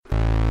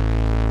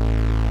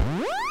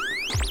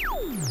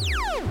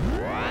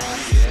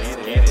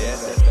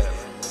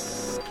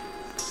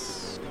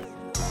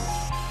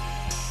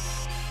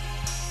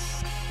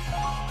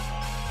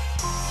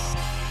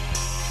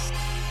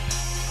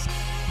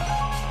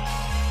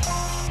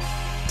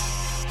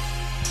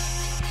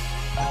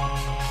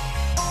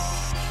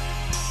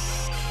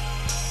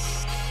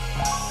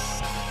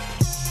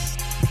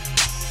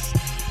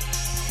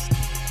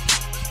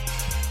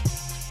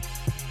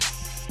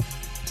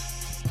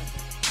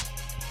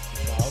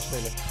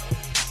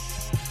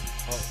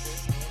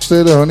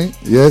Stellen, Honey?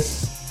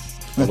 Yes.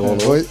 Hallo.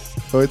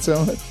 Hoi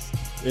zusammen.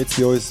 Jetzt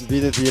bei uns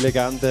wieder die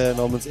Legende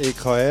namens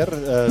EKR.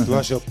 Du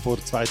hast ja vor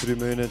 2-3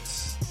 Monaten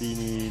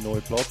deine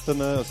neue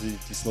Platten, also dein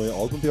neue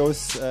Album bei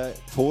uns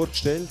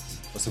vorgestellt,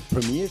 also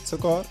premiert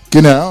sogar.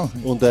 Genau.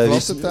 Und wie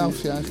ist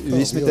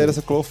es mit der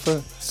so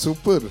gelaufen?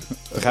 Super.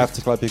 Verkauft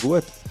sich, glaube ich,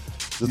 gut.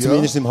 Also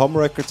zumindest im Hum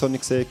Records habe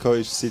ich gesehen,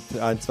 ist seit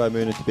 1-2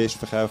 Monaten die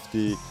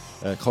bestverkaufte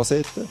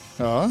Kassette.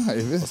 Ja,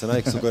 eben. Also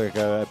nein,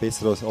 sogar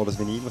besser als alles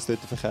Vinyl, was dort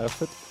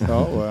verkauft. Ja,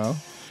 wow.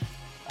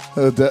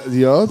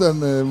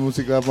 Dann muss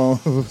ich glaube mal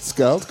das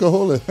Geld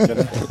holen.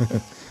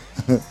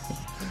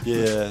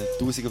 Die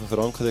Tausende von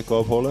Franken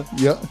dort abholen.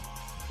 Ja.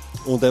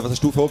 Und was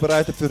hast du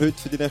vorbereitet für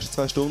heute, für die nächsten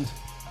 2 Stunden?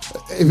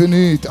 Eben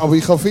nicht, aber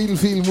ich habe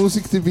viel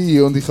Musik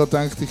dabei und ich habe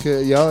gedacht,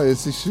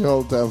 es ist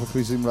halt einfach,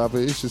 wie es im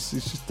Leben ist. Es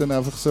ist dann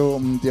einfach so,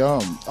 und ja.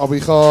 Aber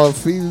ich habe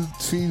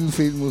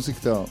viel Musik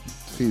da.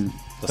 Viel.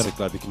 Das ist,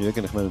 glaube ich,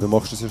 genügend. Ich meine, du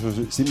machst das ja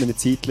schon seit einem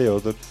Zeitchen,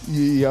 oder?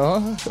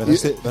 Ja. Wann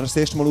hast du das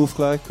erste Mal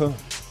aufgelegt?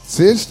 Das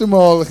erste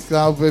Mal, ich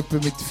glaube, etwa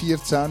mit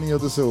 14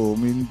 oder so.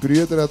 Mein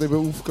Bruder hat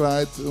eben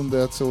aufgelegt und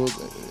er hat so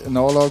eine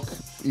Anlage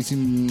in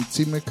seinem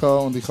Zimmer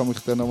gehabt und ich habe mich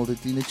dann einmal dort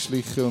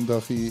reingeschlichen und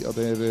auch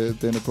an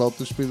diesen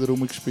Plattenspieler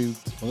rumgespielt.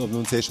 Und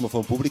nun das erste Mal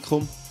vom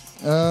Publikum?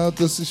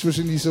 Das ist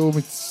wahrscheinlich so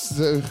mit, ich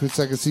würde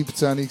sagen,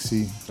 17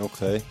 gewesen.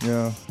 Okay.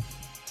 Ja.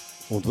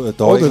 Und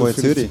da irgendwo in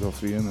Zürich?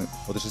 Früher.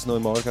 Oder ist das noch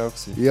im Aargau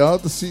gewesen? Ja,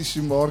 das war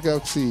im Aargau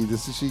gewesen.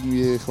 Das ist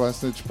irgendwie, ich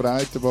weiss nicht,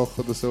 Spreitenbach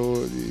oder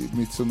so,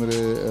 mit so einer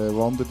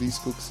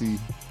Wanderdisco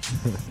gewesen.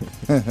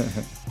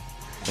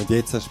 Und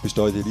jetzt bist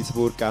du in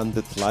Elisburg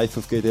geendet, live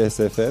auf Gds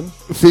FM.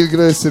 Viel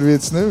grösser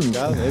wird es nicht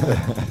mehr. Gell,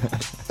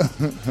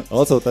 eben.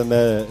 Also, dann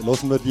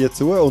hören wir dir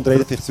zu und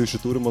reden vielleicht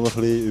zwischendurch mal noch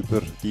ein bisschen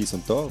über dies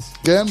und das.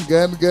 Gern.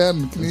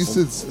 Genießt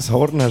es. Das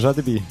Horn hast du auch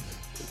dabei.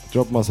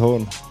 Drop mal das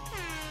Horn.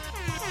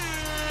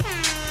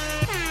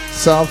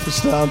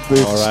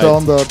 Selbstverständlich, Alright.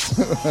 Standard.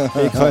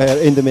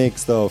 EKR in the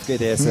Mix da auf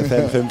Gds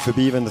FM. Kommt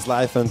vorbei, wenn ihr das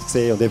live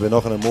sehen und eben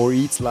nachher More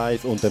Eats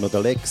live und dann noch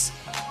der Lex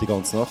die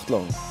ganze Nacht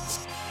lang.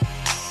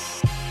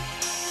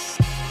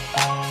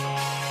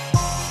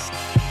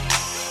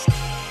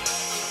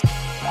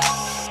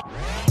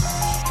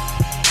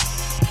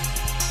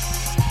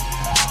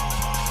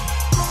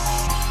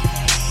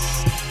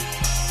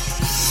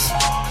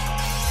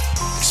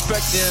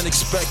 Expect the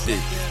unexpected.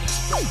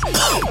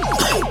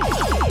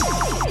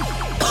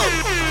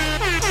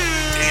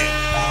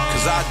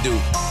 Cause I do.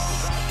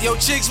 Yo,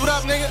 chicks, what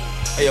up, nigga?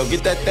 Hey, yo,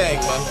 get that thing,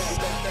 man.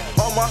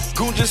 All my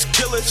goons just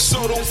kill it,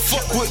 so don't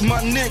fuck with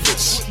my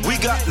niggas. We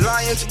got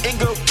lions and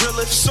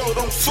gorillas, so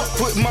don't fuck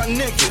with my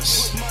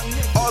niggas.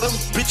 All them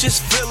bitches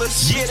feel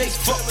us, yeah, they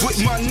fuck with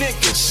my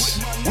niggas.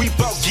 We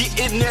bout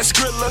getting that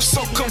skrilla,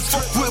 so come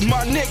fuck with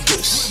my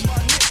niggas.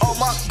 All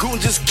my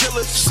goons just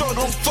killers, so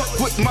don't fuck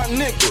with my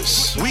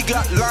niggas. We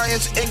got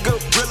lions and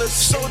gorillas,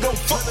 so don't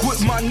fuck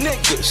with my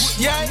niggas.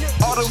 Yeah,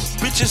 all them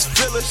bitches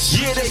feel us,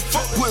 yeah, they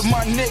fuck with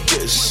my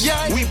niggas.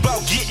 Yeah, we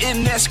bout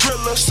getting that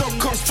skrilla, so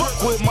come fuck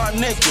with my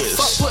niggas.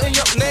 Fuck putting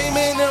your name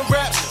in the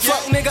rap.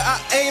 Fuck nigga,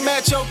 I aim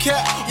at your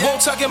cap.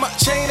 Won't tuck in my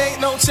chain, ain't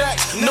no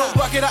tax. No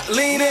bucket, I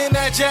lean in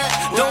that jack.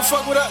 Don't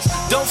fuck with us,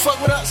 don't fuck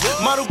with us.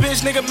 Model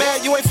bitch, nigga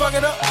mad, you ain't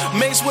fucking up.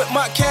 Mace with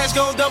my cash,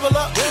 gon' double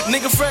up.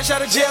 Nigga fresh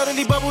out of jail, then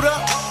he bubbled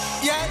up.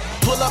 Yeah.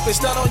 Pull up and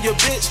stun on your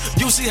bitch.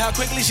 You see how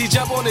quickly she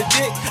jump on the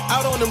dick.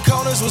 Out on them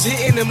corners, was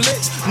hitting them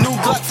licks. New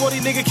Glock 40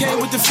 nigga came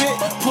with the fit.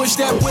 Push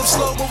that whip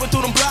slow, moving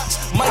through them blocks.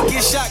 Might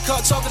get shot,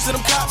 caught talking to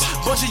them cops.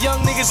 Bunch of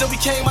young niggas and we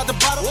came out the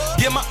bottom.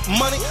 Get my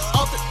money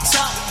off the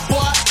top,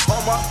 boy.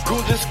 All my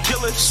goons just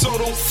killers, so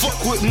don't fuck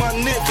with my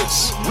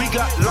niggas. We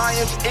got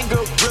lions and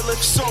gorillas,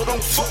 so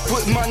don't fuck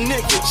with my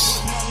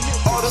niggas.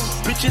 All them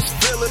bitches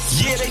feel us,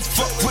 yeah, they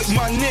fuck with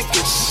my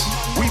niggas.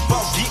 We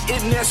bout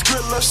getting that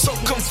skrilla, so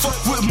come fuck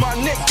with my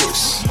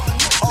niggas.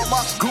 All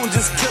my goons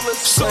is killers,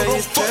 so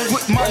don't fuck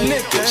with my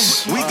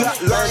niggas. We got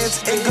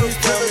lions and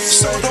gorillas,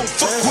 so don't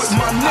fuck with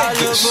my I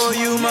look niggas. for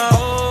you my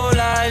whole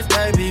life,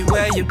 baby,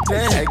 where you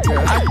been?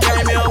 I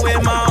came here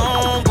with my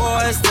own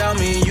boys, tell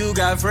me you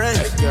got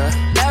friends.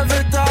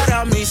 Never thought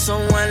I'd meet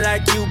someone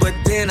like you, but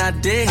then I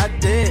did.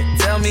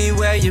 Tell me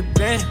where you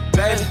been,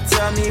 baby,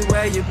 tell me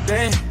where you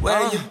been,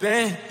 where you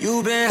been.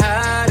 You been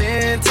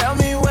hiding, tell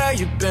me where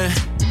you been.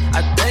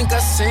 I think I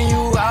seen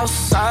you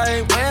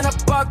outside when I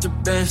parked the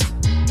Benz.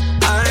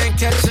 I ain't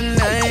catch your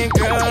name,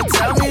 girl,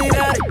 tell me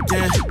that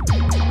again.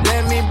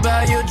 Let me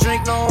buy you a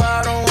drink, no,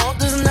 I don't want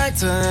this night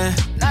to end.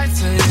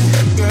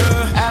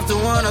 Girl, after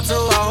 1 or 2,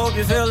 I hope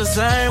you feel the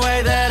same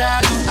way that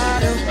I do.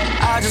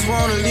 I just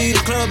wanna leave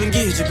the club and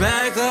get you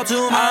back up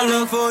to my. I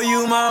look for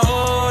you my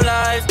whole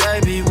life,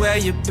 baby, where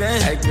you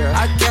been?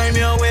 I came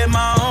here with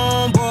my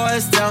own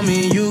boys, tell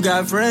me you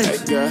got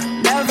friends.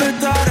 Never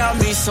thought I'd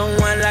meet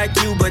someone like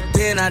you, but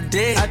then I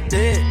did.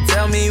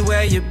 Tell me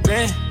where you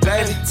been,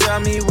 baby, tell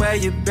me where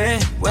you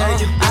been, where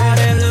you been. I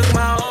done look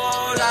my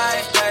whole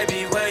life,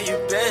 baby, where you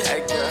been?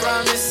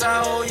 Promise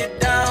I'll hold you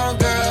down,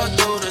 girl,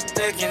 through the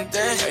thick and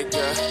thin.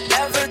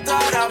 Never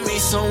thought I'd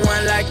meet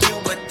someone like you,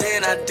 but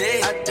then I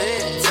did.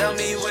 Tell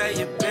me where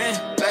you been,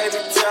 baby.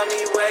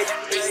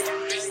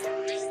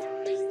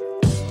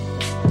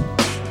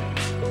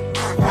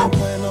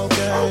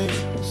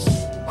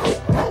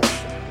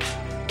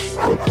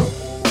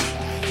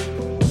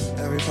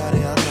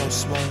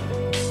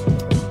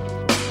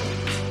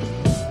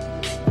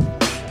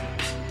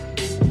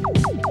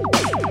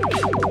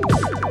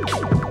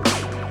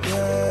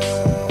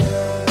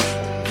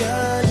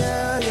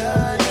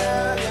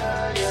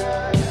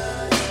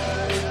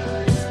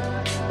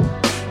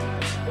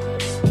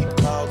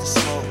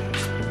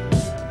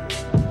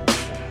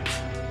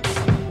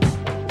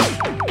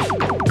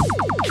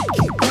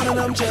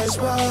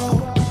 first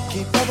row.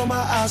 Keep both of my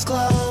eyes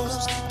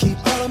closed. Keep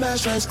all the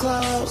ashtrays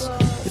closed.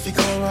 If you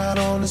gon' ride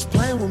on this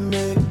plane with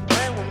me.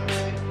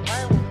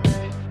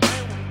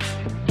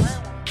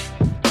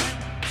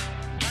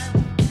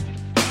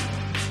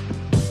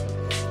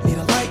 Need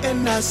a light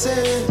and that's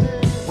it.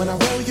 When I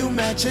roll, you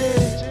match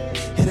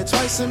it. Hit it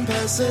twice and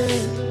pass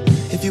it.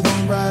 If you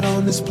wanna ride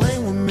on this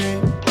plane with me.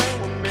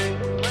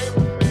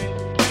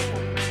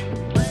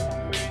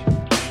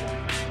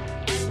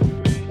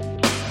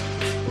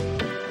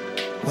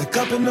 Wake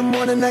up in the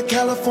morning, that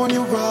California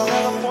roll.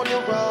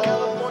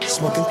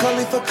 Smoking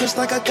Cully for kush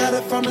like I got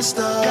it from the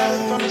stove.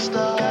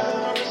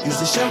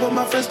 Usually share with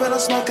my friends, but I'm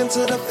smoking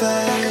to the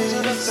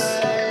face.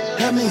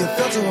 Hand me a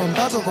filter, I'm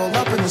about to roll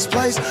up in this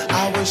place.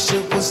 I wish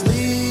it was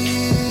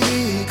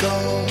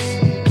legal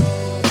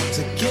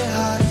to get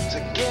high.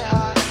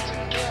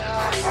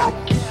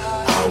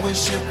 I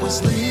wish it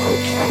was legal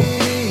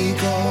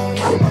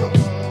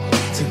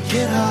to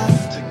get high.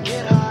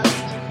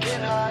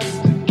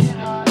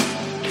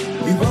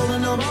 We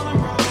rolling them,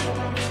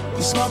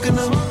 we smoking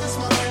them,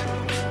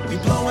 we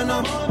blowing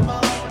them.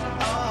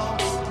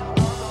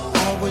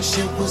 I wish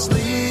it was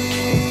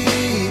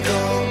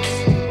legal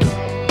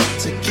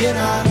to get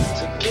high.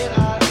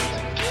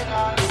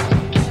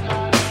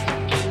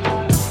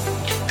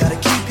 Gotta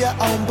keep your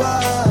own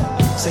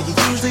bud. Say you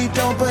usually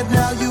don't, but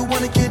now you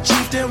wanna get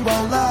cheap and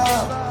roll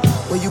up.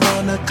 Well, you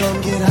wanna come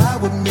get high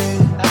with me.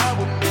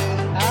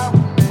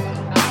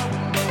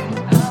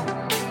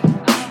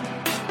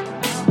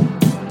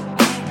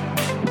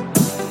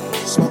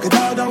 Smoke it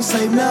all, don't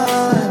say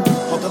none.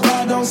 Hope the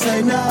law don't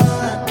say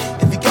none.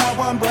 If you got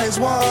one, blaze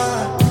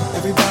one.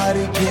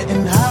 Everybody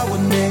getting high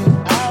with me.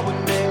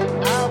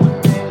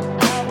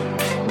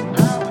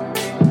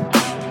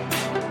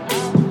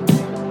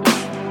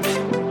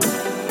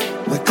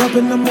 Wake up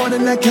in the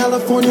morning, that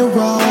California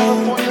roll.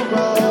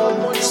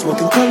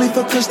 Smoking Cully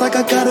for kush like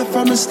I got it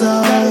from the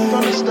stove.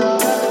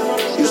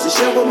 Usually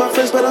share with my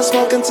friends, but I'm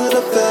smoking to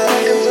the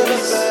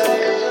face.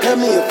 Hand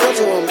me a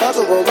filter, I'm about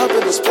to roll up in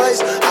this place.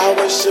 I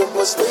wish it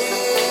was legal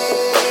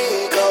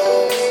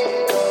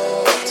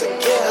to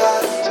get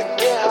high.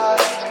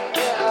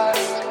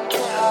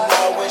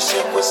 I wish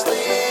it was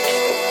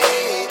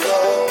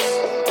legal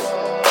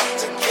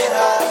to get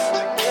high.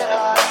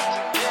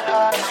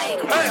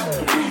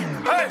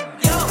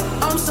 Yo,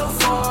 I'm so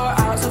far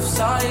out of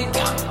sight.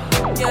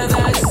 Yeah,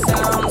 that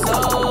sounds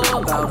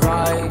about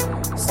right.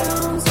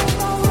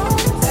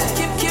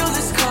 Kill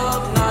this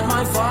club, not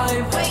my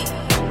vibe.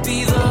 Be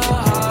the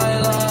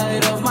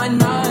highlight of my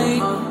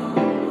night.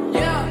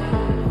 Yeah.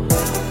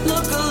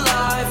 Look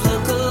alive,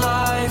 look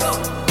alive.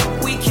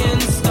 We can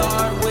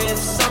start with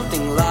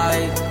something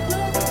light.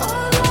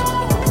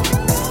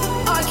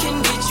 I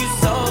can get you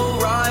so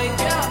right.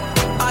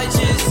 I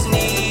just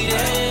need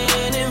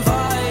an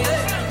invite.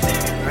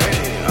 Hey,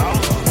 I'm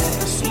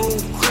a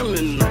smooth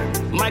criminal.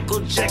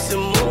 Michael Jackson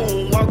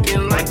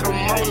moonwalking like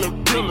I'm on a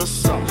pill or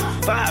something.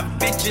 5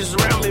 bitches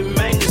around me,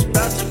 man, it's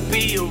about to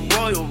be a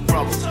royal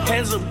rumble.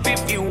 Hands up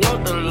if you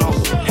want the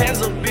long.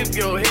 Hands up if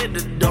your head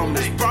the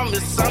dumbest.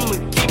 Promise I'ma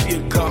keep you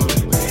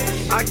coming.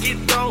 I get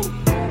dope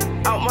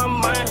out my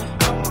mind.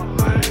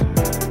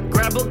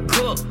 Grab a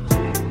cup,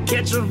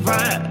 catch a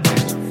vibe.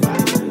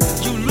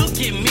 You look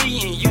at me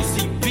and you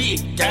see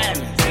big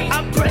diamonds.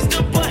 I press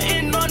the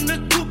button on the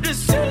coupe, the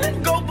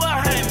ceiling go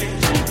behind me.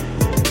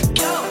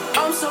 Yo,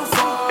 I'm so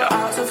far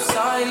out of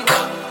sight.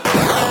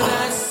 Yeah,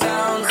 that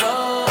sounds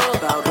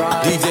about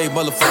right. DJ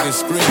motherfucking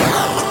scream.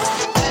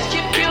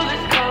 Kill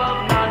this club,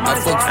 not my I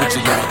fucks with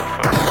you, man.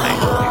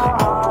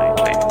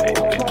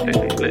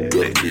 Lit.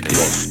 Lit.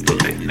 Yeah.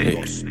 Lit.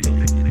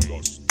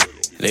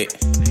 Yeah.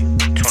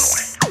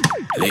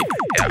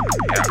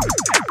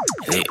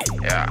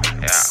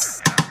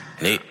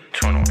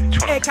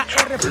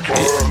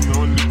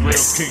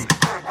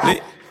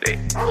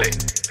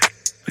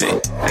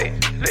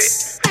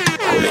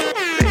 Lit.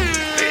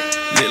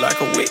 Lit like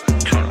a wick.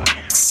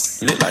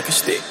 Lit like a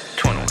stick.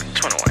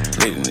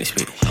 Lit in this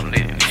bitch. I'm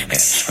lit in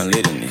this. I'm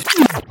lit in this.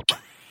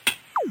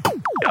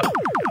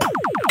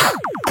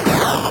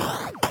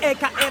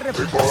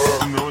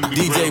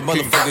 DJ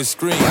motherfucking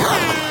scream.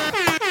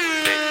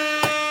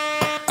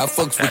 I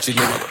fucks with you,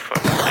 nigga.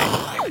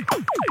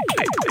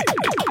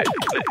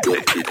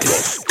 Lit.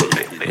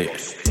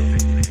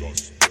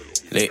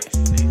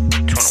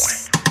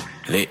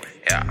 Lit.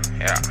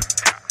 Yeah.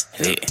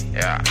 Lit.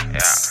 Yeah.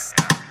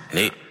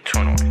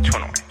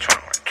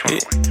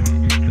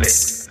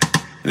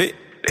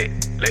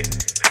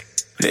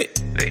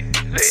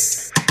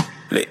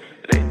 Lit.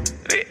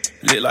 Lit.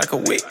 Lit like a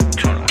wick.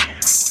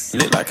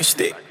 Lit like a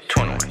stick.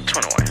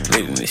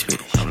 Lit in this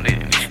bitch.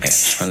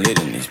 I'm lit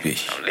in this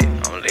bitch.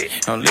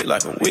 I'm lit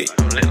like a wick.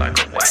 Lit like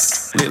a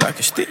what? Lit like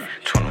a stick.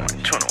 I'm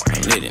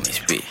lit in this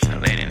bitch. I'm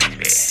lit in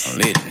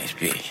this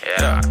bitch.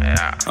 Yeah.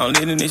 I'm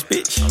lit in this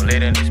bitch.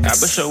 I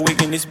bust your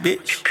wig in this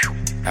bitch.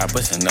 I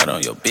bust a nut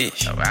on your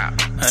bitch.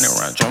 100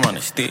 round drum on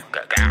the stick.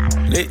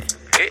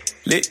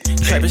 Lit.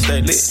 Trappers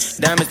stay lit.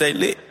 Diamonds they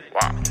lit.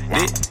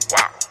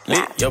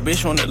 Lit. Your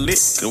bitch wanna lick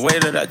the way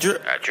that I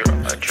drip.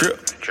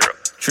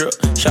 Drip,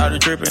 shout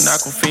it drippin',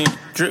 Aquafina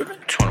drippin'.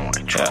 21.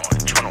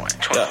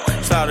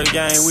 Yeah. Start the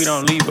game, we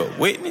don't leave a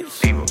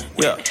witness.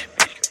 Yeah.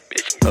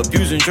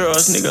 Abusing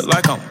drugs, nigga,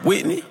 like I'm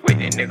Whitney.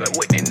 Whitney, nigga.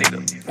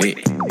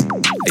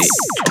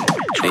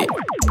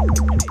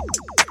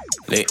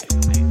 Lit.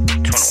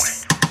 21.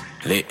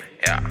 Lit.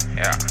 Yeah.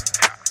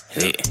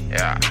 Lit.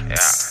 Yeah.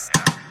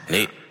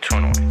 Lit.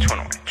 21.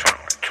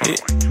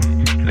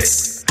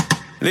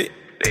 Lit.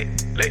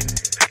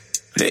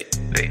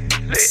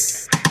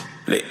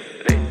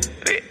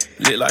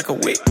 Lit like a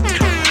wick.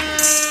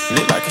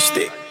 Lit like a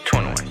stick.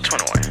 21.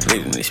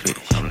 Lit in this bitch.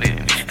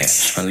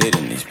 I'm lit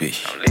in this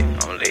bitch.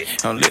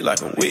 I'm lit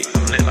like a wick.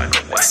 Lit like a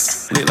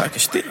what? Lit like a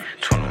stick.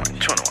 21.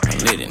 I'm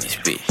lit in this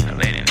bitch. I'm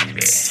lit in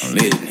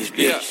this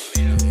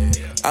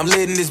bitch. I'm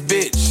lit in this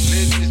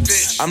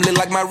bitch. I'm lit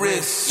like my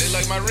wrist.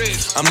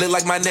 I'm lit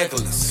like my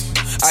necklace.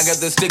 I got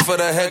the stick for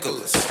the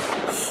hecklers.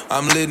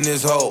 I'm lit in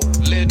this hole.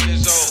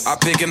 I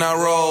pick and I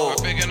roll.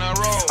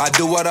 I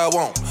do what I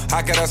want.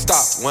 How can I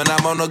stop when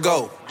I'm on the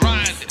go?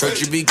 Heard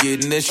you be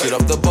getting this shit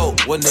off the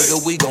boat. What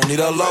nigga, we gon' need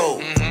a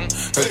load.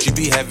 Heard you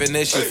be having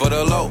this shit for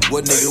the low.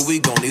 What nigga, we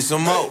gon' need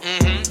some more.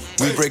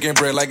 We breaking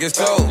bread like it's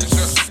toast.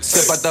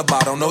 Sip at the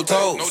bottom, no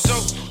toast.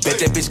 Bet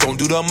that bitch gon'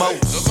 do the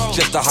most.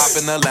 Just to hop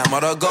in the lamb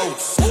or the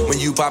ghost. When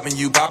you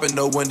poppin',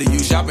 no wonder you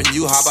shopping.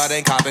 You hop out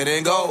and cop it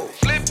and go.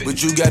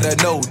 But you gotta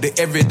know that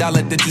every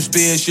dollar that you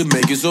spend should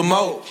make it some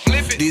more.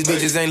 These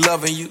bitches ain't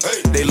loving you,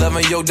 they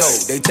loving your dough.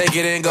 They take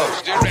it and go.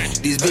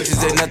 These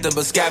bitches ain't nothing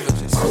but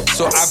scavengers.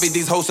 So I feed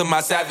these hoes to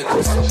my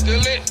savages. Still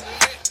lit.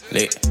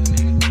 Lit.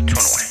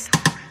 21.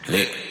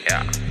 Lit.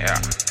 Yeah.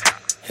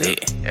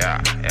 Lit.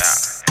 Yeah.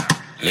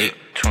 Lit.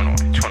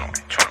 21.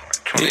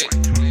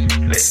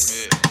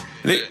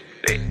 Lit.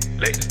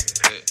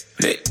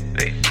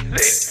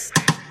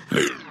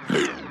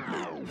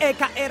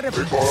 EKR.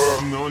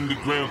 I'm the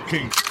underground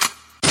king.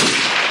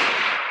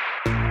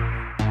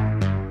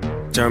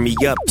 Turn me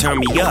up.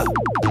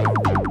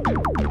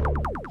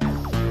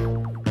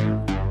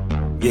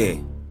 Yeah.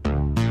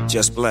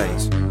 Just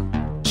Blaze.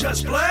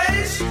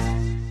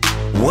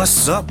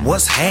 What's up?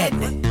 What's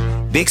happening?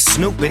 Big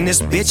Snoop in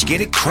this bitch,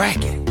 get it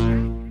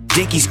crackin'.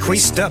 Dickies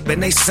creased up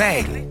and they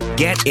sagging.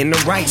 Get in the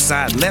right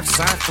side, left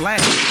side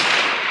flat.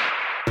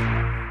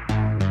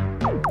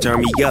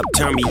 Turn me up.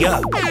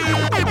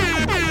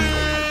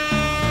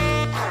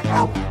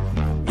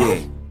 Yeah,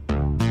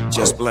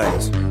 just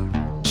Blaze.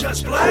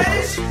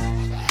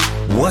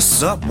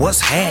 What's up? What's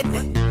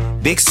happening?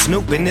 Big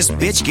Snoop in this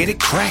bitch, get it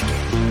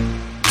crackin'.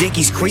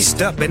 Dickies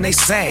creased up and they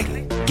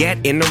sagging.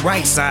 Get in the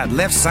right side,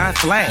 left side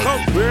flag.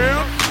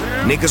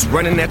 Niggas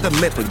running at the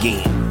lip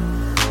again.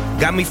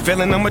 Got me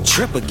feeling I'm a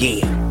trip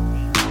again.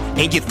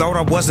 And you thought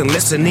I wasn't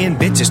listening?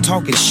 Bitches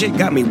talking shit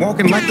got me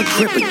walking like a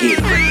crip again.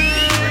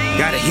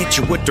 Gotta hit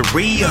you with the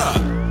re-up.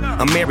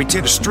 I'm married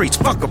to the streets,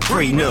 fuck a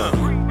prenup.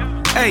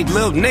 Hey,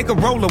 little nigga,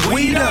 roll a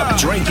weed up.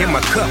 Drink in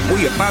my cup,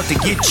 we about to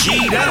get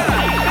G'd up.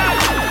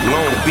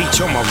 Long Beach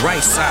on my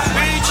right side,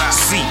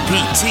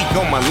 CPT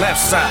on my left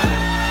side.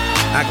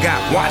 I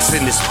got Watts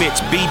in this bitch,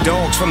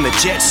 B-Dogs from the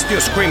Jets still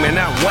screaming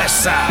out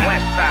West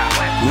Side.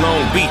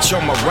 Long Beach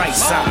on my right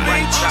side,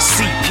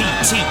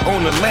 CPT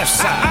on the left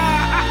side.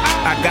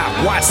 I got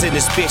Watts in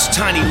this bitch,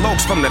 Tiny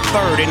Lokes from the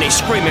 3rd and they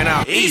screaming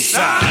out East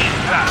Side.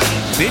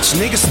 Bitch,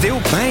 niggas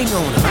still bang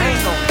on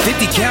her.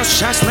 50 cal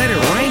shots, let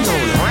it rain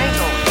on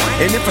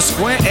her. And if a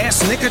square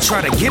ass nigga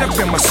try to get up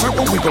in my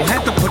circle, we gon'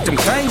 have to put them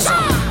things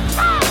on her.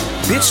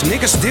 Bitch,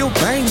 niggas still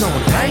bang on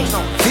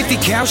it. 50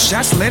 cal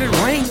shots, let it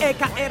rain.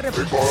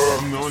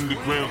 I'm the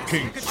underground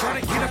king. Try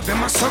to get up in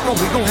my circle,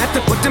 we gon' have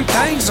to put them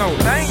things on.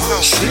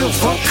 Still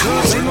fuck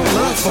cuz, ain't no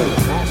love for them.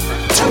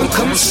 Tell them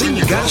come and see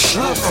me, got a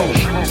shove for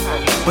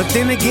them. But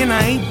then again,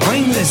 I ain't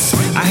brainless.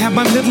 I have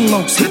my little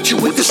lokes hit you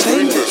with the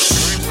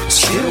stainless.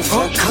 Still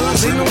fuck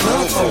cuz, ain't no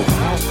love for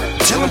them.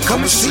 Tell them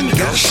come and see me,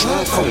 got a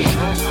shove for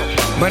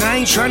them. But I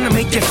ain't trying to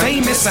make you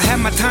famous. I have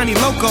my tiny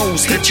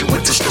locos hit you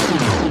with the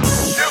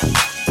stainless.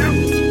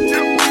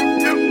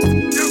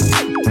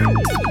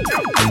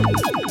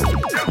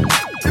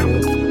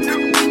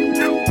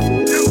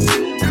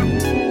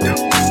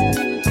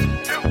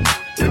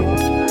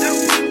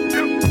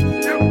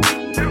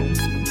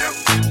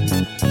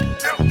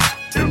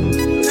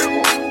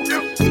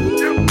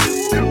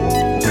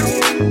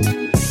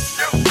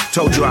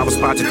 Told you I was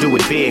about to do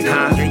it big,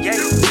 huh?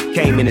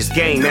 Came in this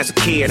game as a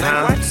kid,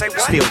 huh?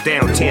 Still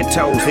down 10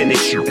 toes in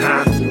this shit,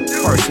 huh?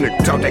 First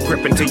nigga taught that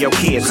grip into your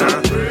kids,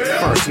 huh?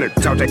 First nigga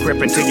taught that grip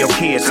into your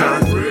kids, huh?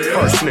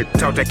 First nigga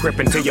taught that grip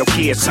into your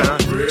kids, huh?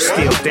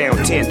 Still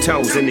down 10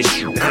 toes in this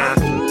shit, huh?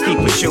 Keep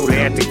a shooter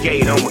at the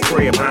gate on my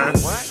crib, huh?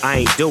 I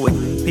ain't do it.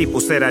 People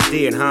said I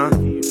did, huh?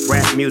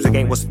 Rap music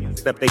ain't what's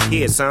up they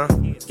kids, huh?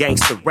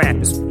 Gangsta rap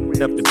is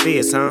up the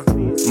biz, huh?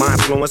 My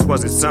influence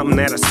wasn't something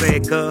that I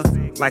said, cuz.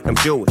 Like I'm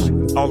Jewish,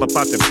 all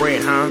about the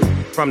bread, huh?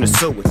 From the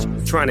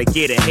sewage, trying to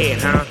get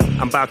ahead, huh?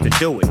 I'm about to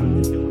do it.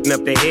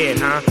 Up their head,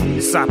 huh?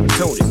 It's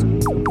opportunities.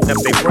 Up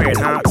they bread,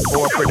 huh?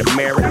 Corporate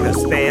America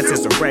stands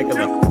as a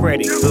regular.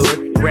 Pretty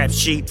good, rap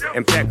sheet,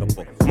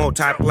 impeccable.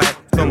 Multi-plat,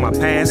 from my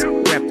past,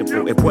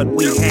 reputable. If what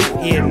we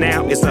have here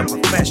now is a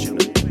professional.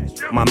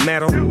 My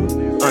metal,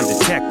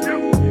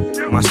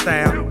 undetectable. My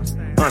style,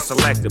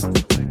 unselectable.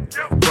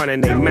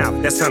 Running their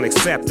mouth, that's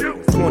unacceptable.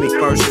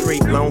 21st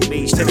Street, Long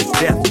Beach, to the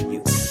death of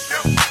you.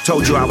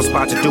 Told you I was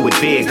about to do it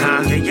big,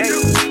 huh?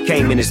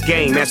 Came in this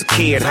game as a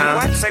kid,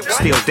 huh?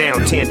 Still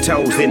down 10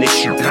 toes in this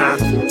shit, huh?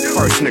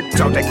 First nigga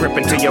taught that grip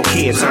into your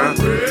kids, huh?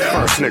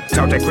 First nigga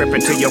taught that grip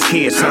into your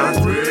kids, huh?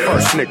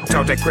 First nigga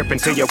taught that grip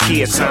into your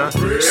kids, huh?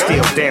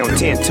 Still down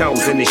 10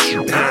 toes in this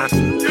shit, huh?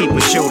 Keep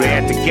a shooter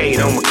at the gate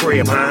on my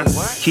crib, huh?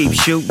 Keep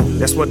shooting,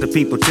 that's what the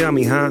people tell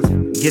me, huh?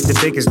 Get the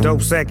biggest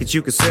dope sack that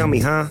you can sell me,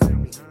 huh?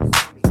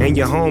 And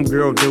your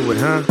homegirl do it,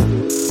 huh?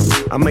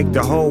 I make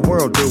the whole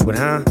world do it,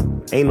 huh?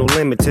 Ain't no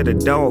limit to the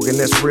dog, and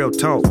that's real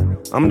talk.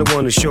 I'm the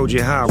one who showed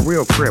you how a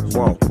real crip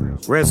walk.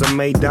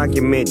 Resume,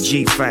 document,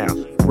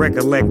 G-file.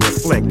 Recollect,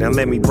 reflect, now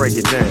let me break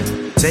it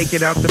down. Take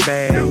it out the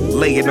bag,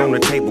 lay it on the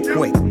table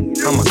quick.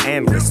 I'm an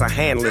analyst, a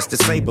handless,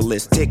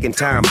 disableist, ticking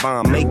time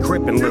bomb, make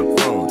crippin' look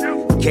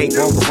fun. Can't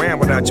walk around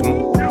without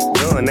your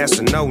gun, that's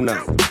a no-no.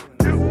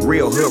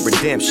 Real hood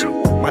redemption.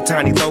 My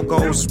tiny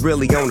locals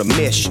really on a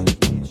mission.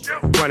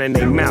 Running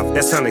their mouth,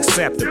 that's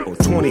unacceptable.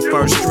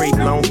 21st Street,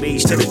 Long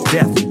Beach, to the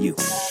death of you.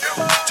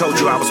 Told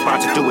you I was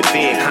about to do it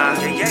big, huh?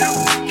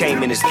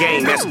 Came in this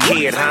game as a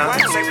kid, huh?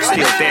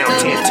 Still down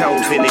 10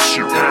 toes in this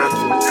shit, huh?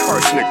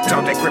 First nigga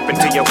taught that grip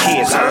into your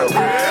kids, huh?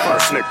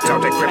 First nigga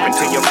taught that grip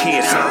into your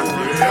kids, huh?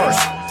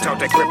 First taught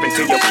that grip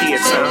into your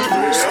kids,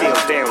 huh? Still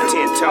down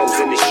 10 toes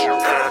in this shit,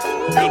 huh?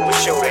 Keep a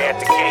shoulder at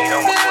the gate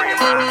on my crib,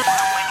 huh?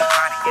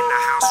 Anybody in the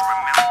house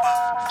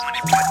remember when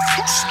they put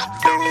the Snoop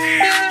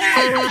Dogg?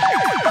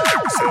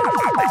 It's all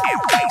about the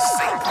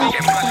MPC.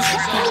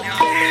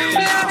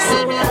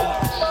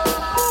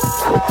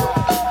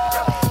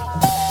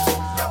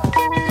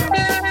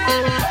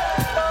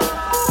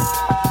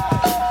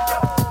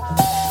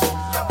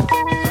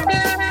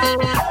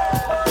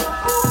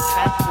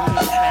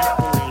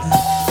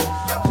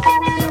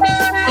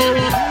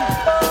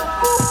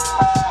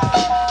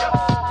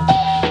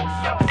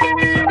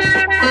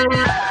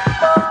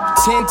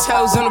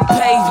 Toes on the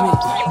pavement.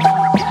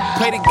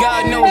 Pray to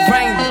God, no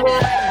rain.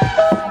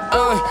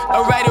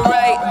 Alright.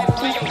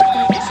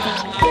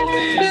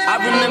 I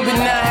remember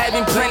not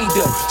having plenty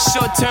dough.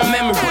 Short-term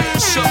memory,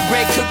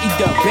 shortbread cookie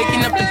dough.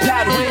 Baking up the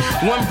powder,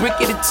 one brick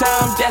at a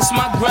time, that's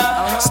my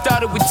grind.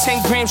 Started with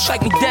 10 grams,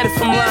 strike me dead if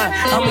I'm lying.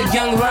 I'm a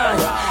young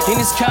lion in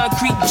this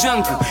concrete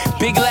jungle.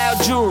 Big loud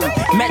jewelry,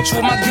 match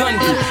what my gun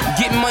do.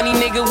 Get money,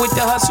 nigga, with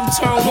the hustle,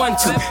 turn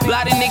 1-2.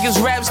 Lot of niggas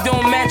raps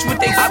don't match what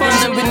they fun. I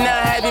remember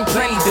not having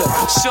plenty dough.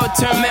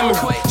 Short-term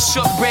memory,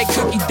 shortbread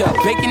cookie dough.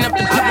 Baking up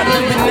the powder.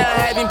 I remember not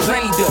having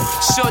plenty dough.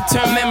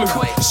 Short-term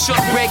memory,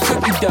 shortbread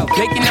cookie dough.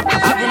 Baking up the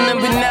powder. I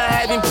remember not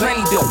having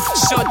plenty dough.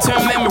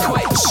 Short-term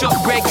memory,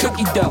 shortbread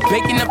cookie dough.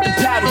 Baking up the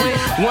powder,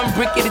 one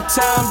brick at a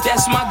time,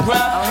 that's my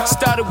grind.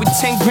 Started with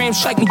 10 grams,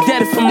 strike me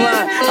dead if I'm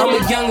lying. I'm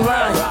a young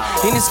lion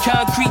in this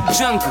concrete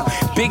jungle.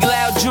 Big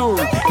loud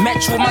jewelry,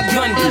 match what my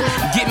gun do.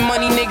 Get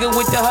money, nigga,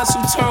 with the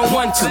hustle, turn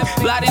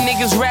 1-2. Lot of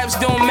niggas raps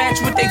don't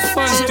match what they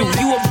funds do.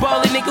 You a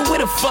baller, nigga, where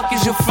the fuck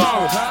is your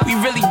phone? We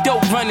really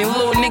dope running,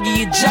 little nigga,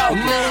 you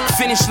joke.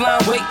 Finish line,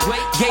 wait,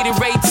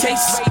 Gatorade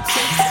taste.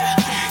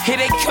 Here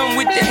they come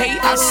with the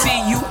hate, I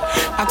see you,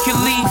 I can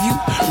leave you.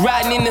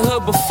 Riding in the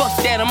hood, but fuck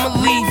that, I'ma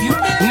leave you.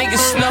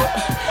 Niggas snow,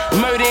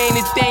 murder ain't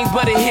a thing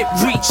but a hip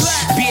reach.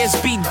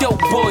 BSB dope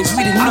boys,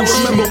 we the new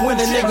shit. I remember when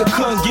a nigga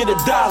couldn't get $1.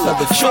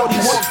 Shorty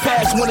walked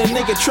past when a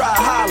nigga try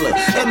holler.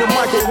 In the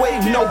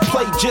microwave, no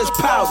plate, just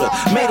powder.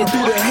 Made it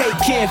through the hate,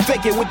 can't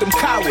fake it with them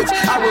cowards.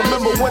 I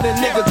remember when a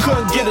nigga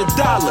couldn't get $1.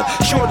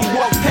 Shorty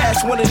walked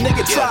past when a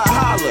nigga try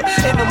holler.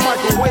 In the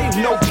microwave,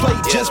 no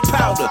plate, just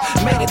powder.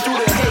 Made it through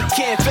the hate,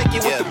 can't fake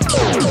it with them.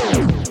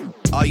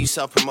 All you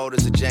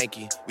self-promoters are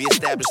janky. We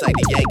established like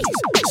the Yankees.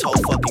 This whole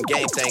fucking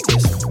game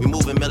thankless. We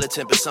moving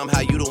militant, but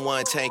somehow you the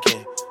one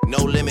tanking.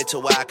 No limit to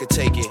where I could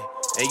take it.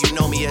 And you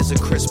know me as a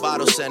crisp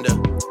bottle sender,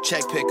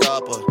 check picker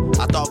upper.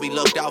 I thought we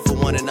looked out for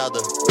one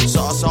another.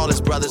 Saw us all as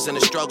brothers in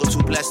the struggle,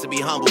 too blessed to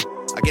be humble.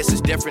 I guess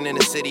it's different in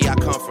the city I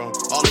come from.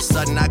 All of a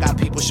sudden I got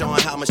people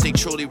showing how much they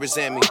truly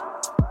resent me.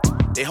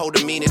 They hold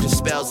the meaning to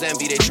spells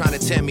envy, they trying to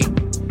tempt me.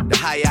 The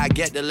higher I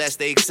get, the less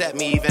they accept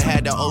me. Even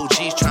had the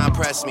OGs try and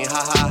press me.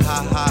 Ha ha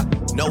ha ha.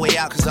 No way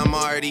out cause I'm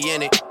already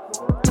in it.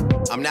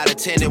 I'm not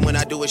attending when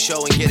I do a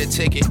show and get a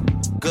ticket.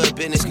 Good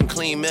business can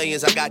clean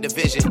millions, I got the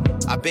vision.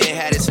 I been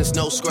had it since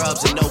no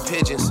scrubs and no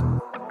pigeons.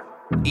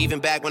 Even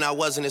back when I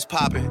wasn't as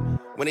poppin'.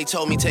 When they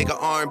told me take a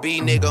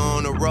R&B nigga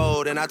on the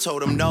road, and I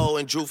told them no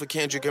and drew for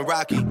Kendrick and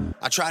Rocky.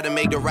 I tried to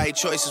make the right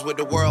choices with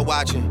the world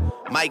watching.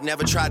 Mike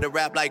never tried to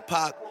rap like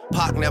Pac.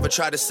 Pac never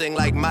tried to sing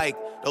like Mike.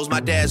 Those my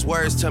dad's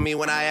words to me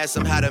when I asked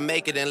him how to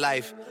make it in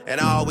life. And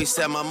I always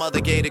said my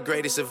mother gave the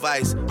greatest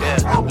advice.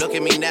 Yeah, look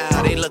at me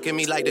now, they look at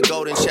me like the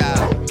golden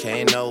child.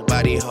 Can't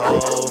nobody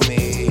hold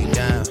me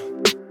down.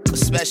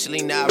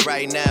 Especially not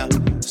right now.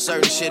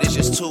 Certain shit is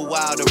just too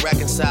wild to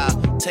reconcile.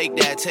 Take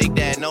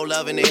that, no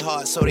love in their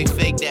heart, so they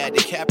fake that.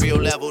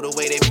 DiCaprio level, the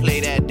way they play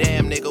that.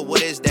 Damn, nigga,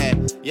 what is that?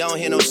 Y'all don't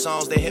hear no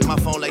songs, they hit my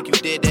phone like you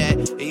did that.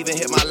 They even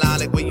hit my line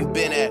like where you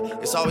been at.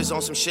 It's always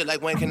on some shit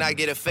like when can I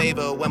get a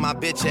favor, where my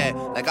bitch at?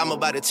 Like I'm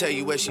about to tell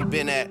you where she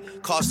been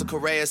at. Costa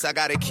Correas, I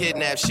got her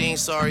kidnapped. She ain't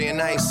sorry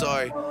and I ain't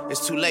sorry.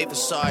 It's too late for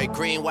sorry.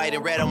 Green, white,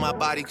 and red on my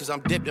body, cause I'm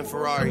dipped in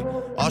Ferrari.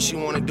 All she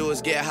wanna do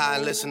is get high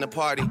and listen to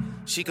party.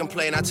 She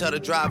complain, I tell the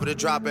driver to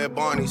drop her at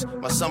Barney's.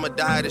 My summer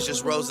diet is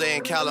just rosé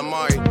and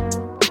calamari.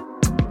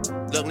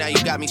 Look, now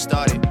you got me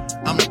started.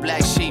 I'm the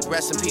black sheep,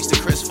 rest in peace to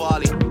Chris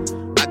Farley.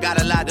 I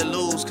got a lot to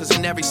lose, cause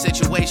in every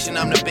situation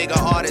I'm the bigger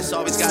artist,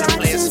 always gotta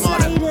play it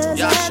smarter.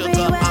 Y'all shook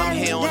up, I'm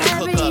here on the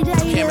hookup.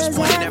 Cameras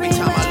pointing every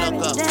time I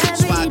look up.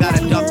 That's why I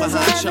gotta duck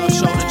behind Chuck's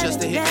shoulder just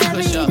to hit the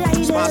push up.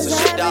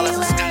 Sponsorship dollars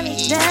are sky.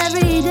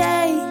 Every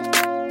day,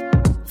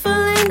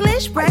 full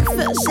English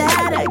breakfast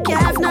at a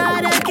cafe,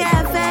 not a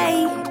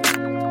cafe.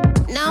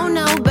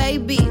 No,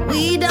 baby,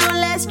 we don't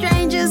let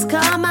strangers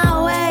come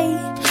our way.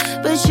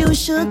 But you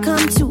should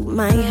come to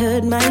my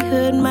hood, my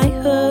hood, my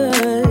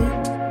hood.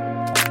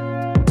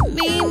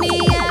 Me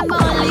and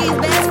Molly's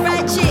best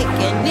fried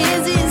chicken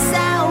is in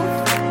South.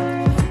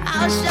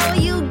 I'll show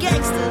you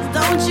gangsters,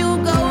 don't you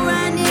go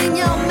running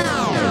your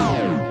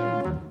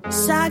mouth.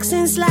 Socks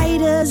and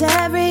sliders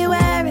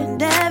everywhere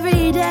and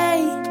every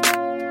day.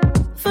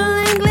 Full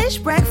English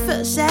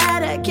breakfast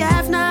at a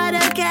cafe, not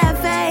a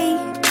cafe.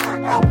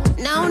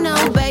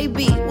 No,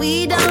 baby,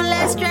 we don't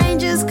let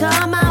strangers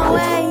come our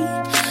way.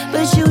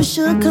 But you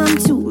should come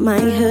to my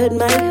hood,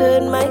 my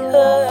hood, my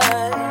hood.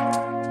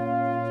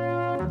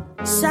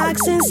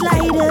 Socks and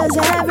sliders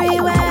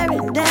everywhere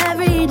and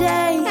every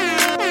day.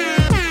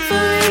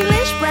 For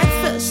English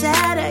breakfast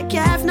at a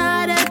cafe,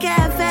 not a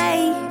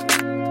cafe.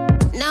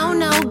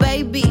 No,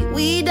 baby,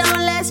 we don't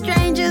let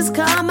strangers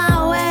come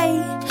our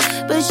way.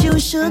 But you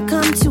should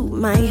come to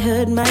my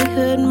hood, my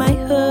hood, my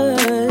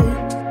hood.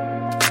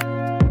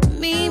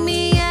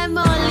 Me and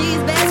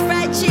Molly's best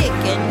fried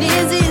chicken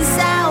is in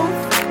South.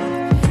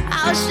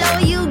 I'll show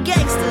you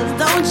gangsters,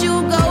 don't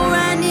you go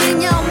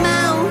running your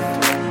mouth.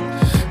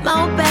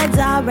 Mopeds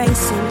are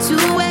racing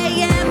 2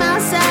 a.m.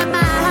 outside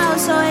my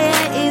house. Oh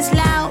yeah, it's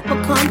loud,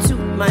 but come to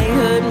my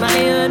hood, my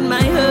hood,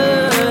 my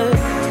hood.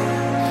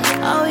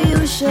 Oh,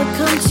 you should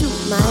come to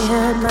my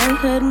hood, my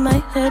hood, my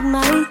hood,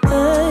 my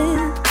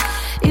hood.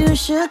 You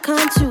should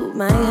come to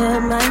my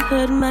hood, my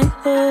hood, my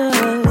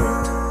hood.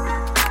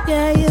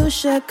 Yeah, you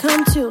should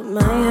come to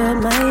my hood,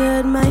 my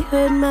hood, my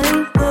hood, my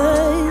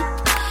hood.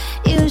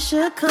 You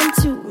should come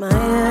to my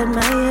hood,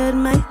 my hood,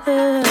 my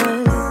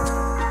hood.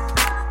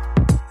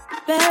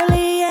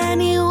 Barely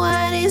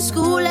anyone in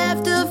school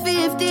after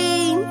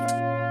 15.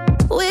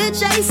 We're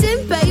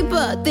chasing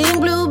paper, think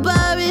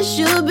blueberries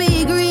should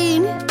be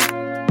green.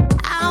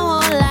 I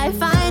won't lie,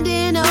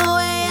 finding a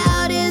way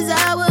out is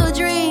our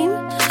dream.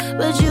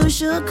 But you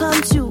should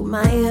come to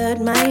my hood,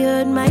 my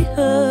hood, my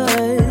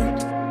hood.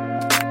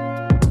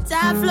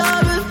 Top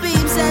floor of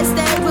peeps as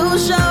they will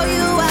show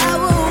you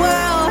our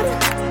world.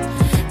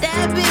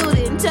 That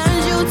building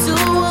turns you to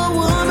a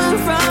woman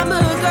from a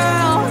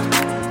girl.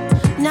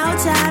 No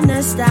time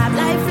to stop,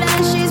 life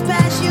flashes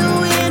past you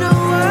in a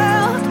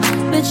whirl.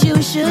 But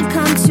you should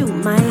come to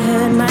my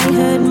hood, my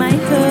hood, my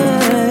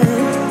hood.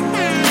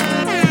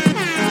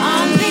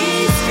 On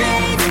these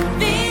streets,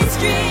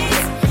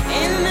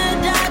 in the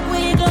dark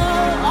we go.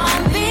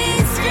 On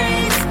these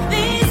streets,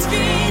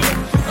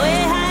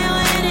 we're high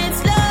when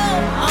it's low.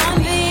 On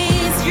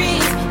these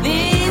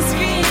streets,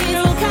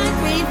 little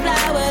concrete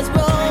flowers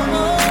roll.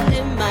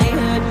 In my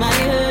hood, my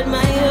hood,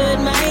 my hood,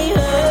 my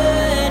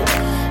hood.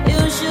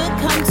 You should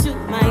come to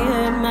my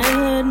hood, my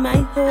hood, my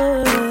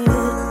hood.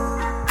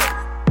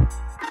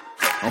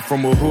 I'm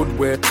from a hood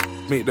where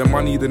make their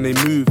money then they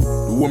move.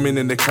 The woman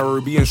in the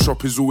Caribbean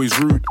shop is always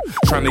rude,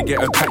 trying to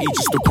get a patty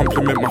just to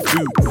compliment my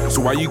food.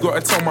 So why you gotta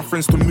tell my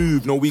friends to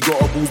move? No, we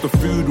gotta boost the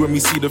food when we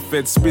see the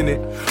fed spin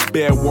it.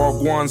 Bare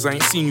wagwans, I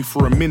ain't seen you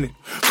for a minute.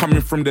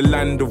 Coming from the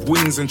land of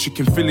wings and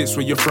chicken fillets,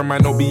 where your friend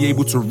might not be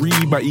able to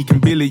read, but he can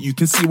bill it. You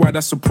can see why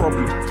that's a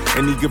problem.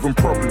 Any given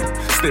problem,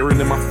 staring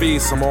in my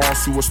face, I'ma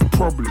ask you what's the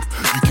problem.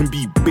 You can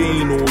be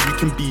Bane or you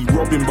can be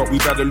Robin, but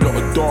we've had a lot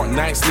of dark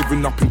nights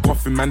living up in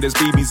Gotham. Man, there's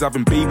babies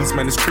having babies,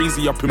 man, it's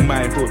crazy up in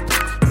my hood.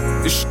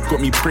 This shit got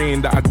me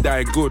praying that I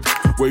die good.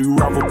 Where we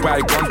rather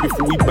buy guns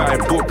before we buy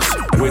books.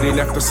 Where they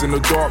left us in the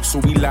dark, so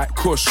we like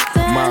Kush.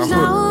 My There's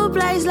no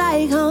place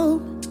like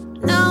home,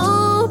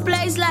 no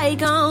place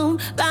like home.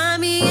 Buy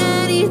me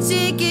any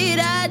ticket,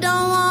 I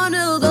don't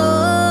wanna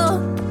go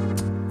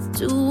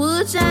to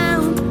a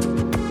town,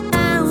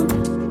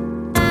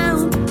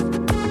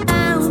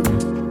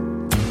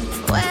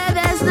 where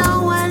there's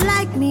no one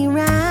like me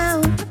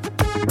round.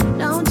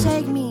 Don't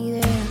take me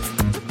there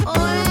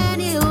or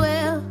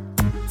anywhere.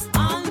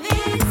 On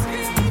these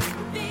streets,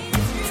 in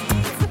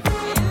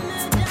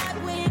the dark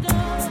we go.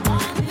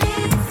 On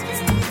these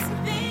streets,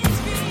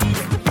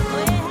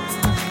 we're high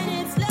when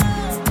it's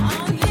low.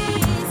 On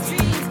these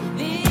streets,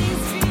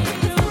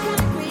 little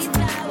concrete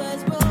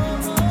flowers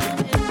roll.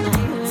 In my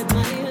hood,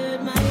 my hood,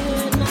 my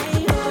hood, my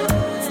hood.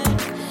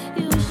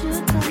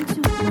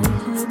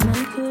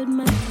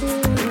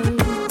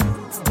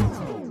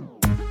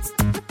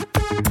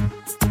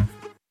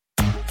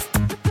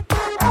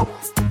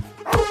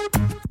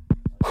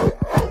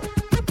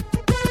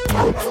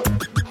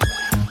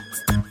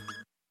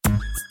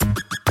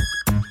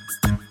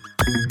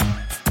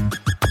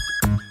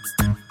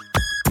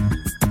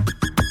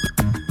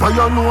 What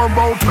you know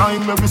about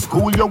primary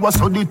school, you was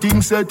so the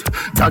thing set.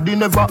 Daddy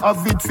never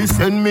have it, fi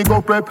send me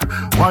go prep.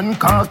 One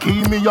car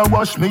key, me a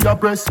wash, me a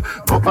press.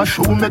 Go a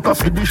shoe maker,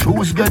 fi the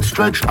shoes get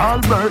stretched.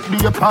 All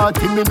birthday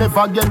party, me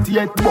never get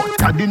yet. But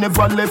daddy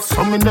never left,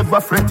 so me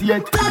never fret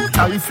yet.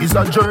 Life is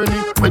a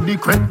journey, where the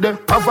credit there.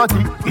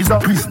 Poverty is a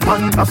priest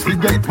man, a fi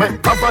get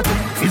wet. Poverty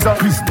is a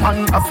priest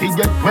man, a fi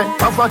get wet.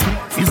 Poverty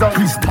is a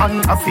priest man,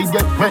 a fi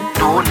get wet.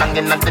 Too long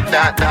in the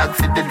dark,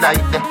 see the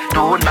light there.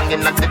 Too long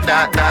in the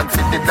dark,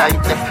 see the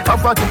light there.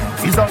 Poverty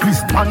is a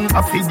priest man,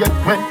 a fi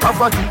get wet.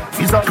 Poverty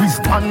is a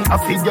priest man, a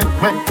fi get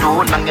wet.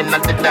 Too long in the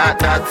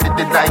dark, see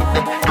the light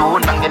there. Too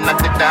long in the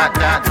dark.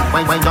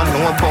 When you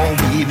know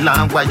about weed,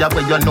 long wire,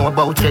 when you know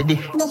about Teddy.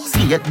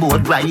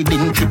 Skateboard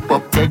riding, trip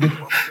up Teddy.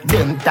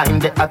 Them time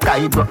they a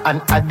Cairo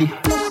and Addy.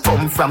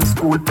 Come from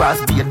school,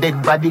 pass be a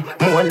dead body.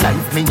 More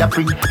life me a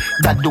free,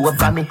 God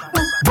over me.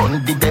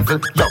 Bun the devil,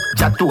 yo,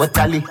 ja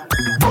totally.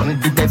 Bun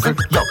the devil,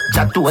 yo,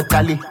 ja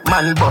totally.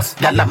 Man boss,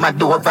 y'all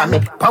mad over me.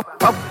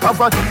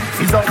 Poverty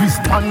is a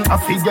priest man, a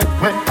fi get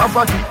wet.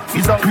 Poverty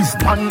is a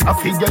priest man, a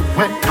fi get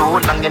wet.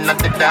 Too long in the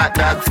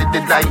dark, see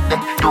the light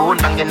there. Too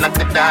long in the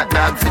dark,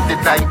 see the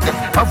light there.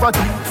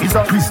 Poverty is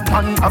a priest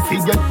man, a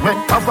fi get wet.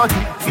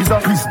 Poverty is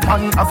a priest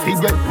man, a fi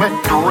get wet.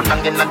 Too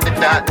long in the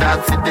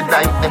dark, see the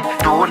light there.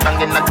 Too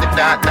long in the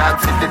dark,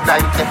 see the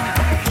light there.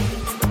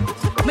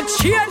 Me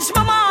change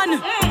my man,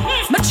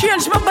 me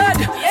change my bed,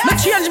 me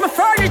change my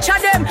furniture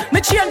them,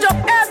 me change up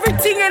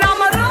everything in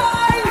my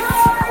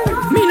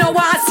life. Me no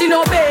want see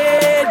no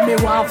bed, me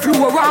want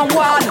floor and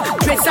wall,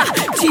 dresser,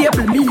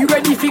 table, me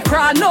ready fi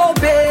crawl no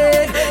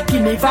bed.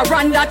 Give me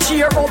veranda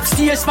chair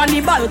upstairs from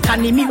the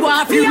balcony, me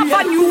want fi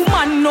have a new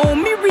man now,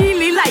 me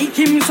really like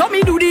him, so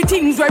me do the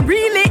things where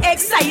really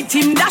excite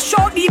him. Dash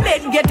out the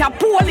bed, get a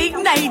pole,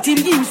 ignite him,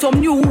 give some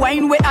new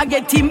wine where I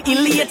get him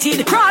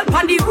elated. Crawl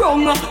pon the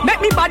ground, make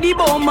me body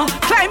bum,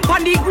 climb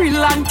pon the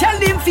grill and tell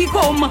him fi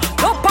come.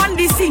 Up on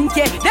the sink,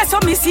 yeah, that's how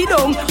me sit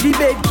down. The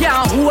bed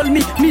can't hold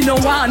me, me no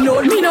want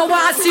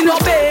see no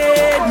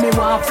bed, me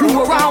want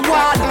floor and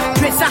wall,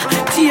 dresser,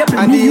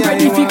 table, me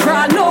ready fi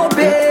crawl no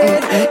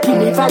bed. Give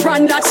me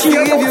veranda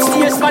chair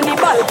upstairs from the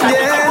balcony.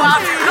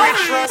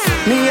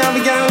 Me have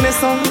a girl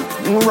this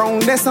on,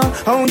 round this on,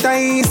 out a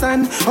east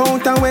and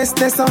out a west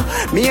this on.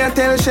 Me a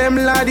tell Shem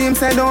lad him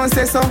say don't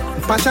say so.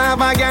 Patch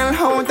have a girl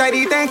out a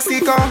the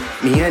Texico.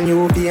 Me and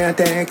you be a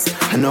text,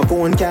 and no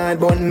phone card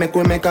but make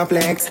we make a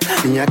flex.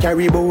 Me a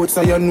carry boots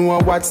so you know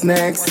what's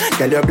next.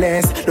 Girl you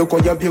blessed, look how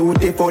you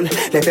beautiful,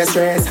 left your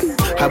stress.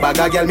 A bag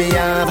a girl me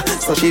have,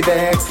 so she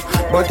vex.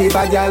 But if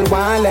a girl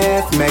want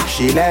left, make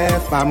she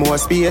left. For more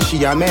space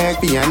she a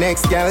make, be a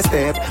next girl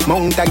step.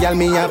 Mount a girl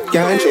me up,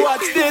 can't she?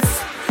 Watch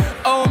this.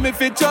 Oh, me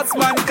fi just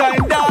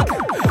mankind dog.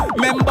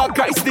 Remember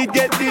Christ did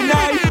get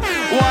denied.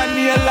 1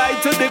 year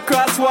light to the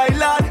cross, why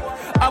lad?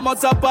 I'm a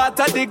part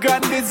of the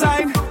grand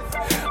design.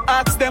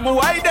 Ask them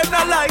why them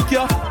not like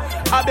you.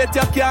 I bet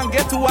you can't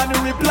get one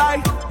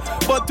reply.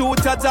 But two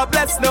church are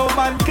blessed, no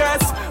man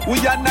curse. We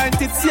are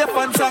 90 safe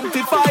and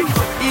sanctified.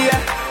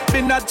 Yeah.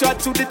 Been a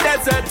judge to the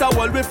desert, I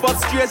will with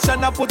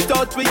frustration, I put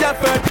out with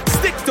effort.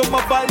 Stick to my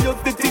values,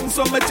 the things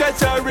from my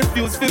treasure.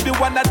 Refuse to be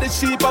one of the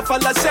sheep, I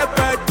follow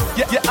shepherd.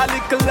 Yeah, a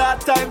little hard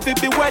time to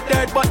be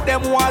weathered, but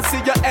them want see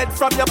your head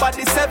from your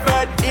body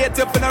severed. Hate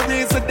you for no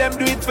reason, them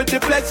do it for the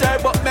pleasure.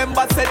 But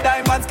members say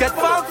diamonds get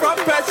far from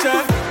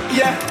pressure.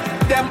 Yeah,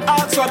 them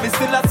ask for me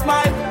still a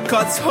smile,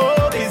 cause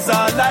hope is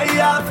all I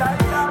have.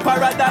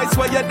 Paradise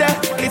where you're there,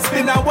 it's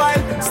been a while,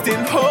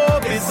 still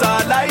hope is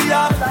all I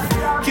have.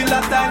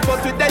 Killer time,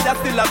 but today I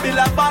still a bill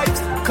of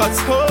vibes, cause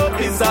hope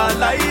is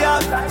all I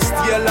have.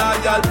 Stay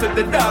loyal to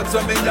the dogs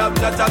when me have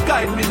that a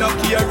guide, me no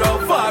care how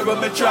far when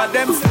me try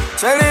them.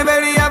 Cherry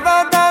belly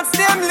about that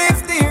stem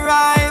lift the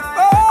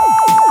rifle.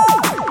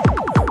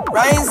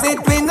 Rise it,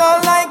 we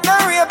know like a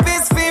rape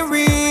is for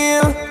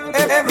real.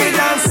 Every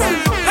dancer,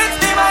 lift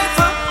the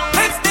rifle,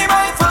 lift the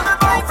rifle.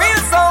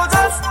 Real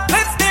soldiers,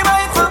 lift the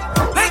rifle,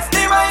 lift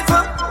the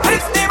rifle,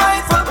 lift the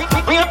rifle.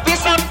 We a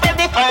piece of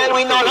pedophile,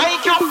 we no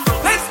like you.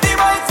 Lift the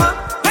rifle,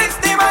 lift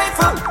the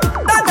rifle.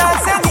 That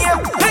dance in here,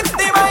 lift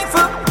the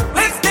rifle,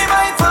 lift the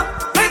rifle,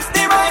 lift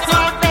the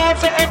rifle.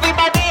 Dance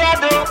everybody I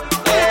do.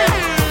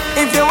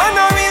 If you want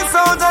a real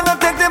soldier, don't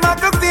take the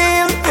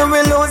battlefield. You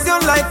will lose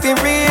your life in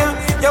real.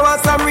 You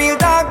want some real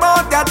dog,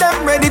 but that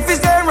them ready for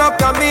share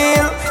up a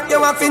meal. You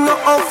want to know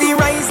how to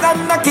rise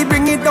and knock it,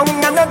 bring it down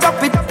and a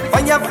drop it.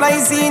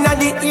 Fireflies in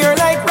the ear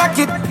like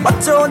rocket.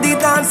 Watch how the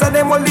dancer,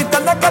 them hold it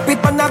and a cap it.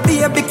 And a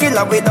baby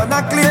killer, we don't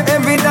clear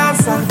every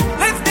dancer.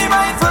 Lift the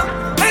rifle,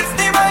 lift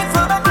the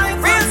rifle.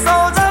 Real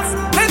soldiers,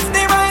 lift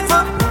the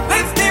rifle,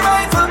 lift the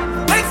rifle,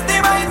 lift the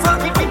rifle.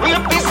 We a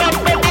piece of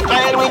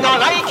pedophile, we no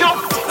like you.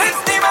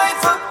 Lift the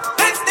rifle,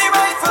 lift the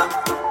rifle.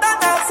 That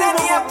dance in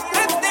here,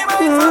 lift the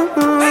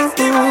rifle, lift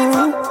the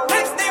rifle,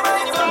 lift the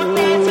rifle.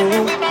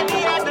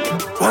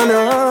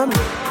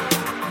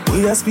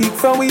 We a speak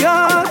from we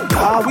are,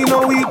 cause we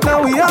know weak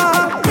now we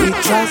are. We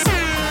trust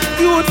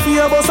you would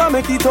fear us and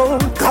make it out,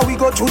 cause we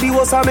go through the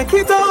worst and make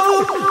it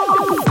out.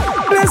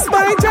 Blessed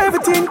by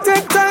everything,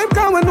 take time.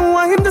 Cause we know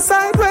him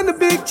decide when the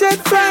big jet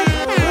fly.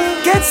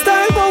 Get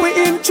style, but we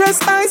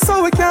interest high.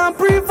 So we can't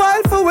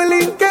pre-vibe for we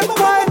link get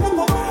wide.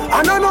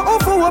 I don't know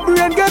how our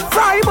brain get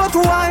fried, but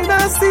why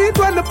not see it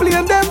when the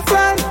plane them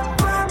fly?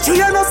 She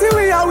and us see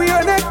we are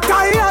wearing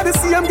necktie. And the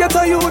same get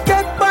how you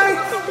get by.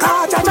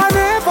 Cause Jaja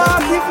never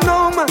give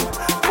no man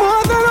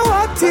more than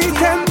what he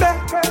can bear.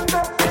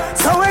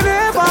 So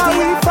whenever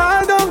we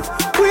fall down,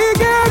 we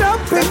get up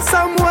in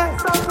some way.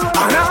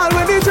 And all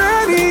when the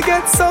journey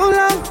gets so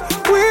long,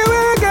 we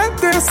will get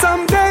there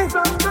someday.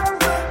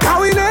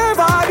 Cause we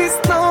never this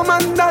no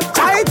man that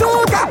try to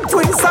get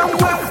twin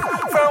somewhere.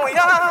 From we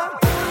are,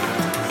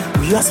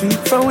 we are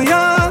sweet from we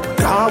are.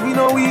 Cause we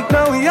know weak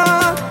now we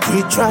are.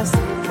 We trust.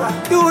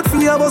 You would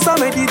feel about some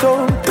make it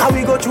out. Cause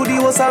we go through the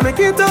house and make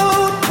it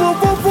out. Boom,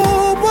 boom,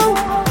 boom, boom.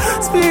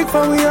 Speak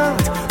from we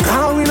heart.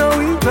 Cause we know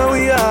weak now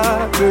we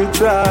are. We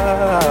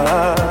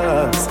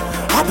trust.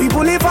 Happy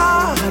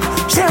Boulevard,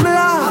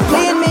 Shemla.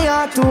 Clean me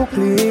heart too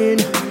clean.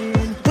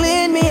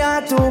 Clean me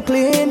heart too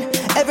clean.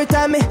 Every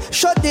time me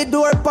shut the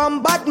door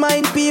from bad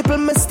mind people,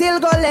 me still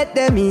go let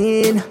them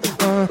in.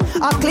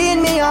 I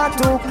clean me heart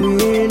too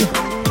clean.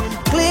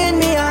 Clean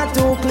me heart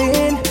too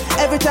clean.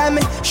 Every time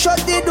me shut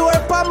the door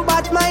from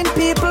bad mind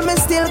people, me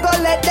still go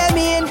let them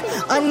in.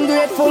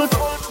 Ungrateful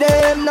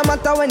them, no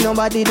matter when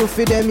nobody do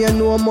for them. You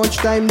know how much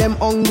time them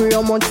hungry,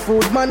 how much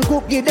food man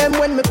cook give them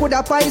when me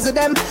coulda poison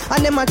them.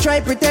 And them a try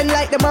pretend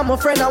like them a my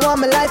friend, I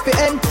want my life to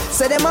end.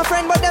 Say them a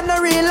friend but them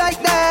not real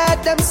like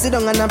that. Them sit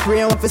down and a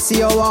pray and see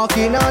you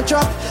walking on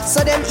trap.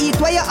 So them eat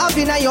what you have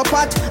in your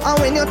pot. And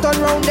when you turn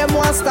round them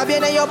want stab you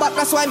in your back.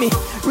 That's why me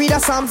read the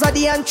Psalms of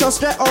the and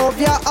trust the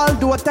over.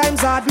 Although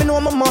times hard, me know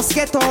me must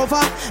get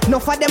over.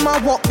 Enough of them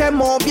a walk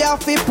them over.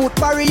 Fi put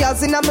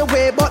barriers in my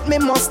way, but me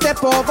must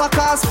step over.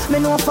 Cause me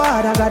know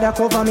Father gotta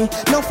cover me.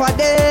 Enough of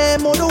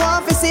them who do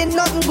want to see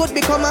nothing good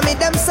become of me.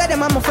 Them say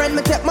them I'm a friend,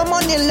 me take my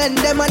money, lend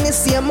them. And the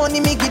same money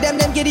me give them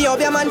give the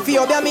over man fi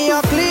over me.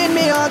 A clean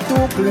me heart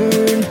too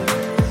clean.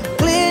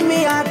 Clean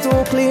me heart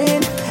too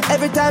clean.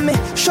 Every time me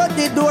shut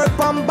the door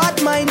from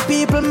bad mind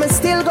people, me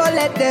still go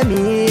let them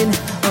in.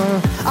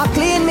 I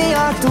clean me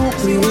heart too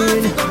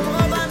clean.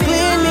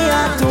 Clean me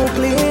heart too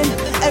clean.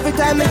 Every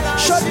time me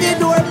shut the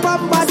door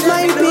from bad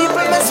mind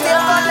people, me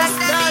still go let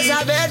them in. There's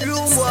a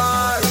bedroom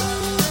war.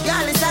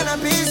 Girl, it's on a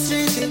peace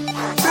treaty.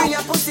 Bring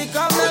your pussy,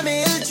 come to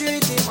me, ill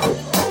treaty.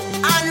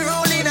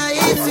 Unruly, na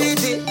eat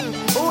sweetie.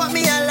 Who want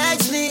me a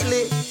legs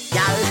neatly?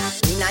 Girl,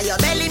 inna your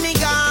belly me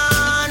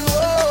gone.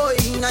 Whoa,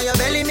 inna your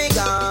belly me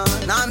gone.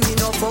 Now me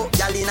no fuck,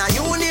 girl inna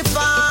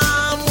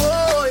uniform.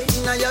 Whoa,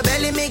 inna your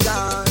belly me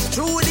gone.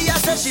 Trudy, I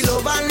say she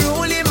love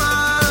unruly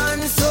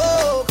man.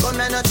 So come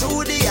and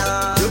through the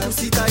yard. Your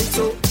pussy tight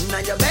so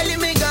inna your belly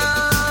me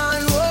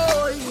gone.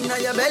 Whoa, inna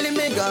your belly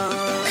me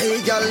gone. Hey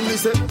girl, me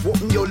say,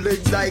 open your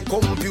legs like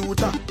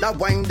computer. That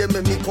wine them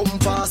make me come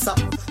faster.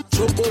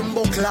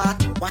 Chocombo clot,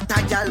 what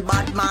a girl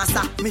bad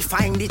master. Me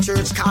find the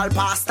church called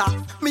pastor.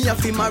 Me a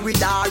fi marry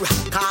her,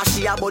 cause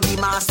she a body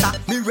master.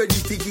 Me ready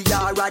to give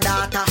her a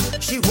daughter.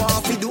 She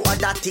want to do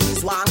other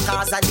things, want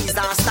cause a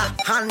disaster.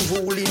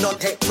 Unruly,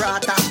 not take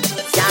prata.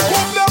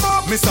 Cook them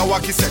up, Mr.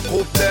 Wacky say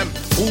cook them.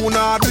 Who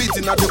nah do it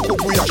in a the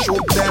cook, we a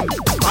shoot them.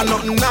 And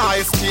nothing nah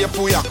escape,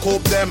 we a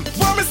cook them.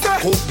 What me say?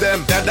 Cook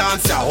them, they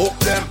dance ya, hook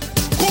them.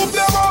 Cook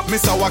them up,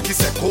 Mr. Wacky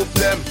say cook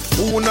them.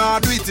 Who nah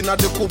do it in a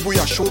the cook, we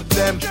a shoot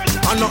them.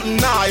 And nothing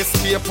nah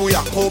escape, we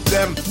a cook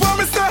them. What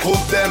me say?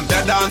 Cook them,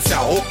 they dance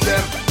ya, hook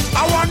them.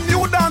 I want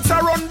new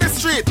dancer run the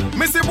street.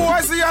 Missy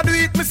boy see ya do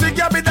it, Missy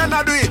Gabby then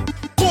I do it.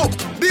 Cook,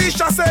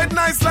 Disha said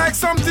nice like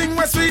something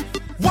we sweet.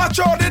 Watch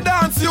how the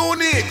dance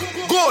unique.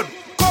 Good,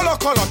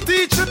 color,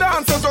 teach the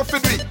dancers what to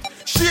do it.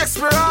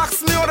 Shakespeare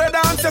asks me how the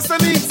dancers to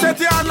need. Set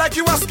your hand like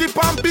you a skip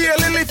and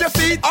barely lift your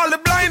feet. All the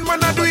blind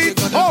when I do it.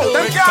 Oh,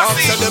 them can't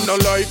see. Them no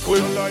like we.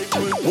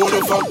 Who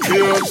the fuck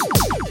cares?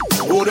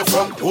 Who the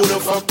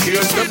fuck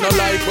cares? Them no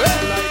like we.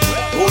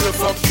 Who the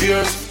fuck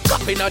cares?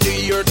 Cupping of the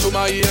ear to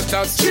my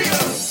haters.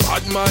 Cheers.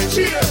 Bad mind.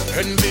 Cheers.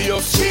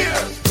 Envious.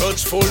 Cheers.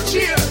 Grudgeful.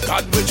 Cheers.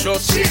 God we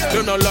trust. Cheers.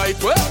 Them no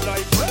like we.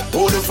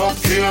 Who the fuck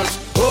cares?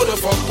 Who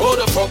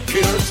the fuck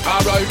cares?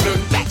 Alright then.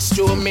 Next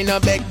to me no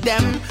beg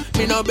them.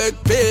 Me no beg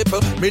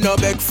people. Me no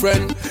beg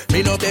friend.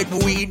 Me no beg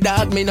weed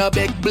dog. Me no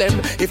beg blend.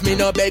 If me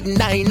no beg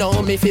 9,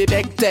 no me fi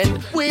beg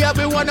 10. We have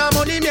a one of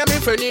money, me and me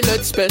friend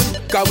let's spend.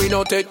 Cause we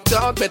no take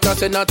talk, better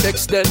send a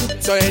text then.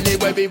 So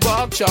anywhere we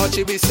walk, charge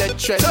we set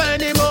trend. So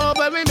anymore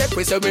when we make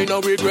we say we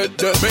no regret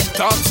them. Make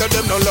talk, say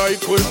them no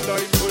like we.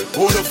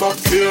 Who the fuck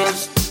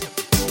cares?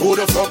 Who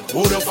the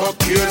fuck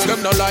cares?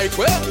 Them no like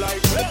we.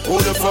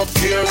 Who the fuck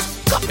cares?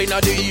 Cupping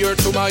of the ear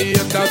to my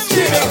haters.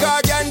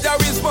 Because ganja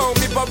we smoke,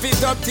 me puff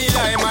it up till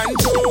I'm on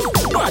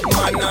choke. Bad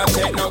man not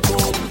take no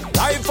coke.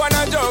 Life on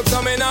a joke,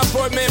 so me not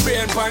put me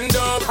brain pan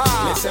dope.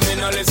 Listen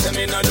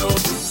me no do.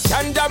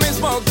 Ganja me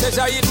smoke, says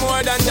I eat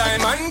more than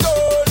diamond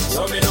gold.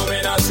 So me know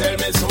me not sell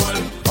me soul.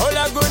 All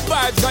the good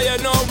vibes, cause you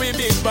know we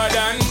big bad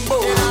and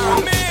bold.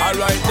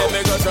 Alright, then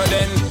me go so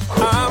then.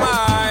 Am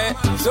I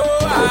so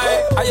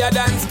high? Higher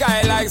than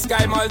sky, like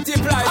sky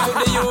multiply to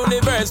the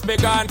universe.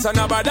 Big on, so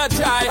nobody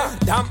try.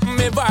 Dampen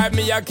me vibe,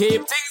 me a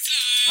keep things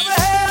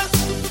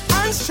health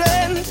and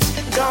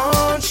strength,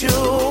 don't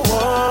you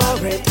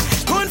worry.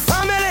 Good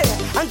family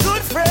and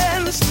good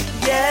friends,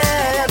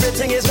 yeah,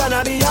 everything is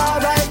gonna be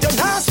alright. You're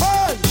not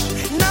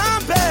sponge,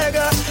 not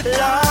beggar,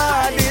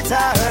 Lord, it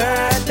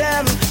hurt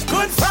them.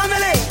 Good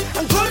family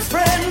and good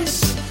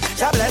friends,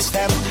 God bless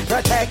them,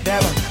 protect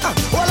them.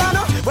 Well, I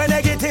know when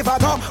negative I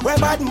go, when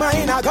bad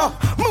mind I go,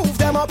 move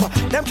them up,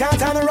 them can't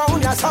turn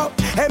around your so.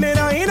 Hey, me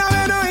no, me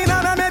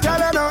tell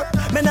you no.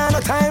 Me no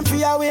time for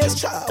your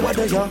waste, what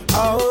do you?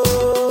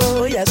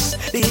 Oh, yes,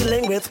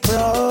 dealing with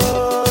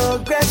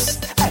progress.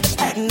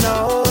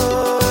 No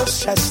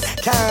stress,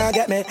 can't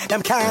get me,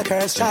 them can't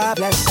curse, God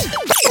bless.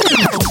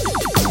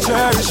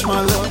 Cherish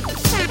my love,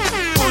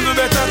 you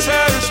better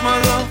cherish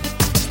my love.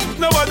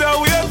 Nobody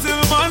wait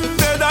till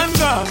Monday and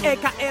gone.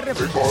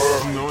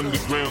 I'm on the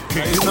ground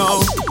king. You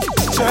know,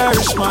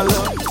 cherish my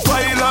love.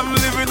 While I'm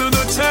living, you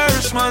know,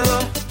 cherish my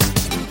love.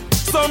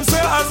 Some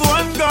say as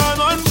one gone,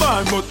 one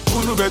born, but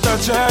you better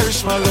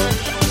cherish my love.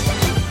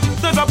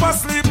 Never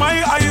pass sleep,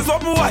 my eyes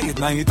up wide.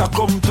 Night I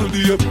come to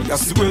the up, you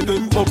see where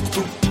them up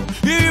to.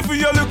 If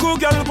you little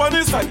girl on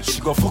the side,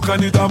 she go fuck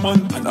another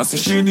man, and I say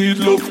she need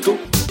love too.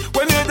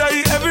 When you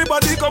die,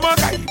 everybody come and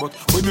die, but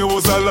when you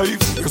was alive,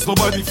 there's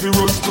nobody fi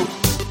run to.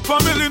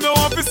 Family no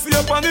want to see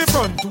up on the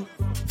front too.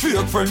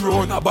 Fake friend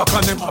round a back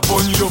and them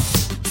upon you.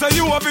 Say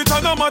you have it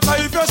and no matter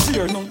if you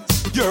share none.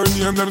 Your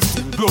name them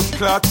still blood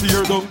clot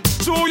tear down.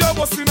 Show your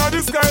bust inna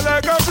the sky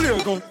like a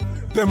flare gun.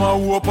 Them a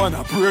hope and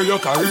a pray your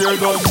career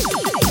done.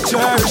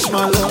 Cherish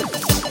my love,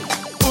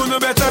 you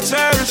better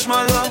cherish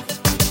my love.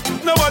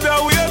 Nobody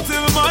wait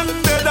till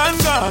Monday and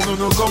gone.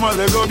 You come and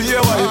let go be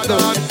a white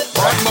dog.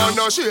 One man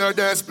no share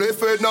their split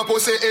with no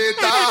pussy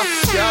eater.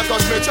 Can't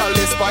touch me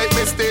chalice, pipe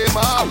me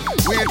steamer.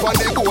 Weed on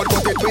the board,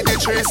 but it with the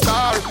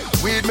 3-star.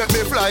 Weed make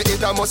me fly,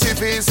 it a musty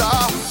visa.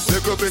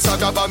 Little piece of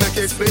gaba make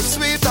it split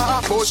sweeter.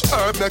 Push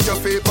herb make your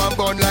feet and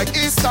burn like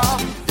Easter.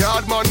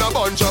 Yard man no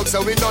bun drugs,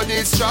 so we no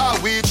need straw.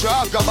 We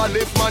drop gaba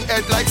lift man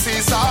head like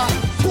Caesar.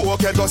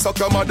 Poke head go suck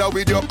your mother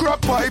with your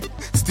crack pipe.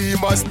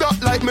 Steamers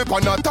not like me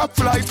on a top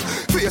flight.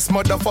 Face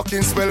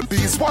motherfucking swell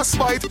bees was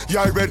fight.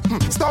 Yeah, red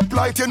stop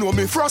light, you know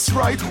me frost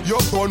right. Your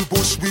gun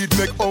bush weed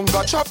make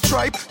hunger chop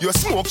tripe. You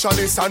smoke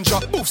chalice and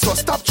drop move, so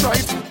stop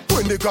tripe.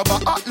 When they grab a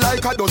hot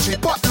like a dodgy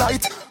pot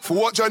light.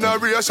 4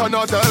 generation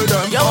I tell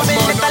them. Yo, me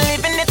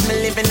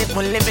living it,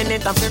 we living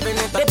it, I'm living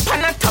it. They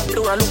pan a top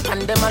door, look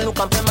and them a look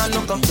up, them a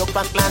look up. Look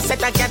back, glance,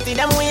 set a cat in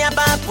them way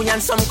back. We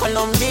and some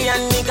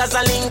Colombian niggas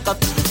a link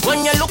up.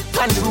 When you look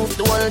on the roof,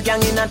 the whole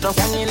gang in a drop,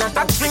 gang in a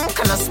top. Drink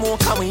and a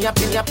smoke, and we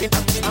happy.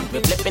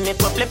 We flipping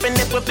it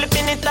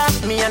up.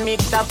 Me and me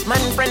top man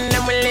friend,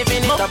 and we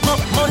living it up.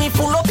 Money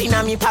full up in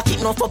a me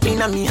pocket, no fuck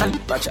in a me hand.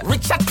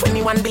 Rich at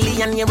 21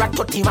 billion, you're at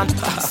 31.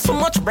 So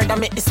much bread I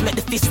make this make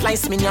the fish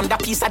slice me. I'm the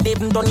piece of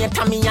David done yet,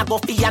 me I go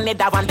for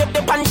another one.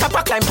 The pan top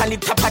a climb, pan the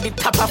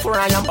top of where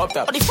I am. But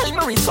the hell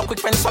me read so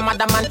quick when some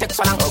other man text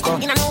so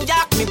long. In a New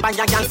York, me buy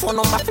a girl phone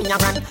number for your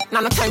grand.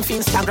 Now no time for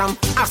Instagram,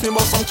 ask me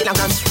about some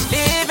kilograms.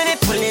 Living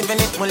it, we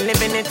living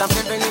it, I'm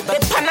living it. The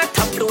pan a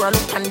top door,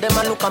 look and them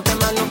a look up,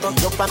 them a look up.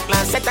 Look back,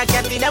 glance, set a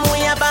cat in them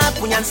way back.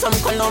 We and some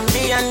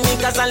Colombian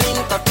niggas a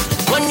link up.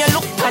 When you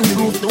look on the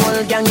roof, the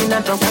whole gang in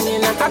a drunk, gang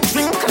in a top.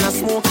 Drink and a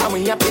smoke, and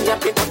we happy.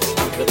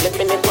 We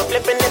flipping it up.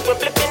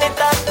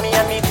 Me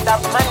and me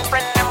top man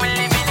friend, and we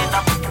living it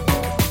up.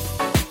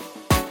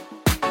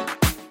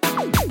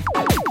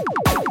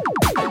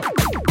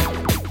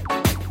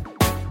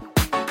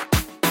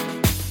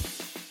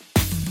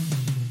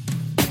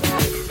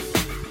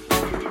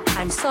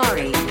 I'm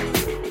sorry,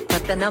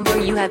 but the number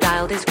you have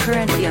dialed is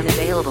currently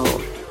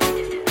unavailable.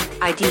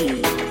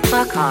 ID,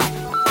 fuck off.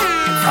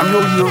 From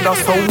your hear that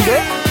sound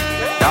there,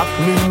 that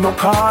mean no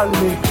call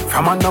me.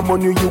 From a no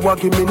money you a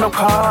give me no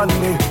call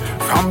me.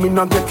 From me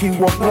no get it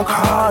work no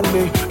call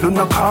me.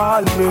 No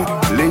call me.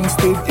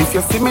 Instead if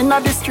you see me na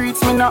the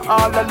streets, me not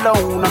all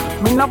alone.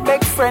 Me no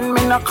big friend,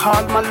 me no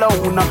call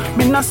Malone.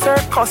 Me no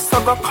circus,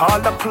 so go call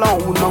a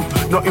clown.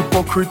 No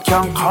hypocrite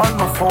can call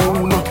my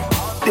phone.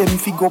 Them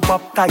fi go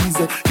baptize.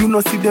 You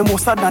know see them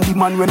husser than the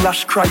man when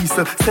lash Christ.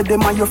 Say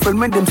them and your friend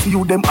when them see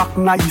you them act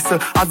nice.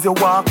 As you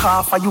walk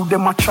off you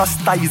them a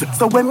chastise.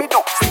 So when me do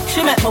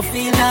she make me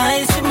feel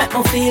nice, she make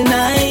me feel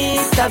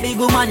nice. That big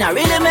woman I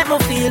really make me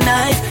feel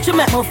nice. She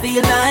make me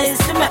feel nice,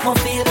 she make me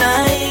feel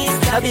nice.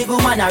 That big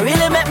woman I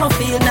really make me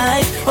feel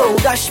nice. Oh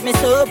gosh, me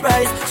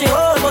surprised. She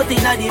hold out in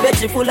the bed,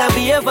 she full of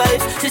beer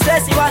vibes. She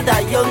says she want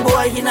that young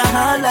boy in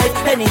her life.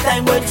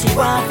 Anytime when she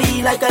want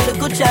feel like a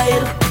little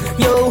child.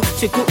 Yo,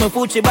 she cook my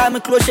food, she buy me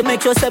clothes, she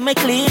make sure say me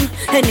clean.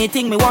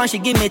 Anything me want, she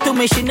give me to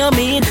me, she know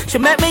mean. She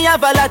make me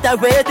have a lot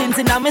of ratings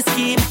in my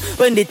scheme.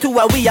 When the two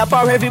are we are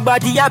for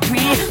everybody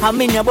happy. I'm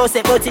in your boss,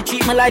 but she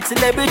treat me like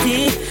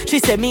celebrity. She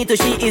said me to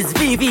she is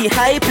VV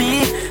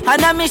hypey.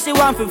 And I miss she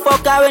want to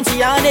fuck her when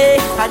she on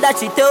it. And that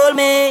she told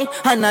me,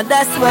 and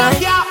that's why.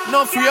 Yeah,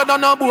 no fear,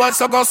 no boy,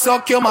 so go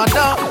suck your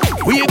mother.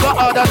 We got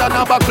harder than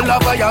a buckle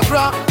of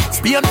Viagra.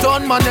 Spain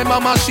town man, them a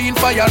machine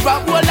fire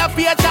rap. Wall a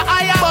page a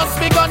higher, bust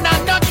me gun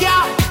and knock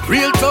ya.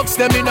 Real talks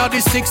them in the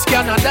 6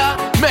 Canada.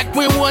 Make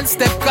we one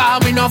step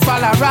calm, we no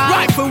fall around.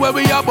 Rifle where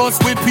we a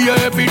bust, we pay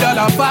every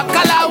dollar back.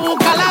 Kalawu,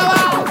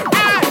 kalawa.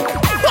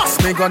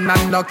 Bust me gun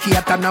and knock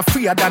it and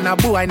afraid than a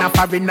boy in a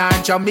foreigner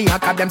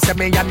Jamaica. Them say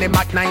me and them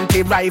at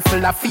 90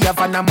 rifle a favor.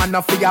 And a man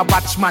a fear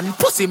watchman,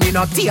 pussy me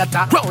no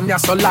theater. Round ya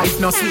so life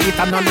no sweet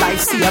and no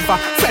life saver.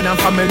 Friend and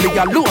family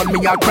alone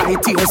me a cry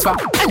tears for.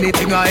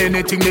 Anything or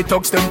anything the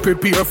thugs them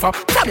prepare for.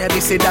 Tell me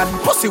this that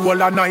pussy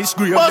wall a nice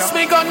grave. Bust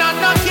me gun and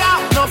knock ya.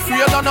 No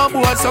fear than a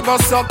boy so go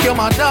suck your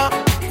mother.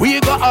 We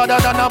got harder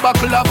than a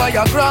buckle of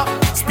Viagra.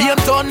 Spain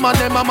town man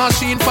them a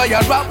machine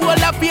fire rap. Wall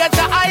a page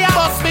a higher.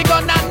 Bust me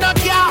gun and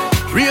knock ya.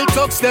 Real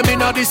talks them in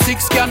the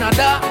 6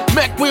 Canada.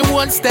 Make we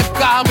one step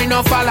calm, we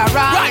no fall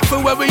around.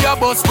 Rifle where we a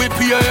bust, we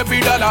pay every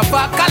dollar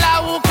back.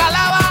 Kalawu,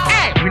 kalawa.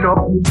 Hey, we no.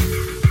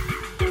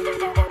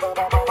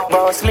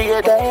 Boss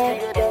lady.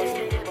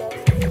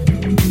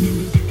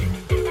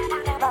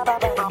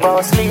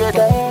 Boss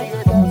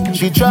lady.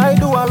 She try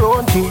do her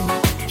own thing.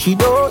 She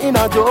do in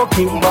a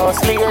joking.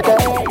 Boss lady.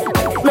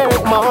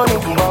 Make money.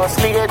 Boss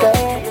lady.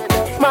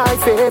 My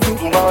baby.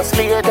 Boss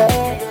lady.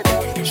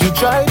 She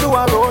try do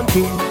her own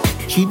thing.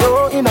 She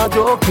do in a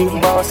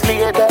joking, boss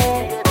lady.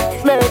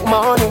 Make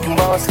money,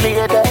 boss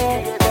lady.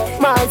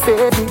 My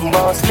baby,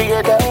 boss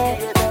lady.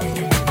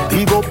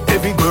 Big up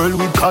every girl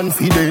with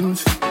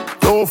confidence.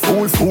 Don't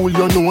fool,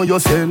 you know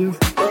yourself.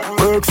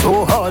 Work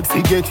so hard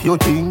to get your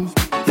things.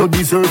 You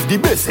deserve the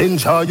best,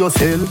 enjoy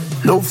yourself.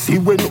 Love see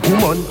when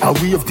woman a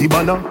wave the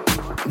banner.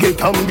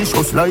 Get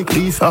ambitious like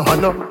Lisa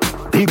Hanna.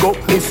 Big up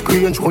Miss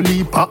Grange,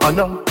 Olipa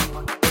Anna.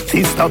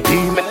 Sister P,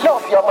 me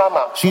love your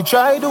mama. She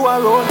try do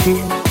her own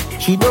thing.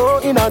 She do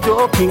in a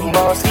joking,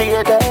 boss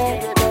lady.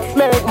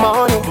 Make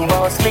money,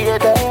 boss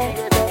lady.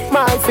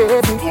 My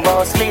baby,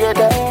 boss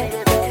lady.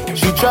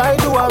 She try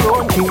do her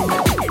own thing.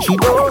 She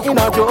do in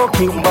a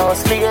joking,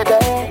 boss lady.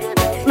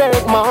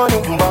 Make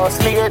money, boss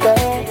lady.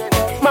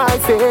 My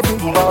baby,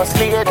 boss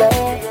lady.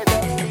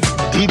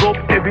 Big up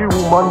every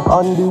woman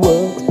on the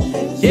world.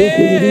 Yeah,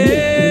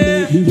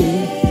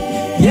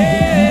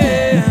 yeah.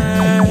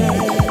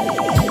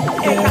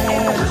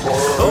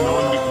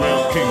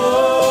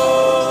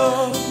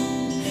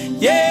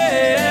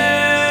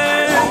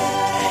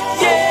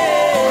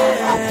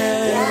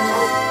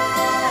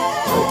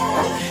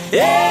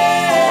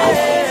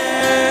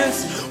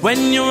 When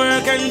you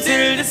work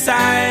until the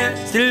side,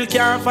 still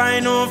can't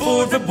find no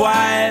food to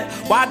boil.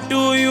 What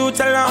do you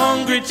tell a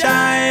hungry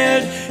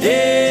child?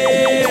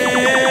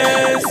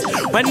 Yes.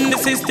 When the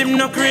system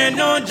no create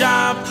no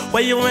job,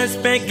 what you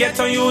expect get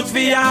on youth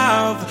we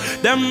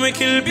have? Them we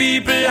kill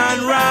people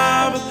and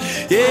rob.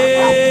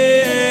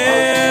 Yes.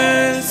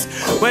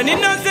 When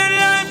innocent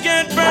life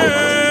get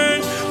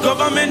burned,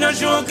 government no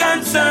show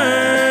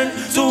concern.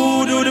 So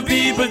who do the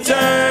people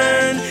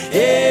turn?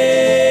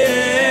 Yes.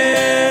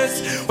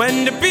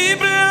 When the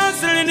people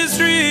hustle in the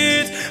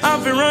streets,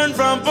 have to run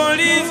from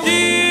police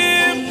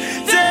team.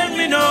 Tell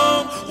me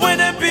now, when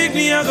the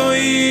picnic I go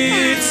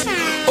eat.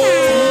 Oh,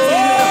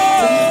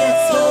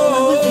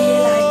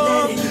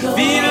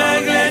 feel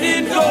like let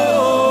it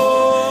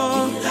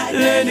go,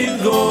 let it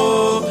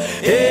go.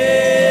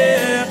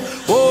 Yeah.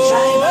 Oh,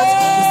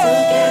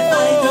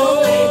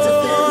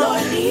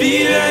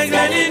 feel like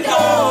let it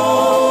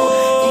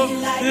go,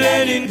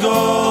 let it go.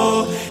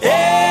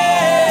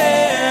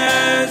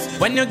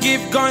 When you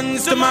give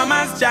guns to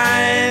mama's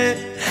child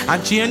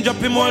and change up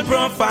him whole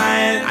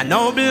profile, I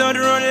know blood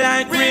run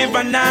like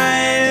River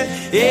Nile.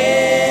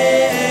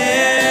 Yes.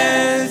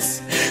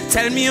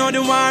 Tell me how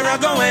the war a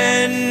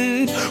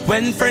going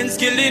when friends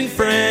killing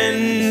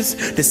friends.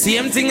 The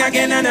same thing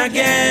again and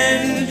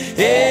again.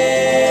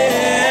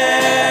 Yes.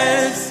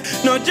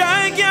 No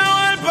joy can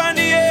help on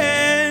the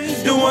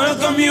end. The whole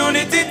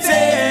community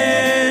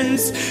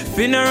tense.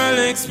 Funeral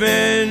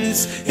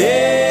expense.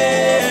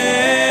 Yes.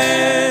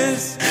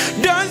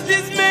 Does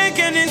this make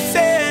any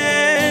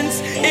sense?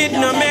 It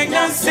no make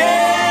no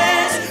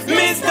sense.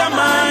 Mr.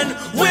 Man,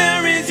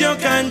 where is your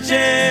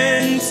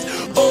conscience?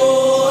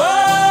 Oh,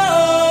 oh,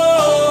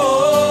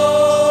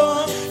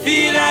 oh,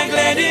 feel like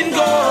letting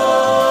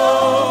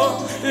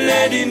go,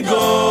 letting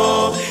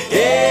go.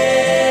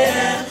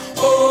 Yeah.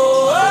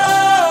 Oh, oh,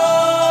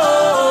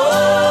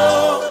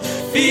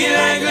 oh, feel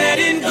like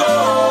letting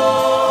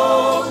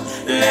go,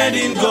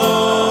 letting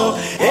go.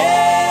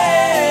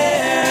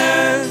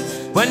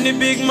 When the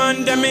big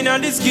man them in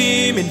the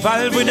scheme,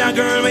 involved with a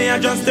girl when you're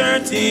just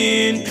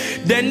 13,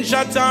 then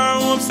shut her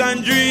hopes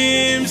and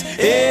dreams.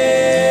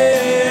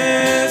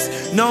 Yes.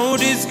 Now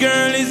this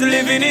girl is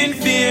living in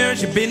fear.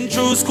 She been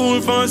through school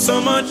for so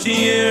much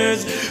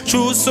years,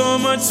 through so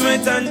much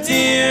sweat and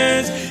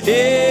tears.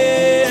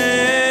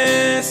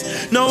 Yes.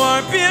 Now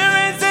her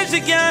parents say she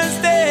can't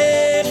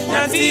stay,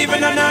 not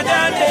even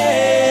another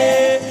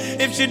day,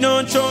 if she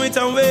don't throw it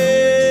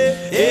away.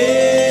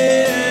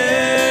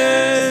 Yes.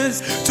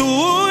 To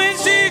who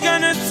is she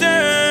gonna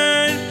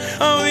turn?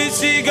 How is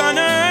she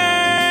gonna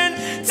earn?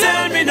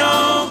 Tell me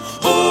now,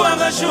 who am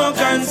I show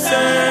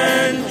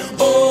concern.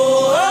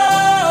 Oh,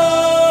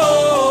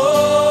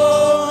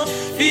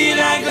 feel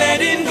like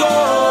letting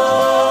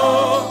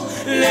go,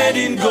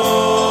 letting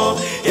go.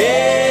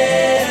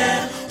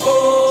 Yeah.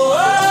 Oh,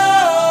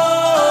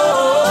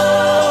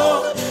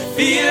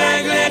 feel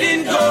like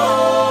letting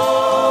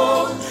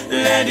go,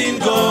 letting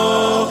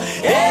go.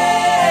 Yes.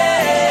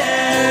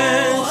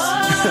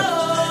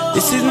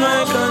 This is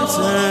my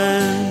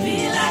concern.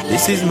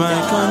 This is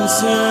my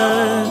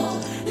concern.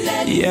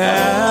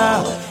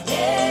 Yeah.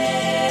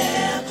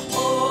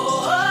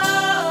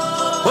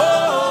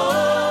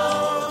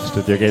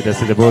 Studio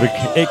Gds In Der Burg,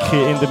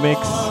 Ecke in der Mix.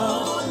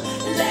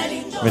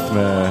 Mit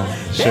einem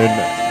schönen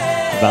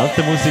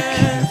Weltenmusik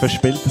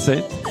verspielten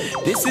Set.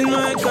 This is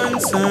my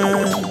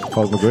concern.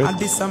 Gefällt mir gut. And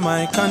this is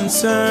my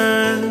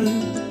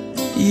concern.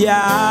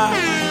 Yeah.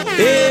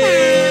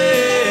 Hey.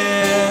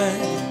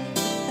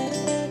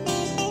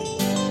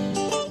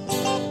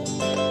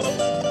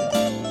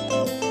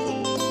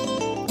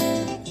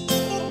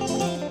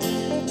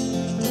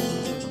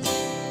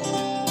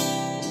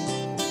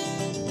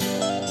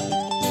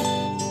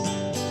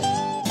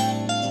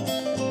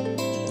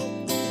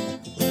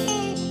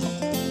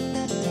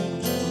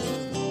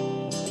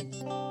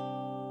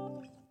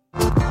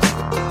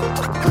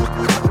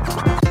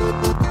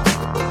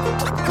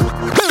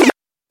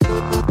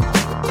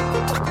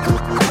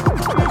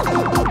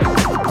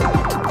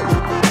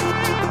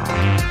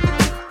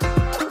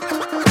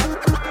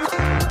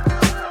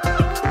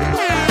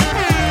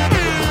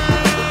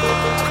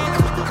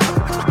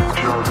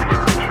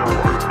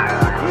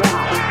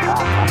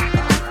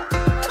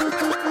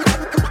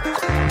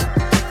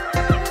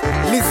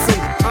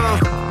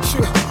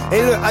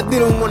 I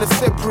didn't wanna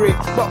separate,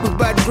 but with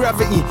bad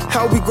gravity,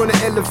 how we gonna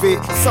elevate?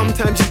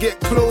 Sometimes you get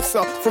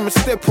closer from a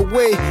step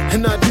away,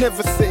 and I'd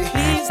never say,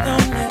 please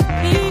don't let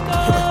me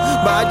go.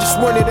 But I just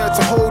wanted her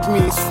to hold me.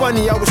 It's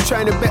funny, I was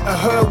trying to better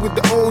her with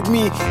the old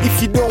me.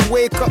 If you don't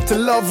wake up to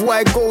love,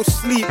 why go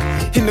sleep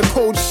in the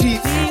cold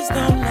sheets? Please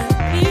don't let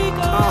me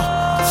go.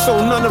 So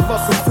none of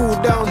us will fall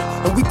down,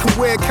 and we can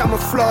wear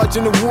camouflage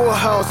in the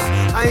warhouse.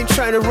 I ain't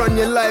trying to run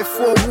your life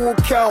or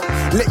walk out.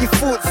 Let your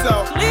thoughts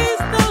out. Please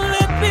don't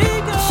let me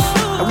go.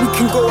 And we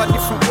can go our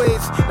different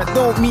ways. That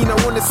don't mean I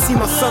wanna see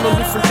my son on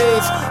different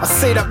days. I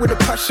say that with a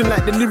passion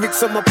like the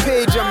lyrics on my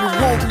page, and we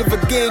won't live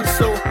again.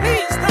 So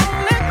please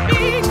don't let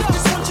me go.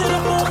 Just want you to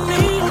hold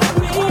me.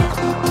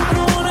 I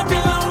don't wanna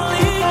be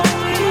lonely.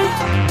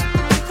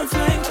 I'm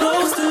flying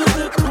close to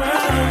the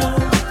ground.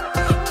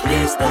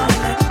 Please don't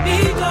let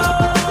me go.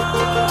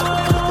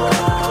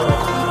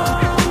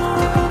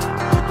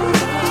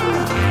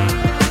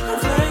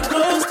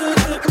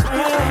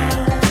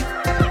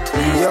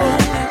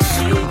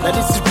 Now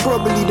this is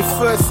probably the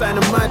first sign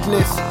of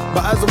madness,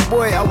 but as a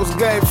boy I was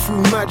going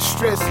through mad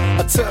stress.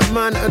 I took a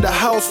man to the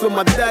house when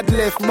my dad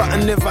left, but I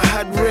never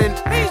had rent.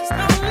 Please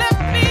don't let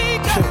me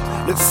go.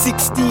 At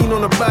 16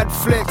 on a bad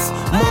flex,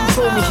 mom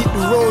told me hit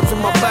the roads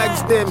with my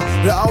bags then.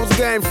 That I was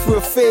going through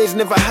a phase,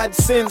 never had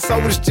sense, I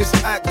was just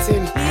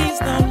acting. Please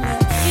don't let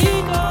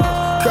me go.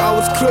 Cause I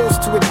was close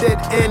to a dead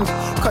end.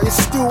 Cause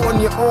you're still on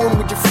your own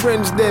with your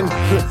friends then.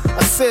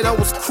 I said I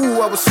was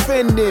cool, I was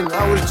fending,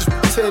 I was just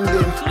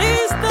pretending.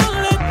 Please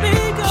don't let me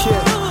go.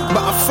 Yeah,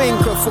 but I thank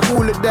her for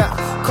all of that.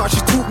 Cause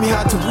she taught me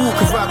how to walk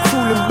without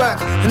cooling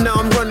back. And now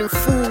I'm running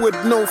forward,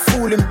 no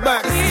fooling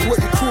back. This is what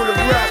you call a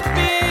rap.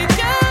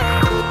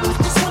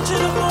 Just want you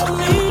to hold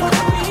me.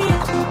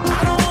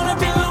 I don't wanna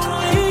be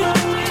lonely.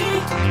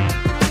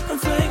 I'm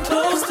flying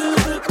close to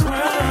the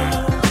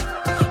ground.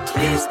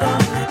 Please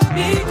don't let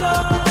me go.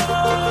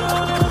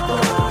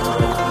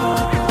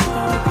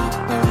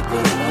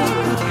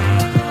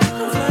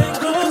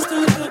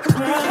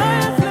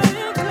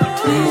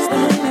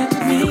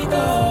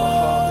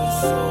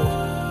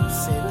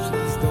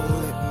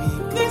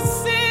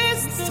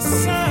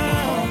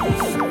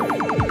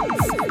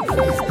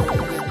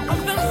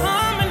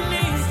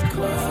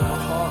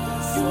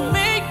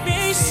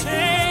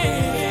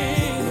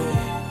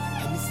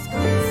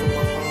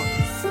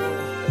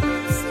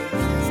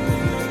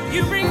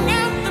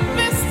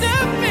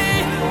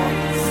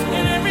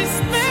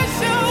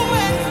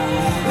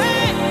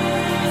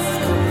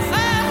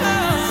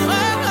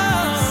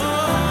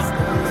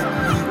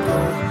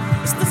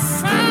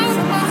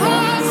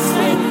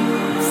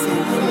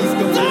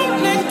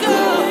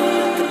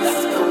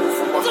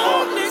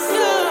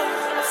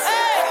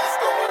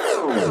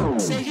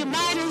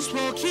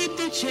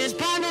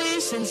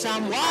 Since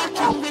I'm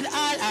walking with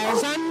all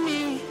eyes on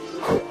me.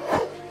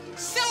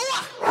 So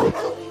what?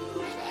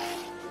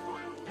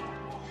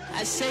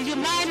 I say you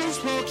might as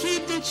well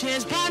keep the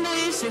chairs by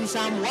me since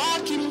I'm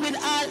walking with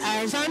all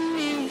eyes on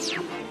me.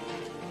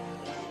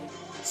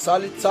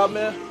 Salut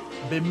zusammen,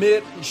 bei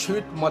mir ist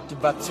heute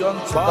Motivation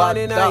zu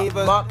machen.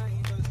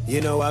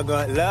 You know I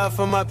got love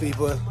for my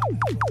people.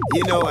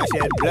 You know I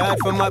shed blood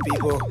for my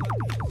people.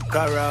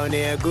 Cause around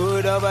here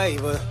good over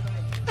evil.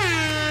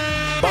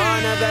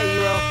 Born as a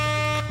hero.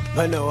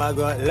 But no, I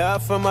got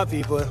love for my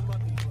people.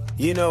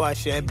 You know I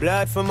shed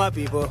blood for my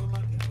people.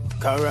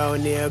 Cause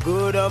around here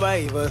good over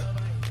evil.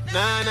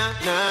 Nah, nah,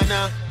 nah,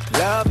 nah.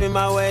 love in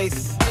my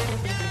waist.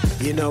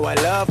 You know I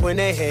love when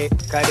they hate,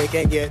 cause they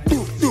can get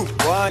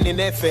one in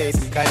their face,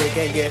 cause they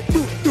can get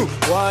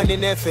one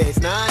in their face.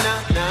 Nah,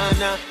 nah, nah,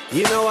 nah.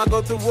 You know I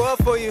go to war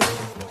for you.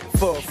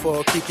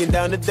 4-4, kicking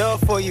down the door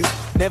for you.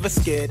 Never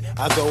scared,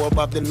 I go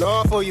above the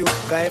law for you.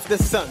 Cause if the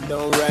sun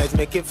don't rise,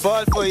 make it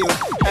fall for you.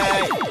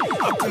 Hey,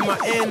 up in my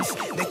ends,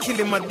 they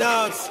killing my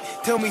dogs.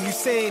 Tell me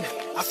Hussein,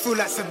 I feel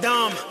like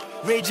Saddam.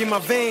 Rage in my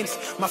veins,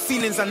 my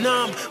feelings are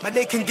numb. But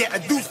they can get a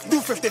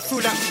doof if they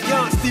feel like me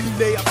young. Still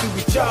there, I feel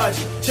me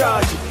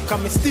charging.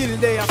 Coming still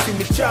there, I feel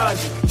me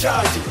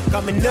charging.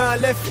 Coming now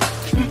left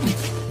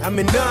it, I'm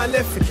in now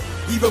left it.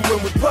 Even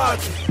when we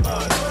party.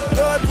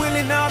 Lord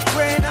willing, I'm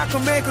praying I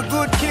can make a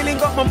good killing.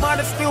 Got my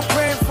mother still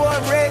praying for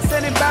a race,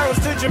 sending barrels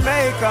to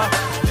Jamaica.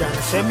 Trying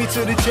to send me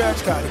to the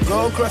church, got the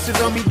gold crosses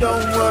on me,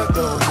 don't work.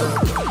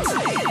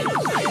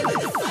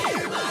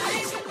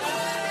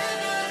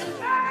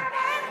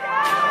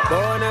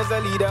 Born as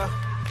a leader,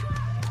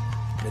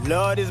 the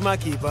Lord is my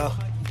keeper.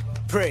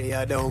 Pray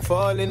I don't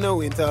fall in the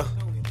winter,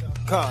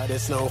 cause the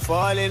snow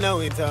fall in the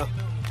winter.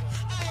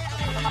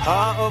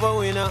 Heart of a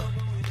winner,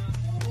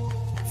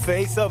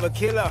 face of a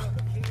killer.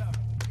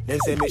 Them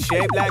say me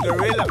shaped like a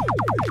gorilla.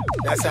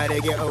 That's how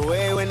they get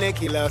away when they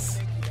kill us.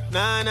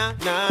 Nah, nah,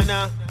 nah,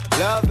 nah.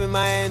 Love in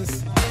my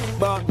hands,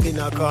 but me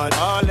not call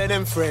all of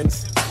them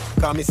friends.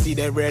 Cause me see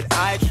the red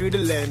eye through the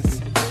lens.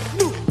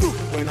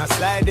 When I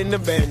slide in the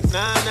Benz,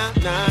 nah, nah,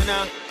 nah,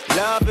 nah.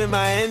 Love in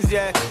my hands,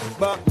 yeah,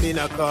 but me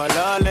not call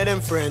all of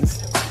them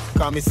friends.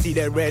 Cause me see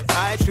the red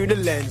eye through the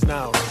lens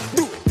now.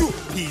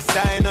 Peace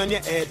sign on your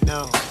head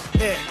now.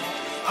 Yeah,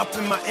 up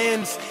in my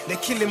ends, they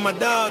killing my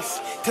dogs.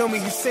 Tell me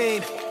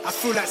Hussein, I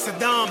feel like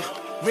Saddam.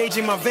 Rage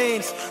in my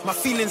veins, my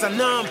feelings are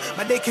numb.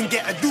 But they can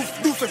get a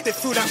doof if they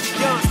feel that me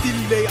young.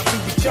 Still there, I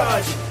feel me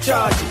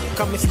charging.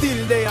 Coming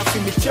still there, I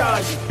feel me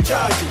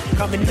charging.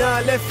 Coming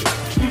now left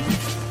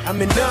it,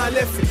 I'm in now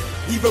left it.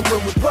 Even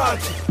when we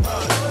party.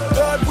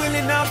 Lord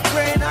willing, I'm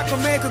praying I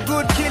can make a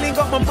good killing.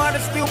 Got my mother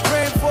still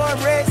praying for a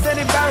race,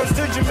 sending barrels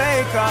to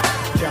Jamaica.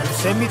 Trying to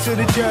send me to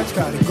the church,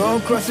 got the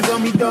gold crosses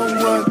on me, don't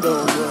work.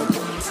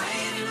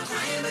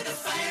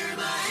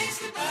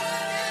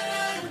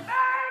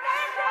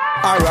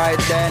 Alright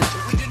then.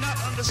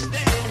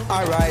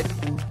 Alright.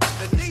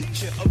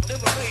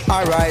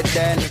 Alright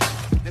then.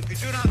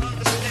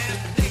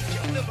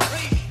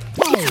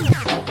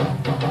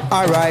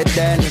 Alright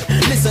then,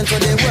 listen to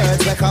the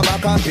words like a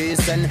back of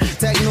piece and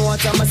take note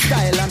of my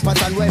style and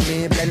pattern where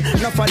me blend.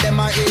 Enough of them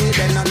are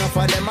hidden and enough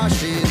of them are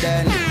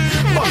shadden.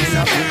 But me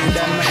not feel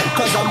them,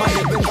 cause I'm a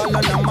lyrical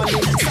anomaly.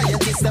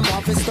 Scientists them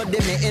want to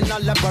study me in a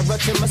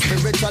laboratory. My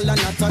spiritual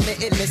anatomy,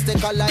 it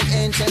mystical like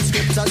ancient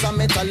scriptures and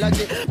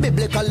mythology.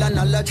 Biblical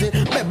analogy,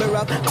 baby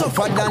rock,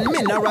 tougher than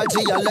mineral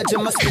geology.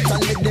 My spit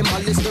and with the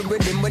malice, the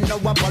rhythm with no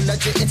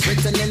apology. It's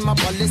written in my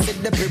policy,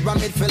 the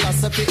pyramid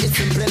philosophy. It's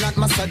simply not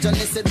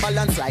misogynist, it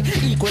balance like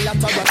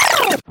equilateral.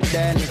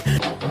 Then,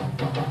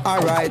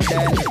 alright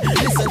then,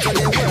 listen to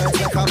the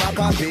words like a back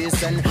of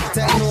piece and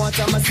take note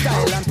of my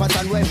style and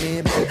pattern where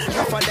me been.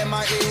 Enough of them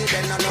are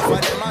hidden and enough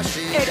of them are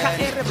shadden.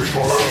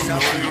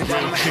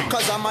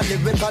 Cause I'm a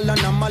lyrical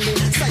anomaly.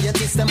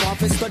 Scientists them want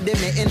to study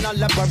me in a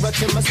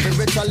laboratory. My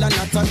spiritual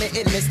anatomy,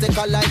 it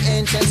mystical like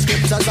ancient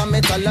scriptures and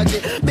mythology.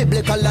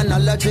 Biblical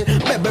analogy,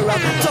 baby rock,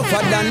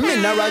 tougher than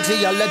mineral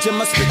geology.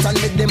 My spit and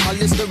with the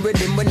malice, the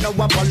rhythm with no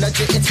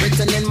apology. It's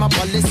written in my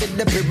policy,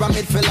 the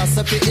pyramid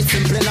philosophy. It's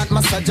simply not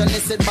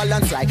misogynist, it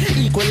balance like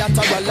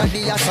equilateral of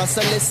the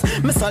isosceles.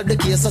 Me solve the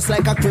cases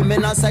like a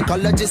criminal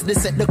psychologist. They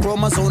set the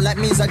chromosome like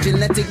me's a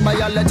genetic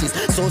biologist.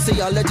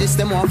 Sociologists,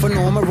 them want to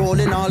know my role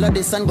in all of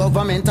this. And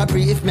government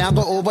agree if me I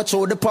go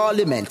overthrow the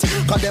parliament.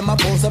 Cause them a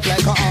pose up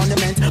like a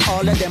ornament.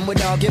 All of them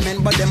with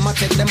argument, but them I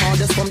take them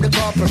orders from the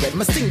corporate.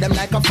 Me sting them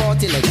like a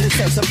 40 leg.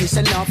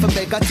 Self-sufficient now for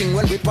beg a thing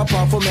when we pop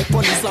off for make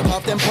police lock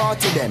off them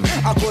party them.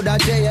 I could a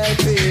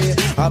JLP,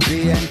 a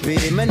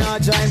BNP. Me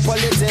not join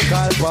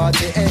political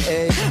party,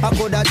 I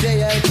could a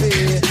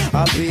JLP,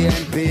 a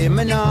BNP.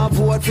 Me not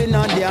vote for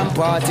no damn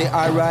party.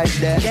 Alright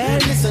then, yeah,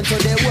 listen to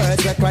the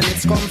words like when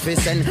it's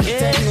confessing.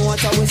 Take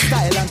note of we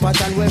style and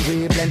pattern where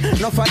we blend.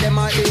 Enough of them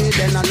are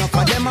hidden and enough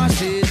of them are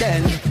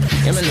shadden.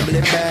 Yeah, me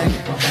no bang.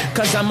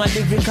 Cause I'm a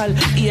lyrical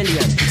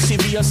alien.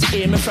 Serious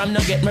aim from no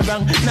get me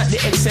wrong. Not the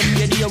XM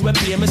radio we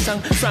play me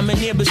song. From a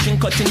neighbor string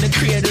cut in the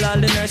cradle. All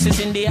the nurses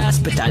in the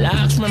hospital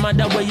ask my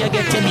mother where you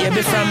get your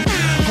baby from.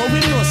 How we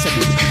know so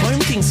big? How him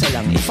think so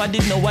long? If I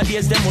did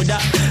nowadays them woulda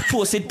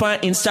post it on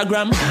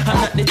Instagram. I'm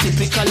not the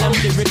typical, I'm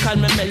lyrical.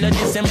 My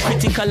melodies them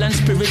critical and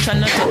spiritual.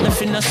 Not take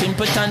nothing no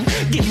simpleton.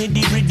 Give me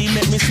the rhythm,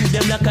 make me see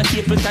them like a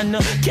Capleton. No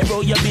care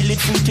how you build it,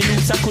 fruity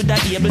loops I coulda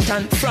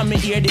Ableton. From me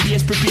ear the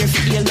bass prepare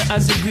for hail me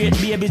as a great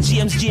baby.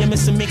 James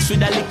mix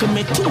with a little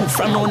me too.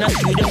 From now on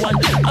to the one.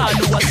 All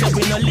who was say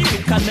we no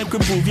lyrical, make we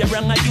prove you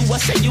wrong. And you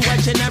was say you a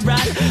general.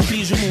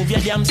 Please remove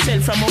your damn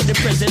self from out the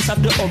presence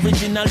of the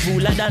original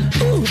ruler than.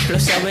 Ooh,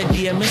 plus I went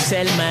there me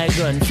sell my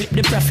gun. Flip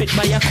the profit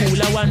by a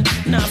cooler one.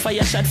 Now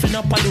fire shot for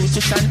no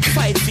pollution.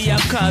 Fight for your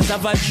cause,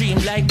 have a dream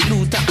like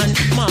Luther and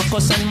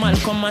Marcus and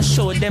Malcolm. And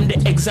show them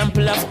the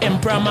example of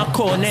Emperor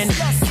Makonnen.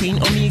 Queen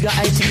Omega,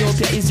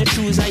 Ethiopia is the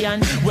true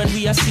Zion. When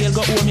we are sail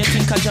go home, you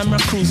think a Jamra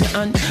cruise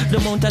and the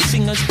amount of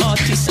singers,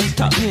 artists and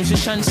top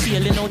musicians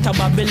sailing out of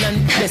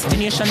Babylon,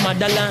 destination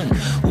motherland.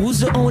 Who's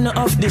the owner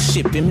of this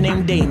ship? Him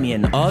named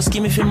Damien. Ask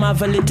him if him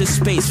have a little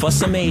space for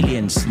some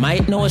aliens.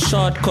 Might know a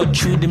shortcut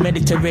through the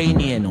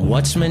Mediterranean.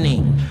 What's my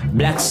name?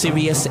 Black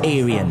Sirius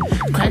Aryan.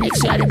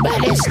 Chronics are the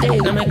baddest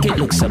thing. I make it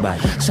look so bad.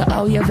 So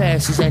how your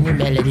verses and your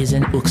melodies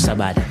and hooks are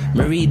bad.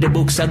 Me read the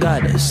books of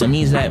God. Some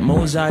is like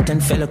Mozart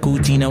and Fela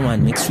Kuti in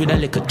one mixed with a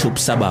little tup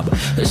sabab.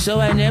 So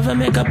I never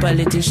make a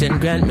politician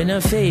grant me no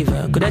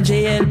favor. Could a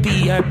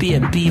JLP or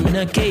PMP me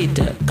no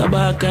cater.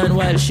 Kabaka and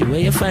Walsh, where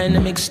you find the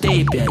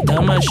mixtape? Yeah,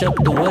 don't mash up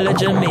the whole of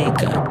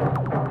Jamaica.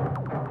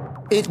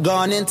 It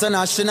gone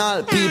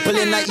international. People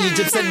in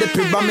Egypt said the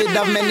pyramid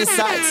have many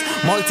sides.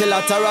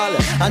 Multilateral.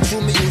 And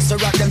through me used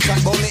to rock them track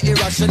about me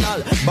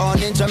irrational.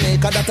 Born in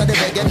Jamaica, that's the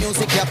reggae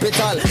music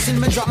capital. Still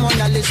me drop more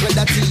knowledge with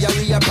that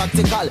theory or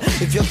practical.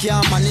 If you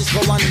can't manage,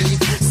 go and leave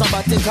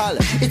sabbatical.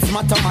 It's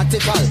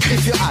mathematical.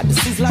 If you add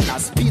Sizzler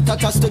and Peter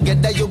touch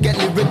together, you get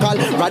lyrical,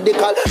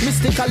 radical,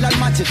 mystical and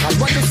magical.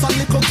 What is some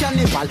little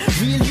cannibal?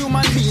 Real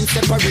human beings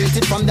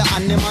separated from the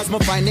animals.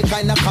 Me find it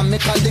kinda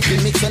comical. The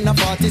gimmicks and the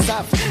parties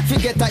have.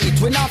 Forget it.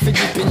 We not for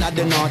dipping at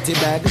the naughty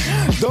bag.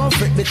 Don't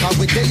fret because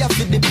we there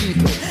for the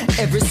people.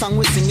 Every song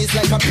we sing is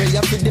like a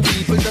prayer for the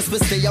people. Just to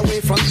stay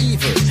away from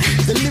evil.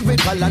 The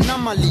lyrical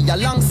anomaly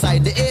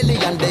alongside the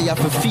alien they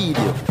have to feed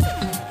you.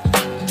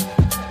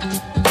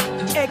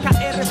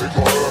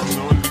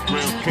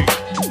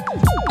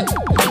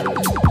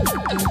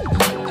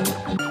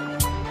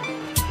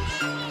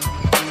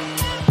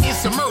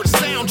 It's a murder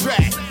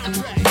soundtrack.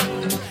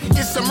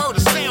 It's a murder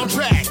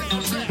soundtrack.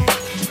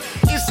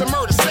 It's a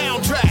murder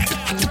soundtrack.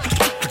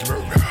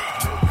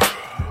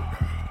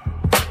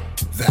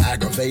 The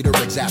aggravator,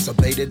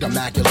 exacerbated,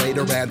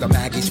 immaculator, and the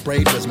Maggie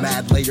sprayed was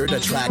mad later.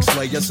 The track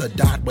slayer,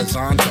 Sadat was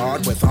on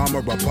guard with armor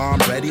a bomb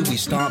ready. We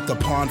stomped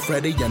upon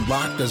Freddy and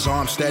locked his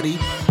arm steady.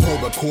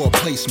 Pulled a core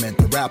placement,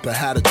 the rapper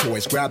had a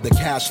choice. Grabbed the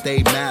cash,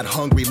 stayed mad,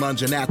 hungry,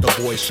 lunging at the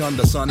boy. Shunned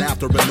the sun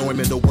after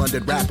annoyment, the one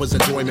that rap was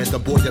enjoyment. The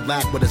boy that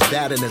lacked what his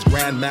dad and his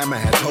grandmama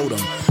had told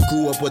him.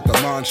 Grew up with the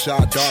long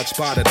shot, dark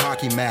spotted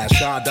hockey mask.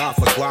 Shot off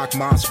a Glock,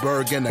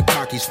 Mossberg in the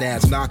cocky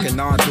stance. Knocking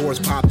on doors,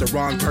 popped the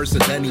wrong person,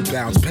 then he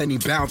bounced. Penny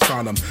bounced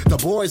on him. The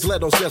boy's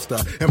little sister,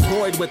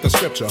 employed with the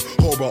scripture.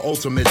 Horror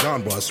ultimate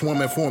genre.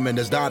 Swimming foreman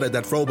is daughter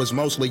that fro was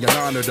mostly an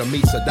honor to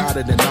meet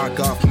Sedated and knock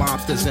off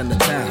mobsters in the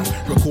town.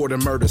 Record a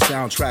murder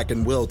soundtrack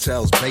in Will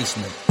Tell's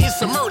basement.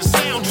 It's a murder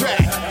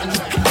soundtrack.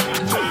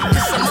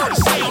 It's a murder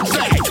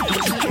soundtrack.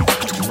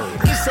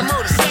 It's a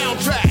murder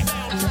soundtrack.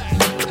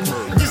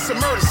 It's a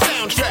murder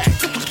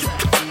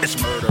soundtrack. It's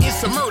murder.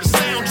 It's a murder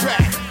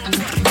soundtrack.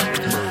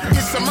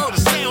 It's a murder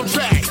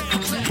soundtrack.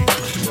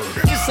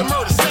 It's a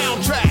murder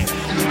soundtrack.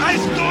 I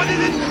started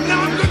it,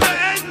 now I'm gonna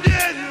end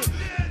it.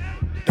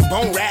 The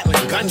bone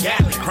rattling, gun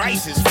gatling,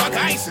 crisis, fuck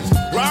ISIS,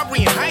 robbery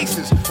and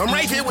heists. I'm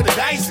right here with the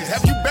dices.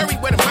 Have you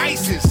buried where the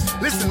mice is?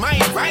 Listen, my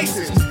advice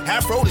is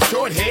afro to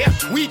short hair.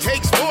 We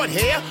take sport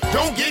hair.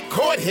 Don't get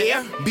caught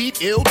here.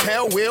 Beat ill,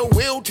 tell, will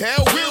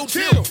tell, will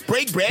chill.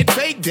 Break bread,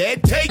 fake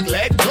dead, take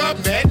lead,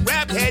 club bed,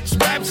 rap head,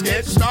 strap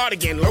scared, start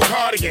again, low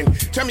cardigan.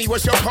 Tell me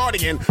what's your part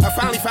again. I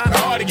finally found a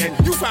heart again.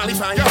 You finally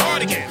find your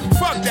heart again.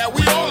 Fuck that,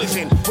 we all is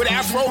in with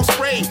afro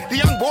spray. The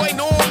young boy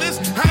know all this.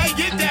 How you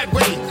get that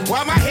way?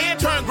 While my hair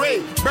turn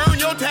gray, burn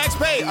your tax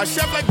pay. A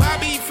chef like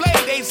Bobby Flay,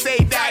 they say,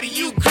 Daddy,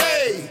 you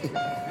cray.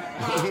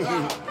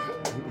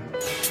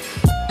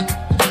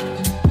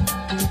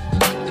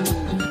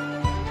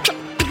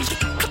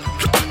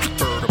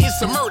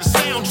 It's a murder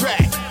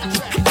soundtrack.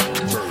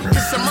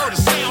 It's a murder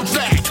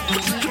soundtrack.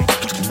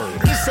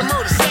 It's a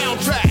murder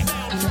soundtrack.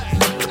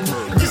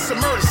 It's a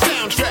murder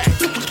soundtrack.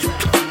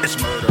 It's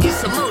murder.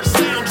 It's a murder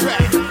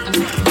soundtrack.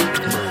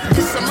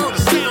 It's a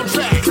murder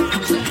soundtrack.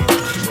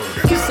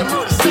 It's a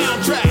murder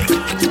soundtrack.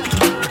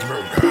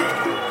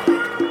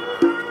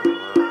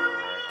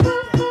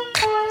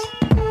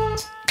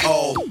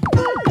 Oh.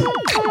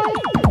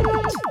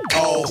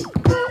 Oh.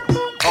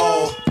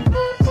 Oh.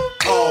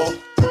 Oh.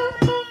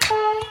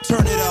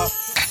 Turn it up.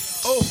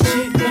 Oh.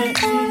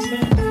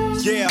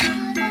 Yeah.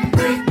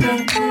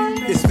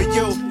 It's for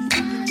you.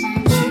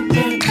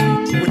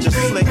 With your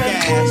slick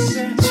ass.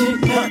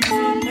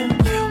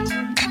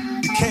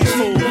 You can't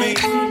fool me.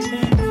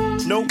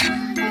 Nope.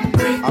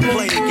 I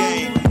play the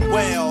game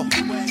well.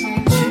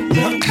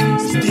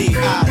 It's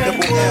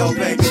D-I-double-L,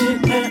 baby.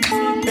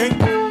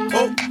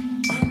 Oh.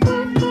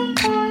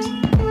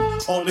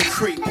 On the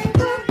creep.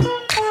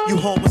 You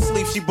home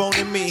asleep, she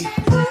boning me.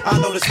 I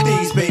know the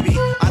steez, baby.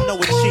 I know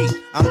a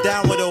cheat. I'm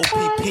down with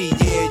OPP,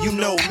 yeah, you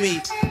know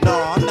me. No,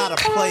 I'm not a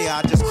player,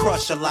 I just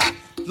crush a lot.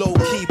 Low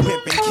key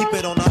pimping, keep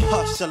it on a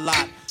hush a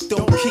lot.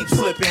 Don't keep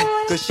slipping,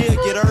 cause she'll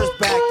get hers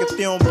back if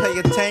you don't pay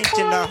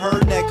attention to her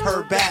neck,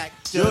 her back.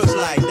 Just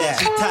like that.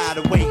 She tired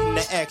of waiting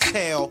to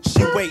exhale.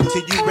 She wait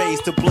till you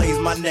raise to blaze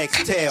my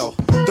next tail.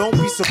 Don't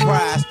be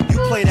surprised, you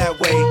play that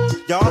way.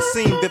 Y'all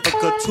seen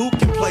Vivica too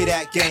can play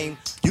that game.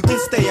 You can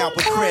stay out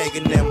with Craig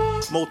and them.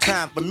 More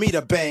time for me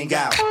to bang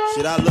out.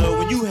 Shit, I love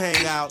when you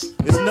hang out.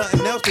 There's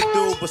nothing else to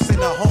do but send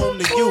her home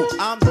to you.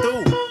 I'm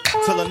through.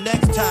 Till the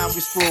next time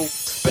we screw.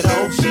 But I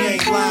hope she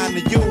ain't lying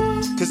to you.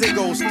 Cause it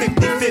goes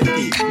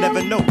 50-50.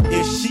 Never know.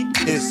 Is she?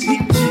 Is he?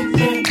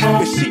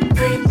 Is she?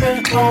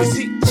 Is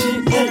he?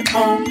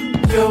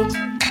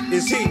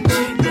 Is he?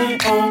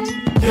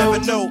 Never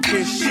know.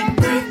 Is she?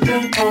 Is he?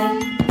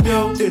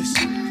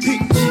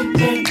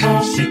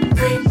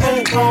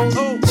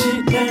 She?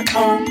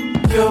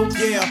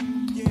 Yeah.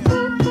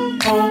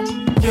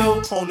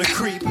 On the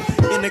creep,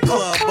 in the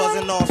club,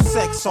 buzzing off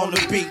sex on the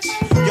beach.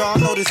 Y'all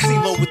know the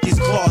CeeLo with these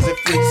closet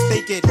freaks.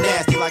 They get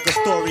nasty like a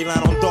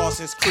storyline on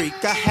Dawson's Creek.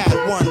 I had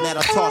one that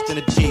I tossed in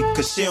the Jeep,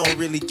 cause she don't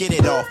really get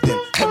it often.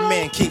 Her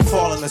man keep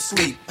falling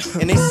asleep.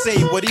 And they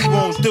say what he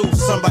won't do,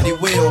 somebody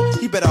will.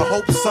 He better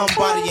hope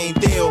somebody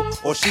ain't there,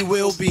 or she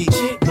will be.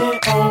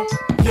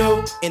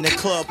 In the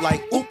club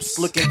like, oops,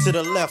 looking to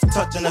the left,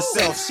 touching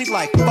herself. She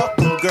like, fuck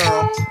 'em,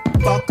 girl,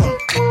 fuck 'em.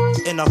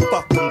 In a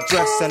fuck 'em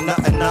dress and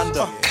nothing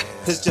under.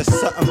 It's just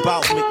something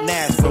about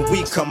McNash when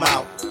we come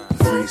out.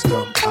 Freaks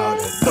come out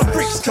and the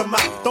freaks come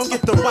out. Don't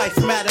get the wife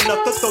mad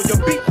enough to throw your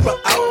beeper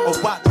out. Or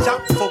watch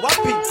out for I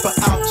peep her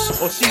out.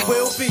 Or she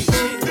will be.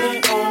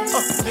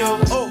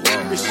 Oh,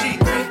 is she?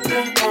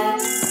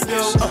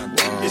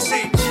 Is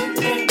he?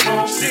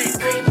 She?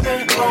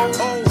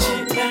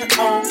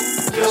 Oh,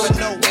 never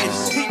know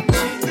is he?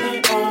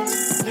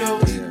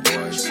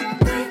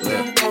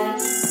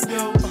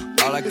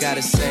 All I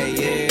gotta say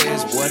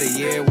is, what a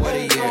year, what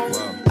a year.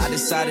 I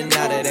decided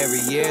now that every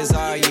year's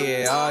our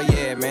year. Oh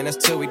yeah, man, that's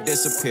till we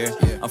disappear.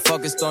 I'm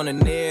focused on the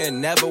near,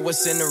 never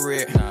what's in the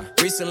rear.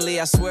 Recently,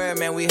 I swear,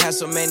 man, we had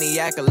so many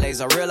accolades.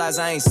 I realize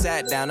I ain't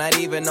sat down, not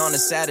even on a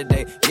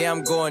Saturday. Yeah,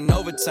 I'm going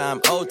overtime,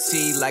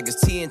 OT, like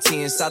it's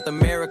TNT in South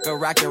America,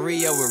 rockin'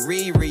 Rio with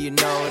Riri, you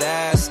know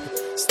that's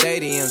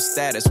stadium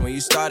status. When you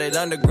started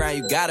underground,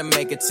 you gotta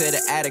make it to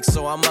the attic.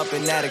 So I'm up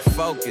in attic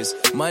focus.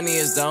 Money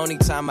is the only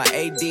time I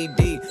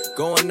ADD.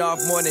 Going off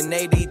more than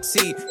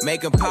ADT.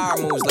 Making power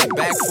moves like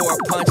back for a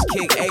punch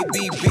kick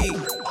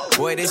ABB.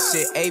 Boy, this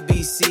shit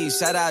ABC.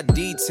 Shout out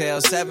Detail.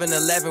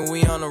 7-Eleven,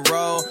 we on the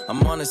roll.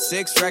 I'm on a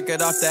 6th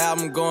record off the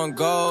album going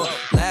gold.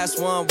 Last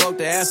one woke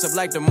the ass up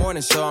like the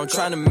morning show. I'm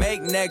trying to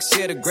make next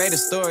year the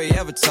greatest story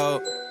ever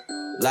told.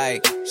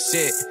 Like,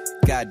 shit.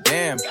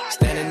 Goddamn,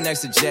 standing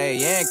next to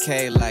J and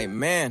K, like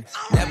man,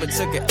 never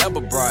took an elbow,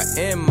 brought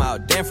M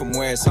out. Damn, from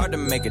where it's hard to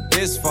make it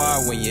this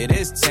far when you're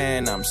this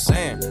 10. I'm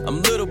saying,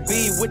 I'm little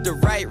B with the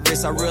right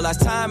wrist. I realize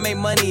time ain't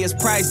money, is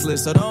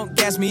priceless. So don't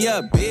gas me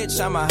up, bitch.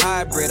 I'm a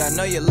hybrid. I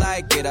know you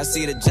like it. I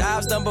see the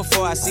jobs done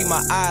before I see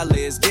my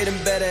eyelids. Getting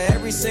better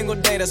every single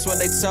day. That's what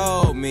they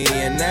told me.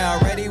 And now I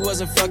already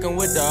wasn't fucking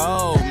with the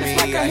old me.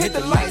 It's like I hit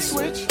the light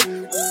switch.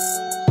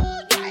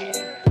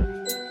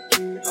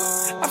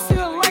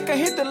 I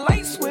hit the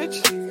light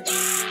switch.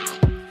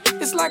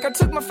 It's like I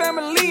took my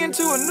family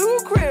into a new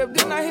crib,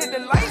 then I hit the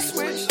light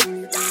switch.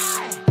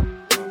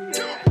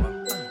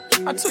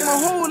 I took my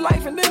whole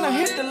life and then I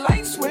hit the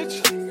light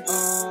switch.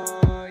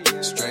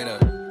 Straight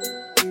up.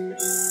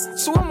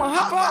 So I'ma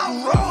hop out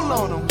and roll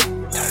on them.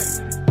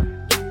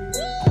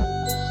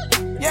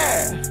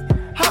 Yeah,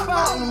 hop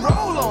out and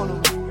roll on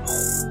them.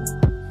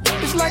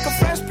 It's like a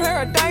fresh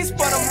paradise,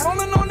 but I'm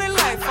rolling on their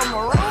life. I'ma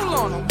roll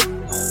on them.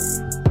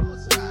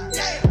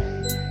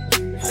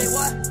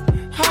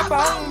 Hop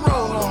out and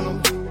roll on them.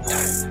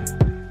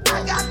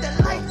 I got the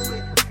light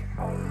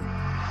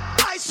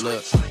switch.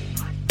 Look,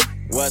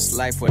 what's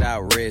life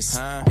without risk?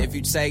 If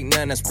you take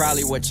none, that's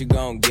probably what you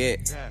gon'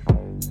 get.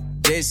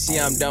 This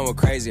year I'm done with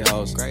crazy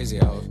hoes.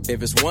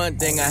 If it's one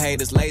thing I hate,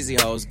 it's lazy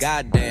hoes.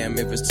 Goddamn,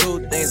 if it's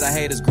two things I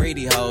hate, it's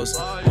greedy hoes.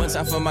 One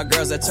time for my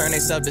girls that turn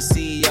themselves to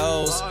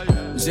CEOs.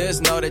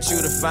 Just know that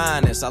you the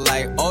finest. I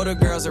like older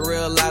girls that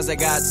realize they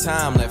got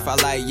time left. I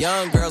like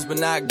young girls, but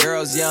not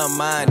girls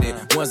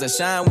young-minded. Ones that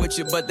shine with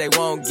you, but they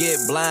won't get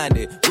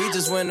blinded. We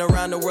just went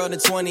around the world in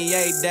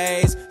 28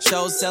 days.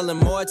 Shows selling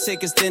more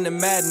tickets than the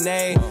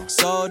matinee.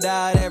 Sold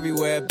out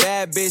everywhere,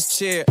 bad bitch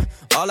cheer.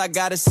 All I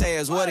gotta say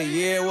is what a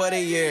year, what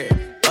a year.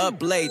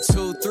 Up late,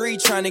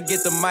 2-3, trying to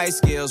get the mic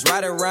skills.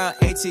 Right around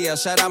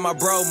ATL, shout out my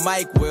bro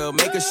Mike Will.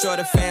 Making sure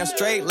the fam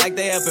straight like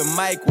they up in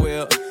Mike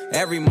Will.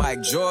 Every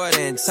Mike,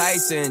 Jordan,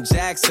 Tyson,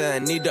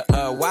 Jackson. Need the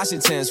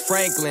Washingtons,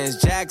 Franklins,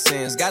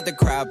 Jacksons. Got the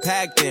crowd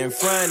packed in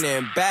front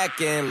and back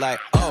in like,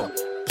 oh.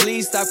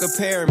 Please stop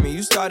comparing me.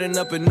 You starting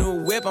up a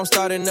new whip, I'm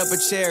starting up a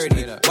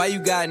charity. Why you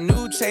got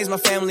new chains, my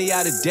family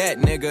out of debt,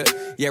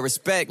 nigga. Yeah,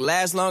 respect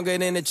lasts longer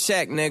than a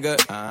check,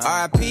 nigga.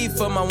 R.I.P.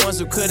 for my ones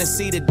who couldn't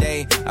see the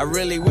day. I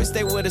really wish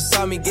they would've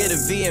saw me get a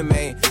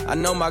VMA. I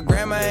know my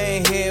grandma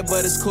ain't here,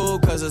 but it's cool,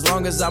 cause as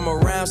long as I'm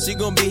around, she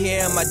gon' be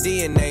here in my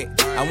DNA.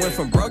 I went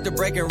from broke to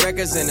breaking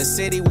records in the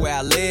city where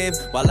I live.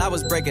 While I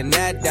was breaking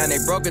that down, they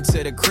broke it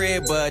to the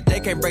crib, but they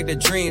can't break the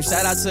dream.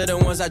 Shout out to the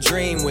ones I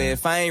dream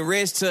with. I ain't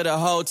rich to the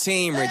whole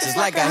team. It's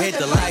like I hit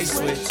the light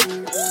switch.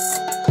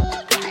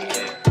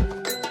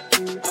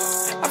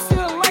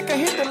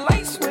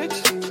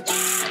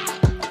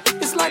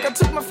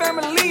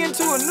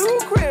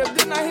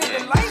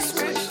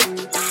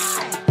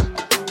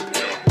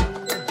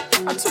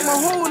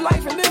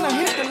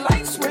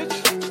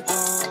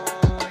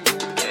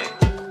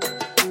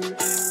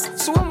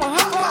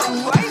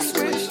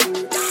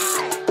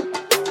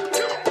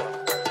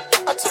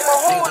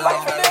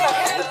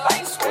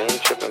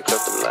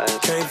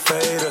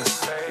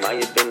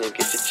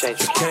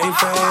 They can't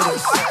fade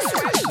us.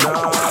 No,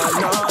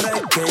 they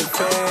can't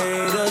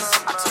fade us.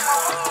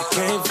 They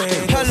can't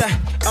fade us.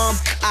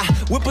 I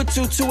whip a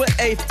 2 to an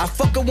 8. I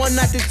fuck a 1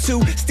 not the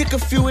 2. Stick a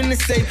few in the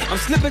safe. I'm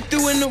slipping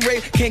through in the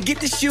race. Can't get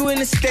the shoe in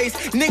the States.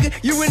 Nigga,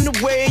 you in the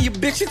way and your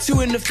bitch you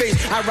 2 in the face.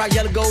 I rock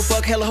yellow gold,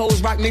 fuck hella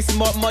hoes. Rock me some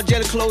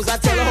Margiela clothes. I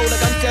tell a hoe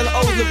like I'm telling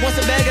O's. Look, once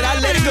I bag it, I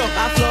let it go.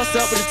 I floss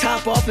up with the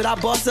top off it. I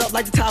boss up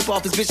like the top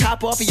office. Bitch,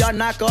 hop off of y'all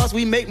knockoffs.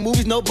 We make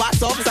movies, no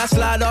box office. I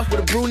slide off with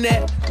a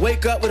brunette.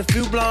 Wake up with a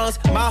few blondes.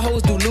 My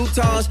hoes do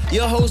Louboutins.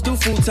 Your hoes do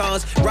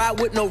futons. Ride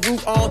with no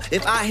roof on.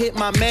 If I hit,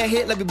 my man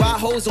hit. Let me buy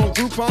hoes on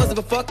Groupons. If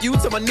I fuck you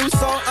to my new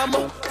song,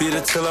 I'ma beat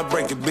it till I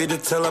break it, beat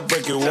it till I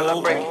break it,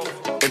 whoa.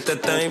 If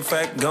that thing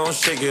fat, gon'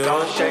 shake it,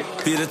 oh.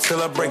 Beat it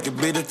till I break it,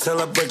 beat it till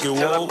I break it,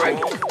 whoa.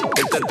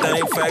 If that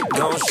thing fat,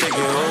 gon' shake it,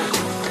 oh.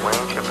 We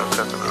ain't trippin'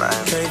 cause of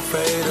life. Can't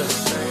fade us.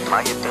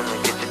 Might get them to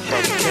get your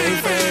check. Can't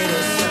fade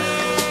us.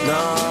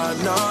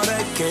 No,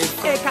 they can't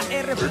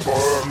fade us.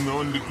 I'm the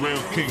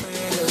underground king.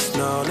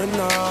 No,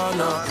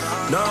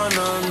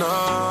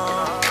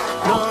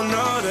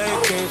 they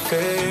can't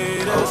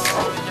fade us.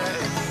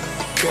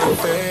 Can't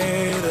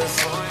fade us.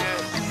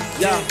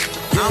 Yeah.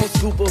 I don't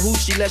scoop a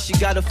hoochie unless she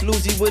got a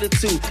floozy with a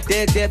 2.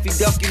 Dead Daffy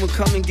Ducky will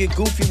come and get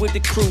goofy with the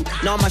crew.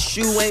 No, my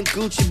shoe ain't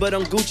Gucci, but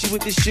I'm Gucci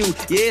with the shoe.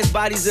 Yeah, his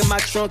body's in my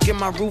trunk and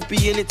my roof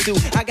be in it too.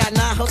 I got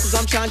 9 hustles,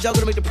 I'm trying to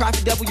juggle to make the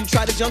profit double. You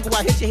try to jungle,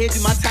 I hit your head,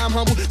 do my time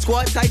humble.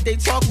 Squad tight, they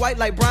talk white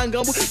like Brian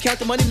Gumble. Count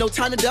the money, no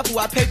time to double.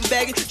 I paper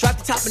bag it, drop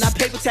the top and I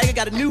paper tag it.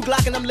 Got a new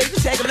Glock and I'm laser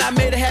tagging. But I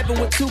made it happen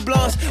with 2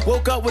 blondes.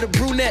 Woke up with a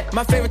brunette.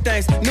 My favorite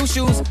things: new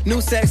shoes,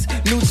 new sex,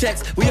 new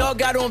checks. We all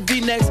got on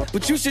V-necks,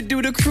 but you should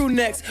do the crew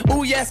next.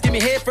 Ooh yes, give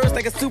me head first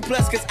like a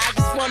suplex, cause I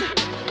just wanna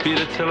beat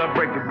it till I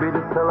break it, beat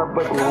it till I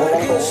break it.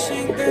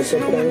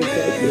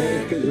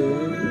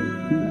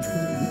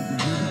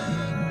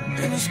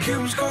 And these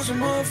Cubans cause a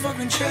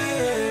motherfucking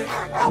check.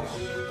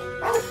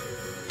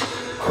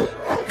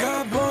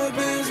 Got boy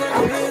bands like a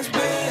man's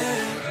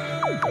band.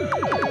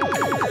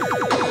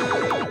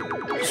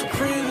 So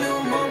pretty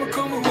little mama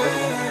come away.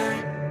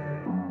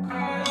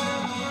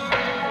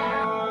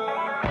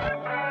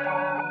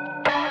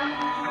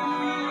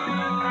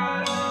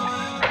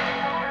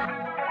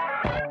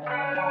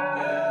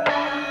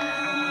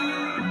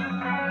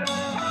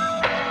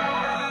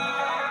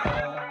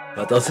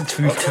 Ja, das ist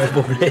das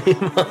Problem, Mann.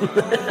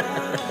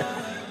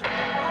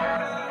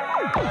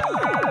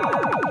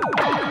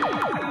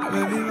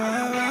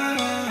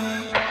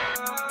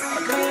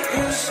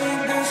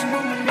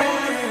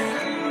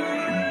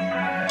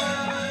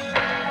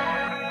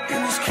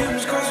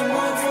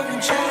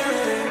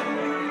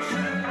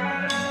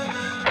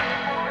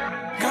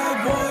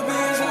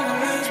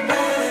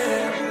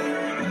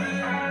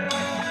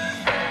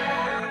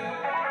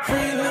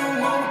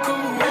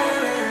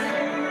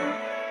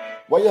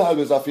 Why you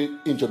always have to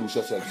introduce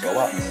yourself, so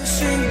what?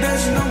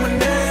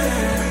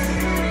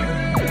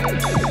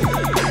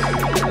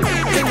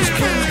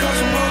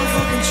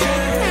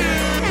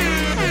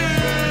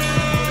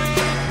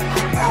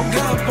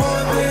 Got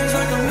boy bands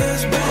like a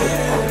man's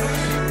band.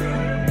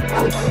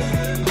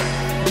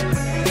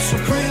 So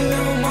pretty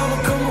little mama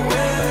come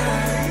away.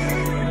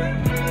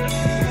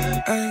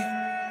 Hey,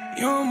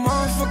 young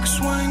motherfucker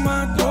swing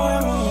my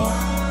door.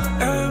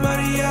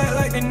 Everybody act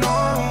like they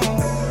know.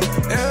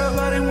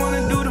 Everybody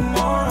wanna do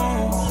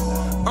tomorrow.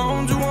 I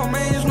don't do one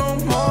man's no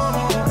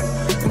more.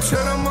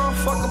 Until that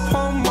motherfucker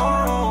pour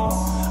more.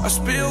 I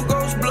spill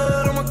ghost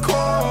blood on my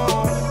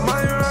core.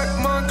 My rock,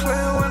 my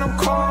clear when I'm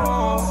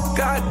cold.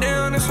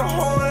 Goddamn, it's a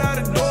whole lot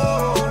of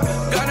doors.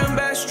 Got them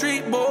back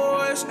street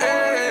boys,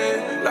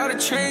 ayy. Lot of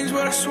change,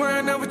 but I swear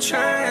I never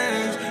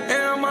change.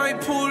 And I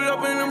might pull it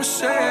up in a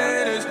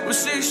Mercedes with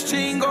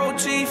 16 gold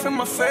teeth in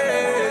my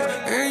face.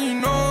 And you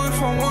know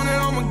if I want it,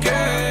 I'ma get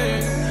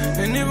it.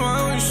 And if I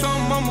owe you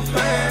something, I'ma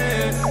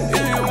pay it.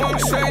 If you wanna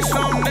say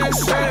something, then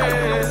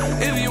say it.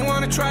 If you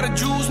wanna try to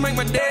juice, make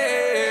my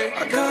day.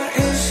 I got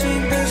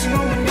instinct dancing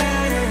on my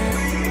neck.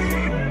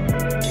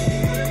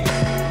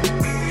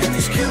 And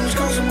these Cubans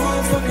cause a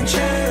motherfucking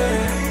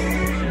check.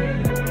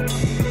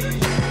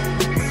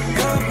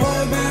 Got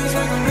boy bands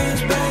like a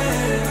man's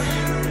band.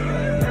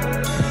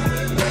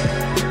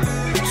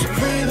 So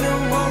pretty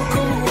little mama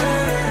come away.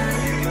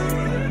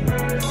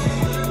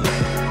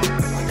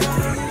 I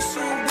got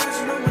instinct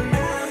dancing on my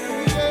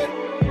neck.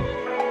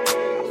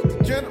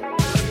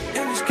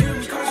 And these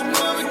Cubans cause a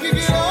motherfucking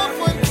check.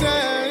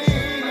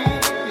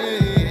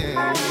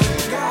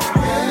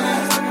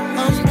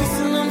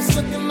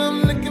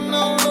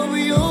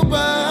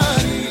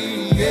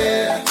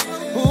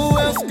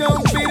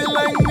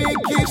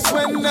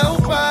 When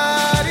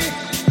nobody,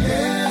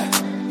 yeah,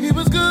 he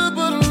was good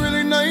but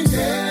really nice.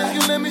 Yeah,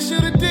 you let me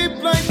shoot a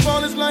deep like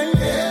all his life.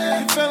 Yeah,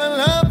 he fell in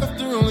love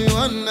after only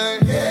one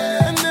night.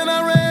 Yeah, and then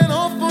I ran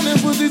off on them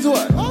pussies.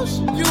 What? Oh,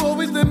 you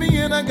always let me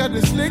in. I got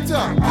this slick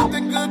talk. Put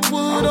the good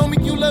wood on me.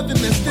 You loving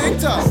that stick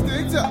talk.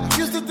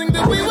 Used to think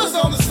that we was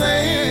all the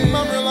same.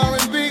 I'm real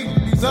R&B.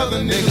 These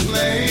other niggas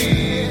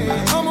lame.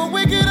 I'ma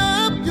wake it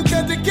up. You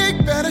got the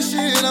cake batter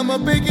shit, I'ma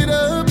bake it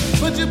up.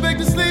 Put you back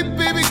to sleep,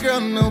 baby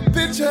girl, no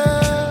picture.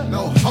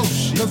 No hoe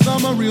shit. Cause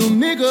I'm a real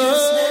nigga.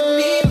 Just let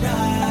me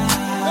ride.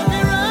 Let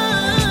me ride.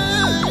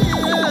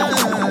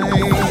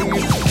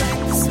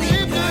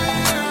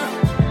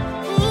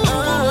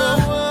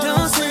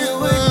 Don't say a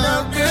word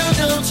now, girl,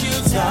 don't you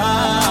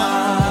talk.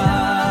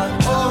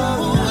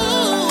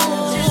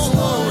 Just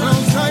hold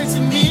on tight to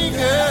me,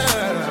 girl.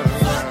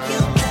 Fuck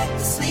you back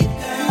to sleep,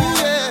 girl.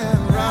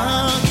 Yeah,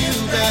 rock you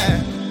back.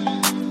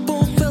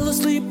 Both fell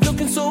asleep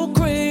looking so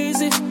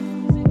crazy.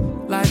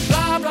 Like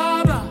blah,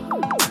 blah, blah.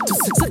 Till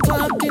 6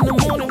 o'clock in the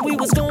morning we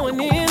was going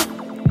in.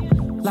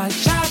 Like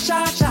sha,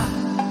 sha, sha.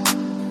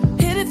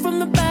 Hit it from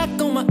the back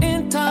on my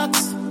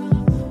intox.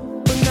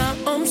 But now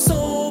I'm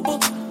sober.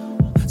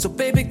 So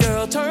baby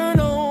girl, turn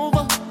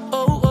over.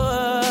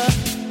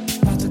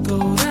 About to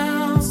go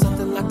down.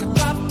 Something like a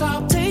drop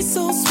top. Tastes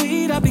so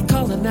sweet, I be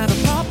calling that a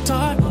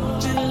Pop-Tart.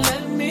 Just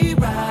let me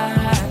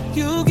ride.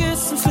 You get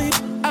some sleep,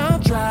 I'll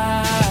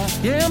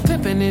drive. Yeah, I'm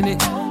pimping in it.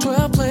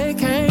 12 play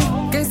cane.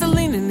 Gangsta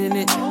leaning in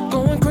it.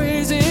 Going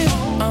crazy.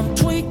 I'm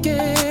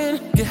tweaking.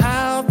 Get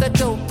high off that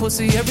dope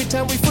pussy every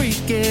time we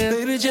freaking.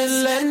 Baby,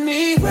 just let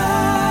me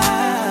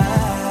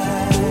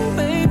ride. Ooh,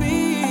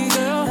 baby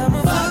girl,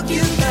 I'ma fuck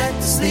you back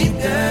to sleep,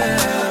 girl.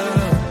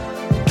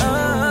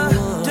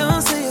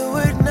 Don't say a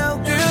word now,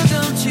 girl,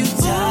 don't you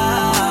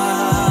talk.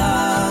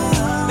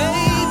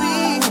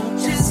 Baby,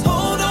 just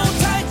hold on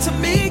tight to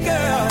me,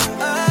 girl.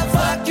 I'll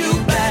fuck you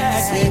back.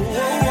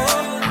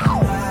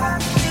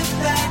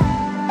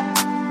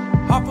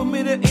 Hard for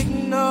me to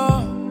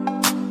ignore,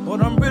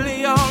 but I'm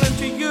really all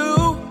into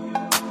you.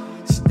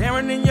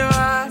 Staring in your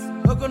eyes,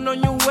 hooking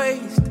on your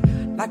waist,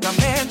 like a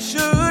man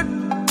should.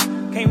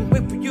 Can't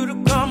wait for you to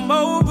come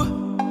over.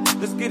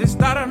 Let's get it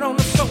started on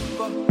the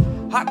sofa.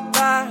 Hot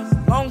thighs,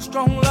 long,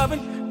 strong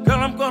loving. Girl,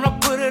 I'm gonna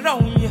put it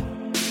on you.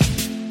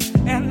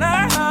 And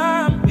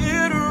I'm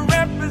here to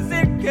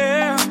represent,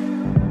 girl.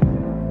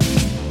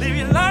 Leave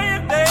you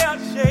lying there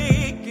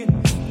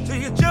shaking till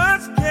you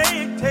just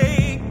can't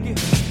take it.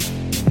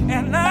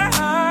 And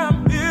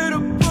I'm here to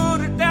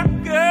put it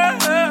down, girl.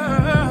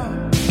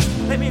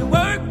 Let me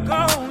work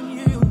on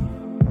you.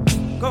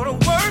 Go to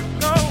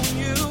work on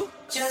you.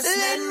 Just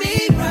let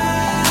me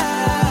ride.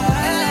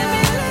 Let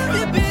me love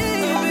you,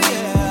 baby.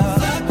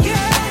 Fuck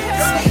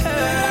yeah,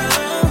 girl.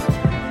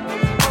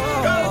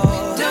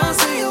 Don't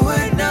say a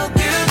word now,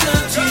 girl,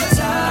 don't you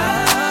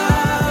talk.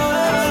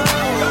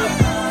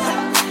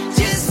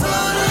 Just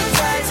hold on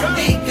tight to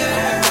me,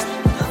 girl.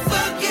 I'll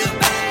fuck you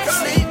back,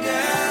 sleep,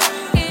 girl,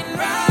 and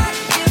rock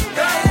you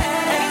back.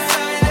 Ain't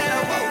sorry that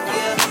I woke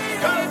you.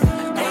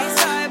 Ain't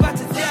sorry about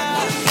to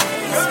die.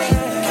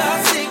 Got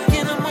sick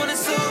in the morning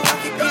so I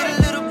could get a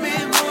little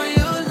bit more of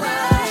your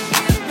life.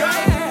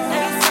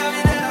 Ain't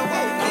sorry that I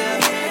woke you.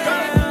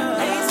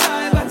 Ain't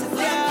sorry about to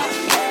die.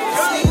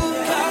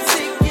 Got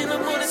sick in the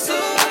morning so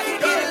I could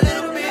get a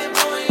little bit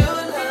more of your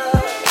love.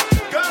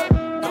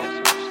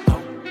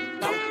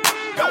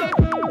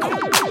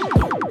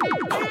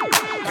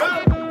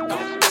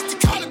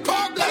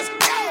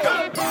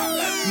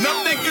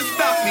 Nothing can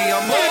stop me.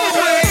 I'm all the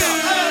way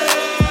up.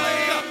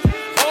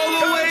 All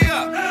the way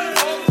up.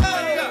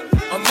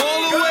 I'm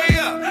all the way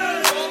up.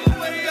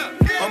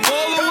 I'm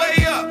all the way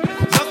up.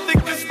 Nothing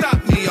can stop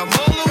me. I'm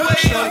all the way up.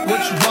 Shorty,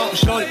 what you want,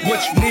 shorty,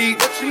 what you need.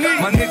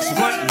 My niggas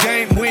run the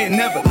game, we ain't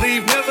never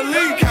leave.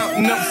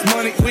 Counting up this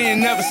money, we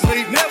ain't never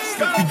sleep. You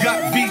got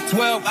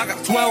V12, I got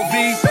 12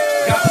 V's.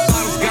 Got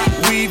bottles, got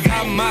weed,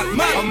 got my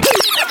I'm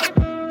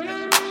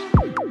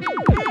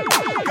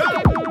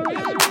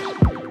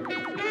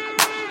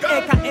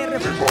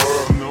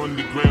the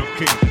underground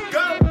king.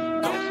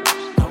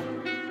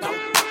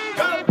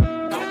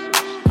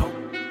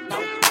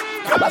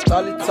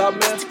 Solid time,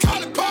 man.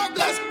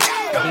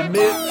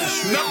 Aimé, je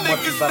suis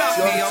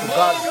motivation, tu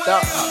vas là.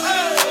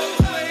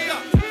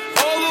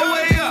 All the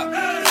way up.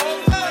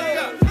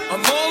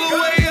 I'm all the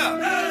way up.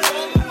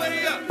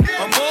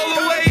 I'm all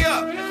the way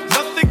up.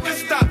 Nothing can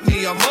stop me.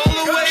 I'm all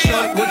the way up.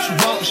 Shorty, what you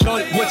want,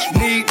 shorty, what you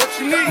need.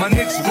 My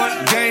niggas run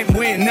the game,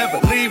 we ain't never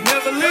leave.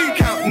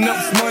 Counting up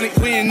this money,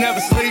 we ain't never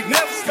sleep.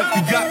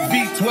 You got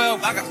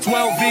V12, I got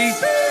 12 V's.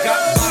 Got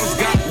bottles,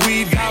 got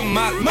weed, got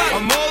my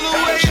I'm all the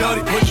way up.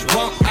 Shorty, what you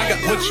want, I got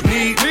what you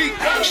need.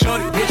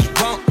 Shorty, what you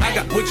want, I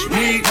got what you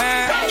need.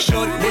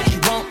 Shorty, what you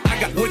want, I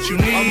got what you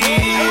need. I'm all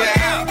the way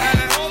up.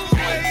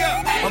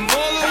 I'm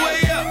all the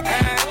way up.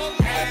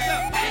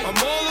 I'm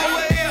all the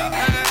way up.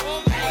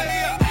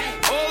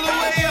 All the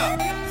way up.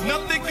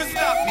 Nothing can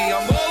stop me.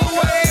 I'm all the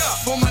way up.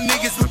 For my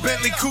niggas with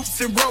Bentley coupes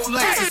and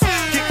Rolexes.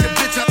 Kicked the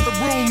bitch out the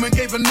room and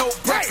gave her no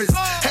breakfast.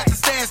 Had to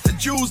stash the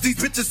jewels, these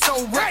bitches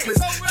so reckless.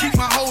 Keep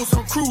my hoes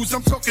on cruise,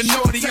 I'm talking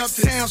naughty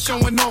uptown,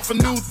 showing off for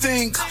new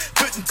things.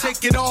 Couldn't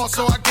take it all,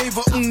 so I gave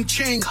her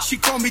ching. She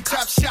called me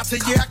top shotter,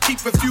 yeah, I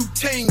keep a few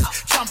tings.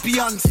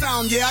 Champion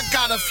sound, yeah, I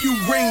got a few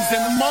rings.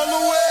 And I'm all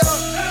the way up,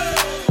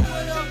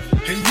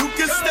 and you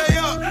can stay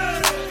up.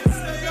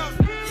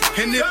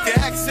 And if you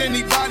ask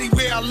anybody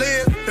where I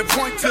live, they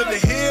point to the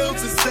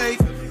hills and say,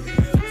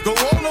 go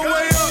all the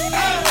way up,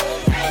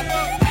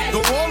 go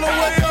all the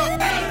way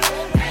up.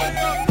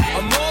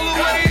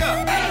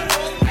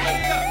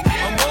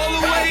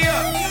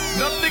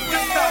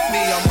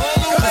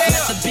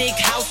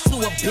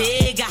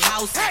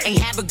 house. Ain't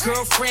have a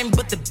girlfriend,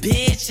 but the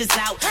bitch is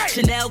out.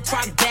 Chanel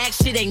croc bag,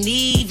 shit ain't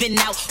even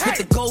out. With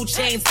the gold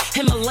chains,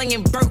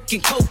 Himalayan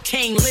Birkin,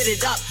 cocaine lit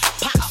it up.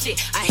 Pop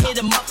shit, I hit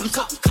him up, I'm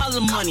talking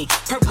color money.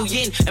 Purple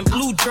yin and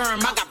blue germ,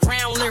 I got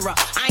brown lira.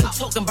 I ain't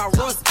talking about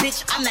Ross,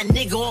 bitch, I'm that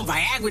nigga on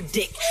Viagra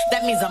dick.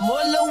 That means I'm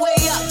all the way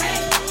up.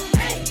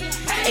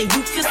 And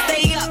you can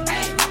stay up.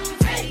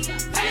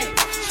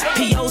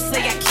 P.O.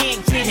 say I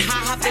can't get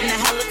high, hop in the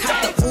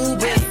helicopter,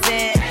 Uber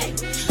said.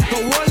 Go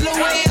all the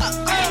way up.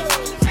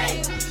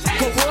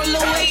 Go all the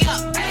way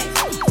up.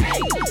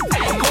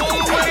 I'm all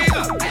the way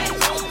up.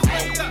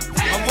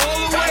 I'm all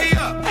the way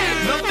up.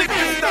 Nothing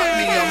can stop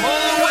me, I'm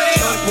all the way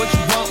up. Shorty, what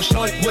you want,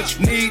 shorty, what you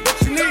need.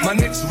 My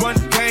niggas run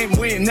the game,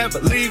 we ain't never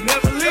leave.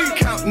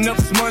 Counting up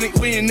this money,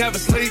 we ain't never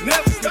sleep.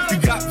 You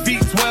got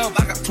V12,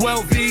 I got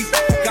 12 V's.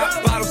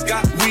 Got bottles,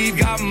 got weed,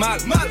 got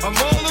molly. I'm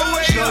all the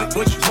way up. Shorty,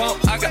 what you want,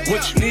 I got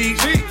what you need.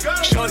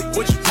 Shorty,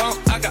 what you want,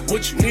 I got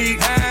what you need.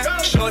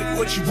 Shorty,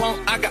 what you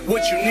want, I got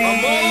what you need.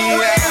 I'm all the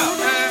way up.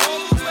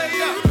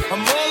 I'm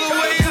all the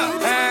way up.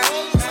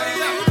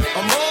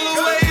 I'm all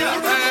the way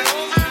up.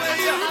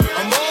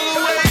 I'm all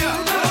the way up.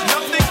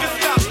 Nothing can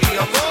stop me.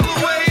 I'm all the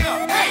way up.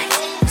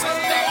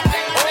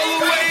 All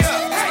the way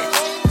up.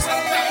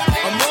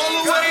 I'm all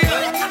the way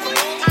up.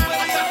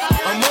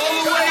 I'm all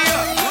the way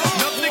up.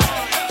 Nothing.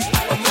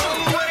 I'm all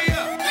the way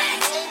up.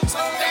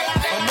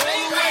 I'm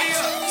all the way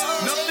up.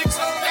 Nothing.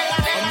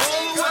 I'm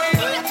all the way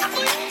up.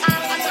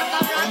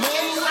 I'm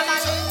all the way up.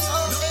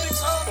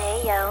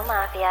 Bayo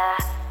Mafia.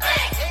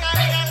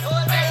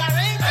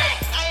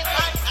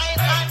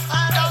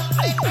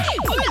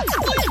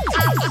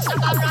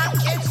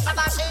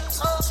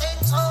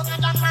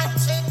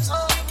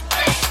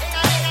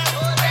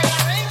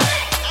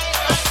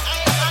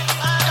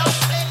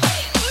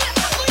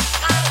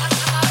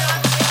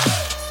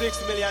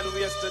 $6 million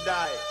ways to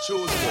die.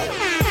 Choose one.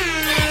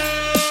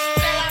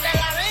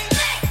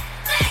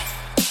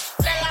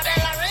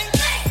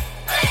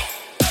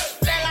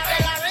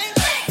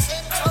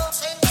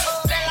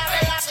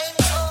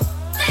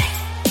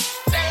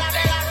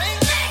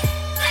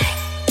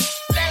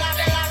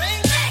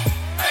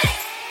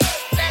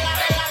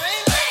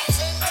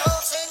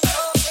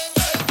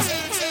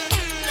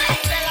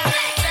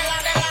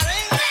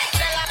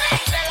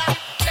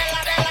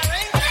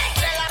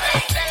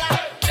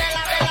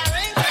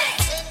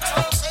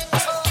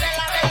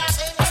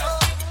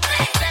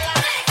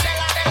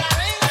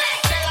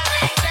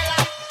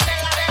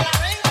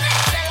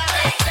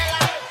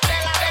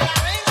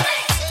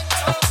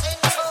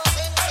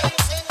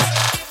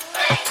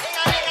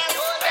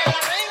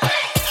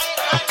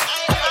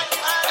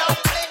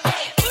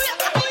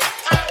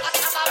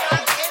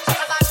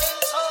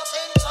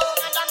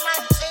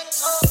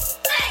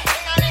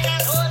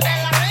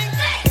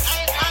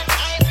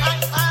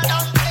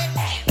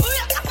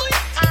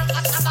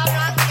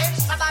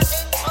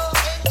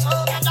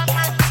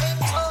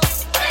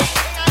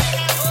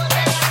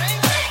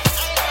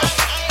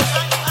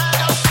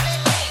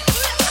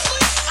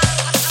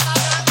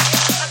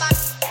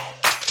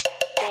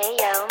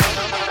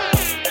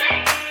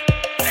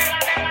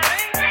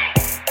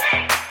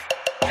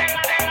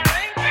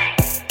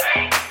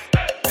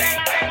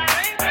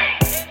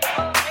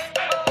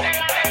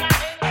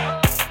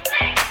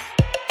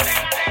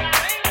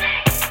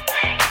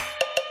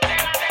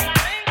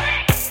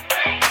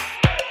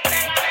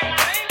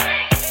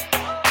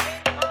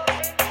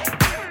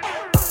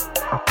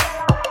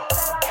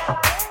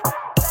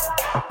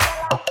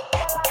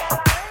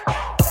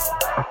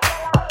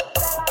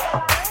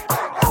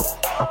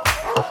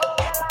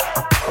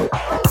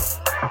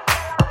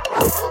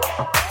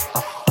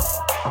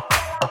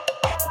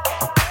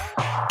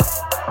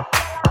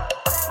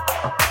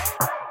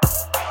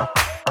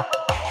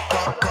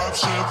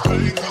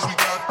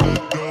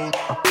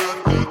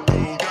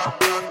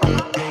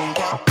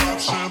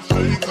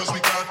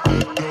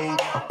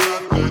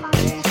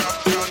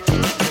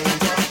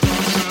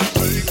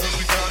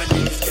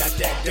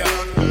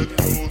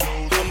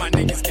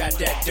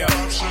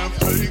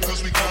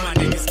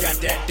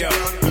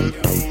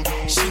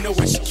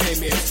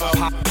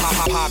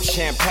 Pop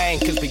champagne,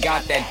 cause we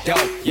got that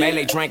dope.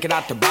 Melee drinking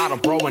out the bottle,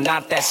 bro, and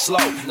not that slow.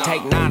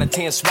 Take 9 or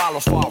 10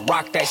 swallows while I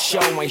rock that show.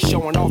 Ain't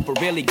showing off,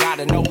 but really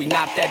gotta know we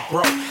not that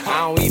broke. I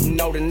don't even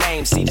know the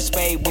name. See the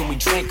spade when we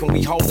drink and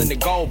we holding the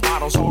gold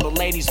bottles. All the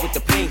ladies with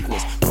the pink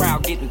ones.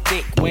 Crowd getting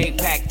thick, way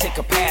packed to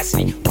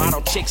capacity.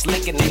 Model chicks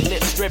licking their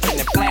lips, stripping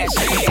and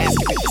flashing. They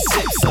asking for the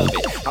sips of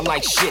it. I'm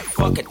like, shit,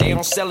 fuck it. They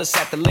don't sell us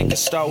at the liquor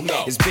store.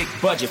 It's big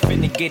budget,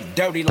 finna get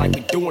dirty like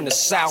we do in the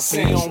South.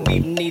 And you don't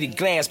even need a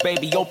glass,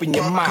 baby, open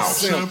your mouth.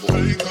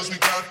 Champagne, cause we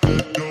got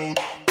that dough.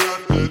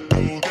 Got that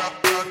dough,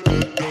 got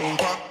that dough.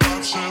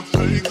 Pop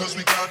champagne, cause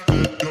we got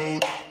that dough.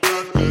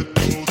 Got that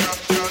dough, got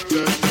that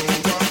dough.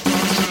 Pop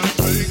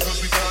champagne, cause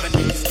we got that dough. My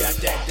niggas got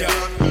that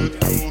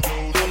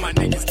dough. All my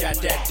niggas got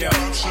that dough.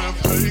 Pop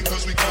champagne,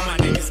 cause we got that dough. All my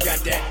niggas got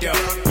that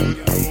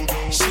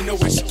dough. She know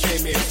what she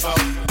came here for.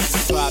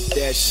 Pop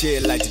that that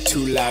shit like the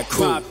 2-Live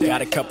Crew.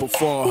 Got a couple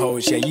foreign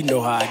hoes, yeah, you know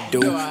how I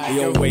do. We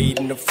don't wait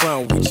in the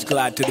front, we just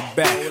glide to the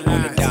back.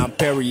 On the down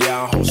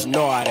Perignon, hoes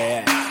know how to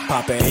act.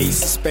 Poppin'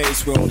 ace of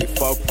space, we only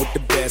fuck with the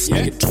best.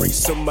 Nigga drink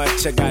so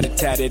much, I got it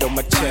tatted on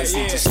my chest.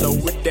 Need to slow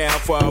it down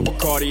for our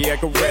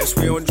cardiac arrest.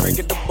 We don't drink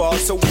at the bar,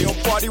 so we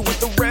don't party with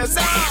the rest.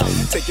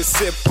 Take a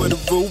sip for the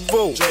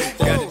voo-voo.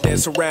 Gotta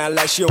dance around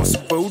like she on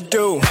some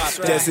voodoo.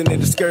 Dancing in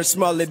the skirt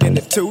smaller than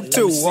the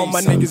tutu. All my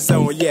niggas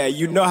on, yeah,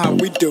 you know how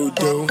we do.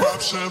 Pop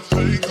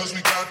champagne, cause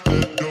we got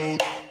that dough.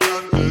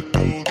 Got that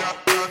dough,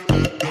 got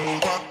that dough.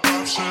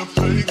 Pop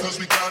champagne, cause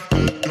we got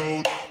that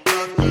dough.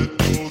 Got that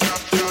dough,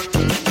 got that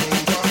dough.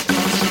 Pop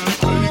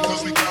champagne,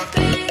 cause we got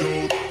that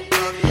dough. Got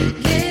that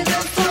dough.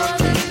 Living for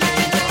the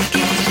night like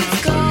it's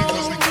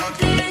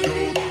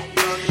golden.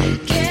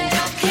 Get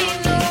up, can't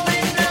know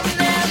when I'm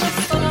never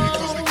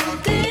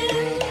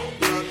folding.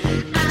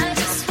 I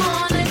just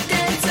wanna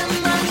dance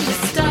among the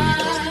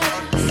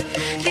stars.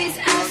 These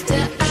after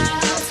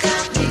hours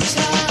got me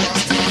charged and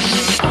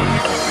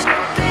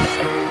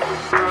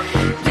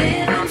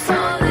living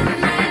for the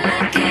night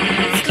like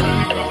it's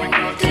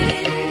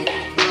golden.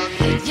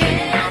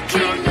 Yeah, I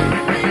can't know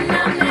when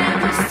I'm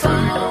never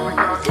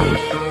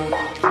folding.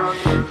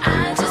 I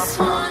just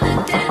wanna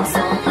dance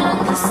among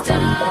the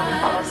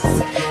stars.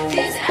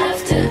 These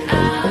after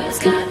hours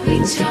got me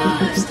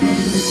charged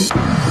and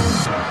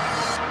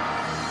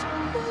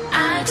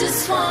I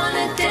just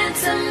wanna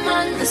dance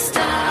among the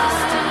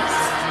stars.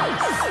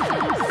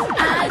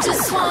 I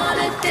just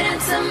wanna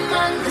dance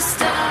among the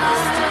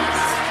stars.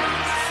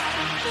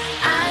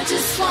 I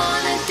just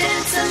wanna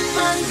dance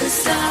among the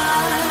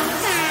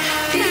stars.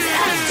 These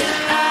after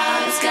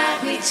hours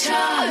got me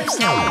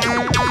charged. After hours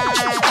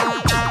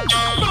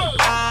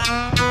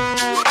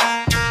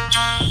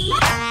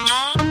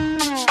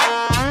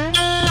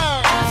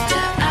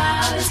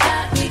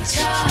got me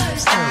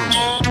charged. After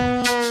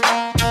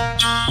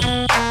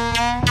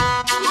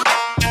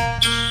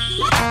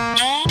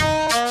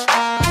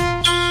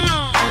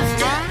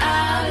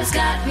hours got me charged. After hours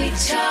got me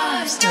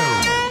charged.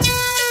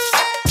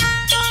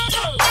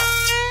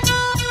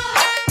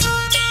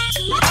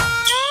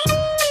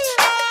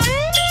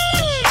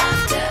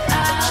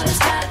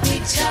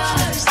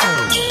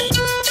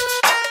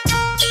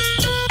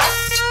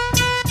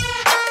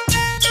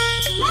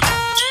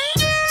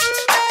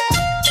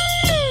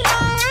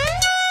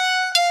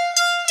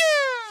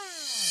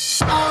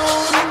 Open,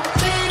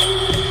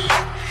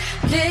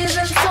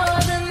 living for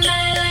the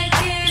night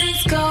like it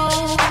is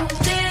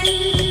golden.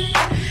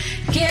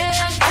 Yeah, I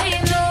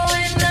can't know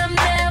when I'm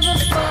never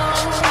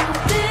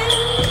folding.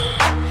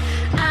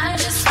 I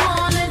just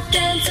wanna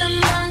dance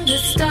among the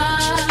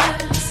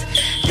stars.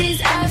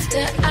 These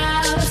after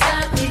hours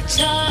got me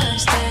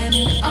charged and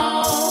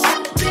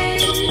open,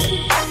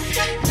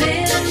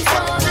 living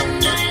for the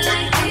night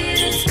like it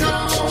is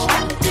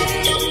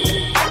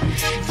golden.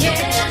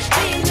 Yeah, I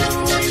can't know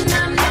when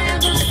I'm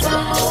never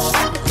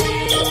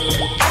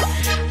folding.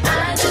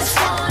 I just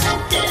wanna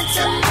dance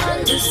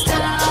among the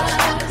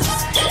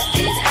stars.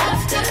 These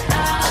after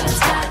hours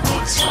got me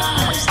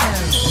charged.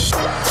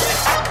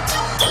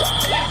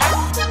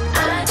 I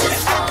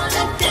just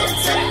wanna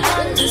dance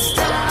among the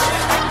stars.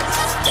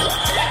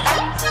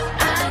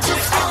 I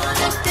just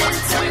wanna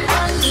dance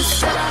among the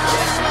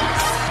stars.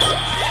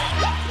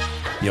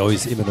 Bei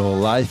uns immer noch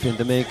live in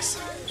the Mix.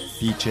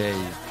 DJ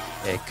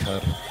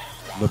Ecker.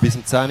 Noch bis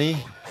zum 10 Uhr.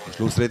 Am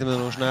Schluss reden wir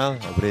noch schnell,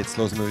 aber jetzt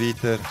hören wir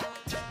weiter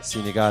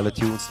seine geilen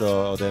Tunes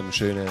da an diesem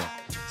schönen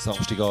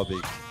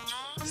Samstagabend.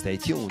 Stay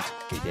tuned.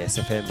 Gds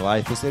FM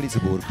live aus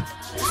Elisabeth.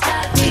 After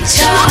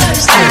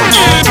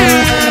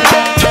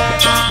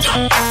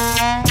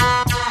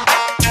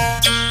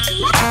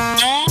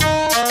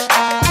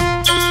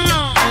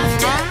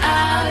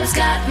hours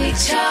got me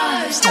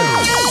charged.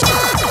 After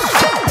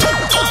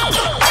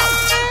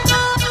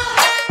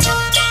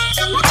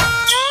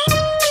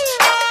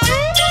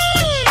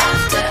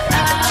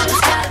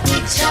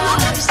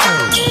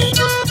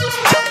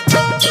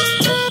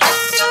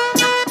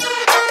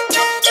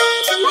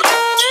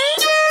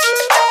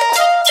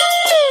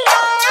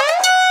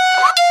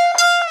got me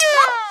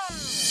charged.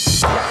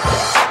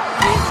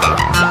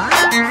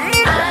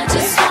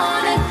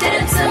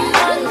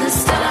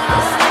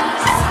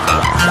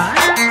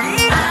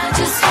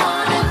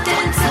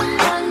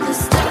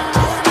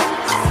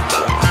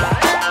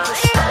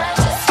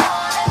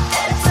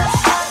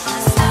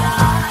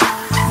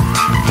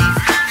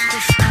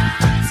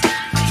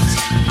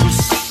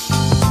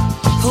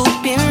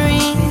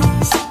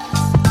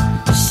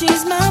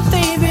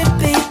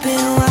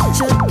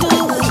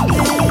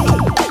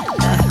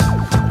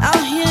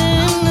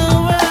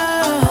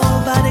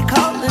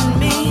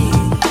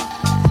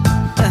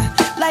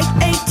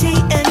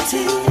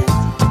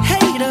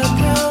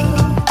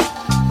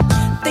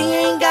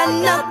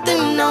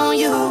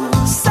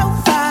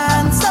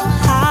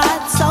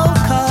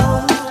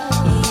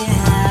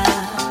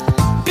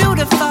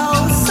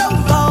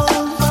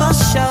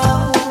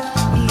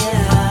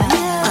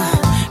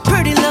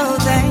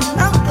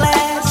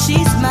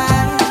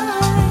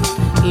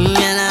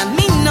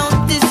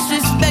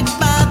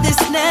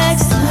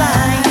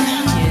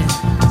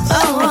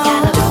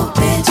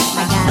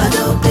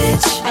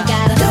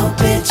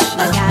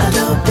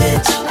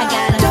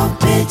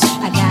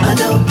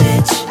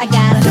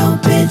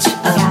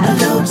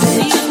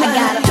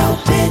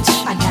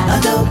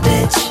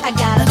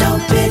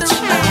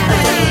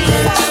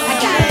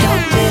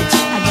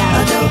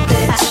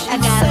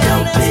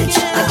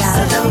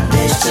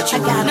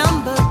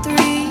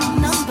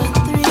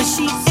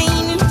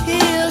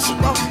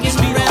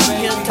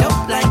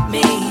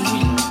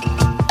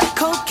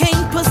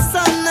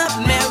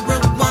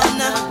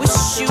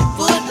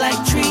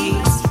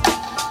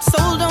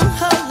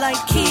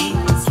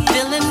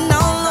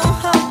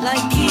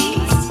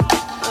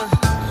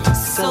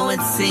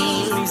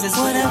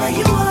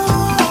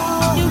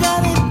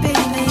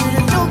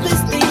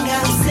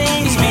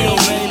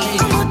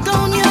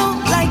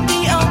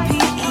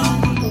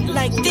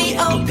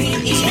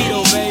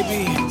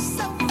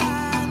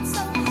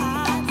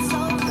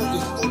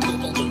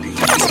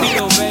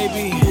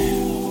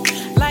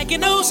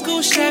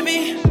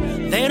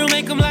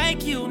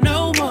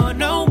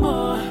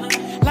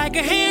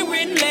 like a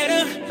handwritten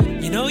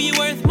letter. You know you're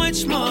worth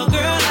much more,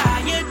 girl,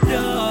 I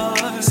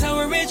adore. So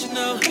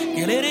original,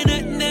 girl, it ain't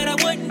nothing that I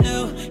wouldn't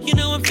do. You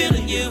know I'm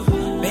feeling you,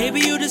 baby,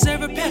 you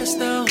deserve a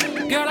pedestal.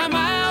 Girl, I'm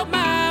out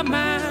my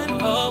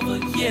mind over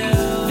you.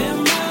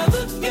 Them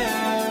other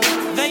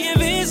girls, they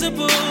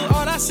invisible,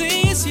 all I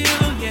see is you,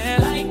 yeah.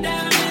 Like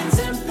diamonds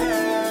and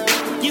pearls,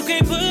 you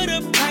can't put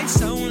a price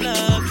on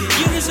love, yeah.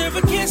 You deserve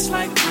a kiss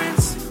like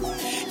Prince.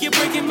 You're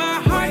breaking my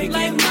heart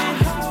like mine.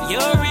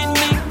 You're in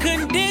mint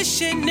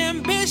condition,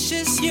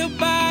 ambitious. Your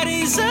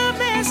body's a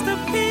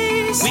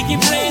masterpiece. We can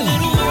play a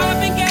little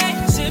Marvin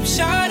Gaye, sip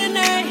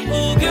Chardonnay.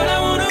 Oh, girl, I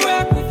wanna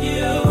rock with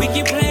you. We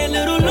can play a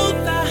little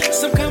Luther,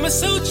 some Kama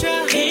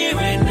Sutra, here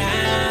and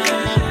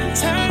now.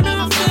 Turn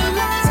off the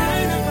lights,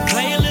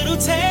 play a little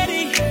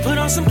Teddy, put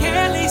on some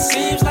Kelly.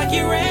 Seems like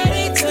you're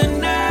ready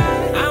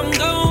tonight. I'm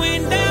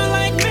going down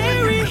like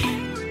Mary.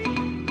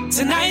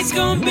 Tonight's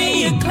gonna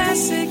be a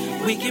classic.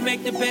 We can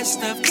make the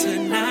best of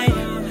tonight.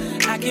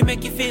 I can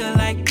make you feel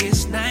like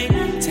it's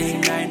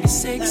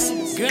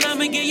 1996. Girl,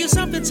 I'ma give you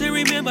something to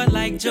remember,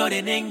 like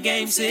Jordan in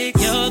Game 6.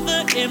 You're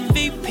the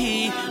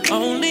MVP,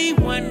 only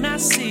one I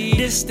see.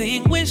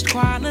 Distinguished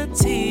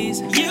qualities,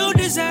 you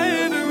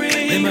deserve a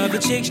ring. Them other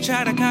chicks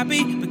try to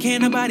copy, but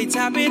can't nobody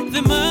top it.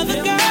 Them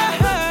other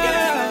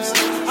girls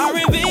are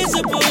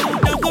invisible,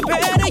 don't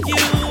compare to you.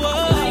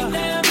 Like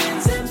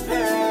diamonds and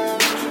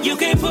pearls, you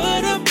can't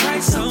put a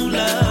price on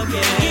love,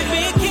 yeah. Give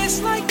me a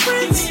kiss like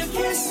Prince,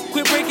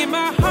 quit breaking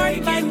my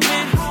heart like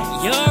that.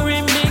 You're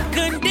in mint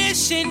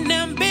condition,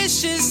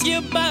 ambitious.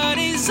 Your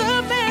body's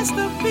a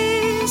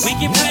masterpiece. We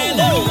can play a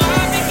little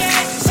Marvin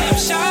Gaye, sip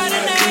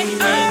Chardonnay.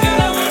 Girl,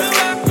 I wanna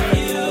rock with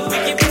you. We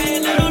can play a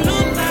little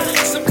Luther,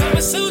 some Kama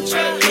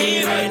Sutra,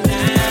 here and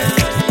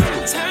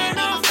now. Turn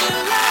off the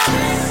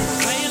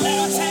lights, play a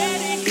little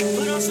Teddy,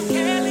 put on some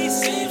Kelly.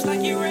 Seems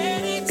like you're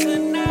ready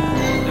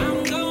tonight.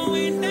 I'm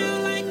going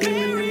down like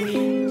Mary.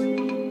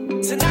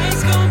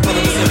 Tonight's gonna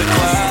be a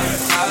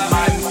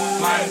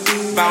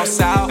bounce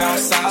out,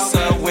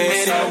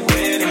 with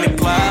in the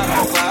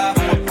club.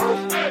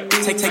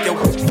 Take your.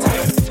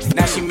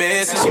 Now she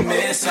miss,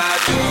 how I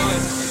do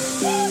it.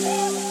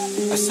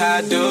 That's how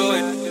I do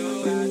it.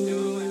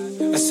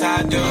 That's how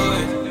I do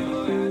it.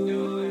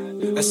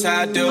 That's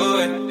how I do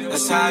it.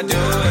 That's how I do it.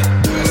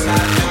 That's how I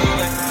do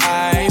it. I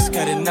ain't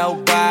scared of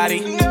nobody.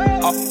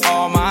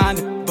 All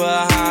mine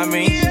behind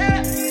me.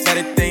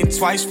 Better think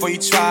twice before you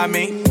try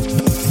me.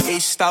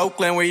 East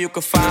Oakland where you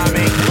can find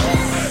me.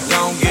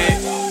 Don't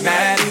get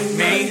mad at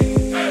me,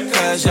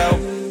 cause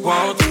you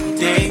want the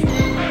D.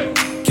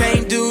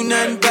 Can't do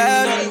nothing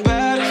about it.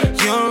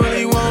 You don't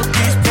really want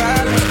these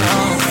problems, no.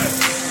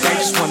 They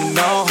just wanna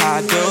know how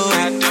I do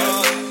it.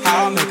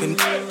 How I make a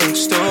look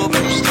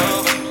stupid.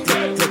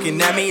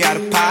 Looking at me out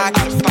of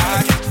pocket.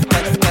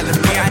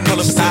 Telling me I need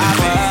to stop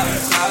it.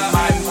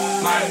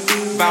 Might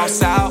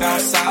bounce out,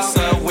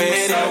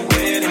 with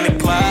it in the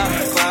club.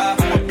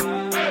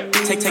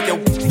 Take your.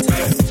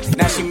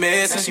 Now she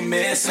miss,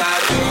 how I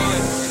do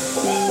it.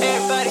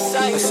 everybody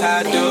say. That's how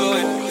I do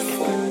it.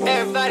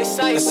 Everybody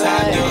say. That's how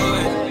I do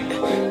it.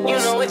 You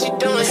know what you're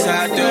doing. That's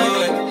how I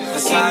do it.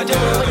 That's how I do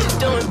what you're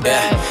doing,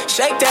 babe.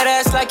 Shake that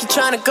ass like you're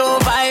tryna go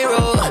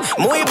viral.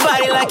 Move your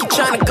body like you're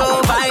tryna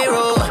go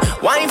viral.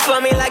 Wine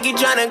for me like you're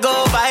tryna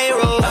go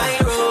viral.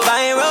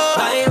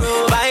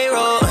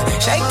 Viral.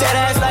 Shake that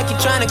ass like you're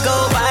tryna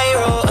go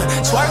viral.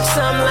 Twerk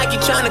something like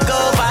you're tryna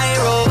go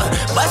viral.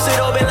 Bust it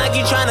open like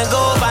you're tryna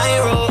go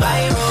viral.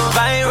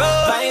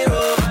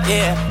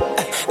 Yeah.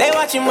 They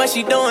watching what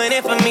she doing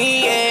it for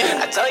me,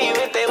 yeah. I told you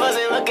if they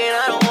wasn't looking,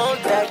 I don't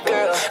want that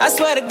girl. I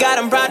swear to God,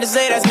 I'm proud to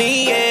say that's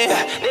me, yeah.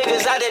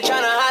 Niggas out there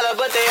tryna holler,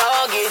 but they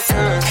all get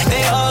curved.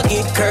 They all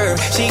get curved.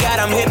 She got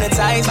them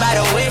hypnotized by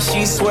the way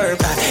she swerve.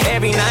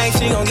 Every night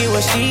she gon' get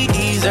what she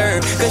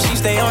deserve. Cause she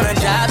stay on her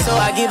job, so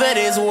I give her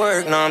this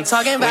work. No, I'm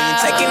talking about when you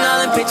taking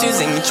all them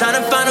pictures and you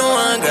tryna find the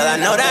one. Girl, I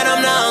know that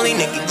I'm the only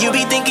nigga you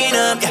be thinking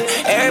of, yeah.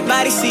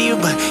 Everybody see you,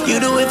 but you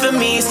do it for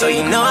me. So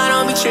you know I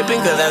don't be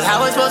tripping, cause that's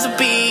how it's supposed to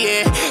be,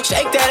 yeah.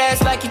 Shake that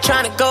ass like you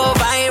tryna go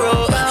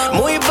viral.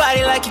 Move your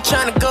body like you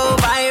tryna go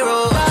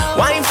viral.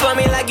 Wine for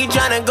me like you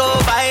tryna go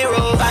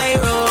viral.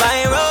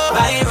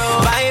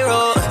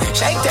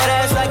 Shake that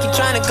ass like you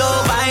tryna go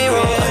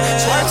viral.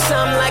 Twerk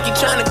something like you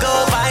tryna go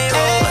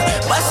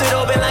viral. Bust it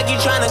open like you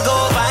tryna go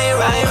viral.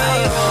 I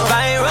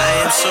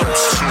am so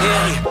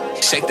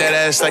shake that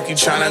ass like you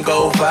tryna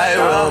go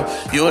viral.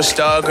 You a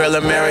star, girl,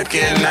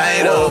 American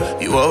Idol.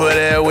 You over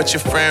there with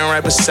your friend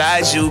right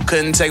beside you.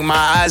 Couldn't take my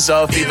eyes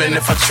off even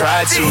if I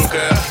tried to,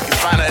 girl. You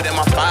finer than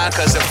my fine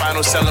cousin.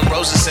 Final selling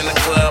roses in the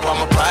club.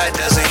 I'm a buy a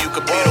dozen, you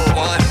could be the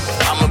one.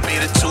 I'ma be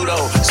the two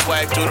though.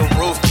 Swag through the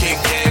roof, kick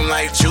game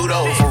like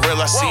judo. For real,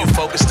 I see you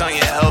focused on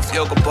your health.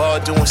 Yoga ball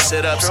doing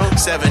sit-ups.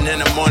 7 in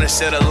the morning,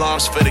 set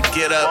alarms for the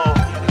get up.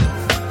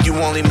 You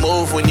only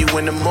move when you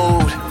in the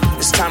mood.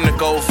 It's time to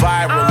go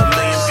viral, 1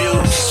 million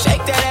views.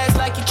 Shake that ass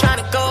like you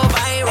tryna go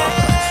viral.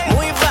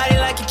 Move your body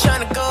like you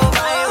tryna go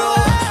viral.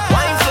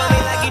 Wine for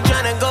me like you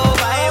tryna go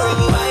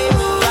viral.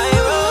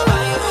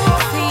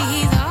 See,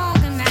 he's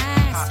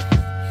organized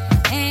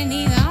and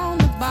he's on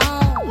the ball.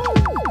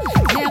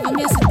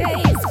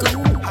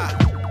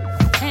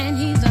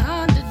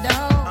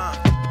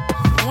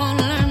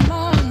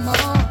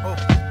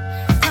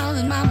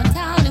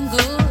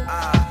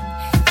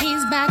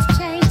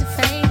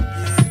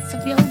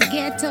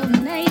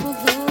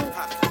 neighborhood.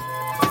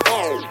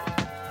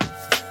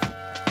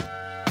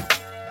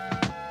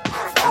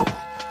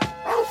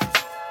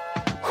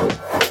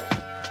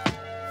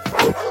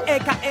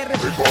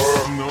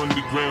 I'm the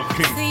underground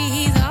king. See,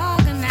 he's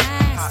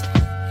organized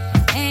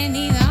and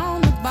he's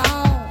on the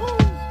ball.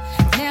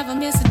 Never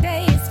miss a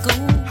day at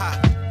school.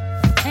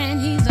 And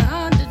he's the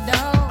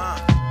underdog.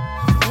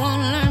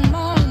 Wanna learn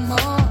more and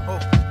more.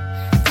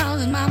 Cause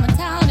his mama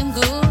taught him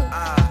good.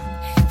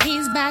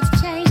 He's about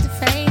to change the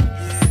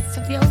face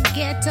of your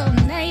ghetto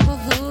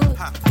neighborhood.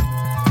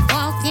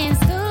 Walking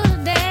through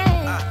the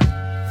day,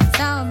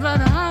 saw a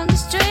brother on the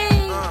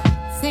street,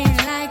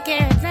 seemed like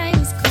everything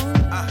was cool.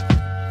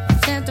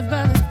 Sent the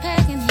brothers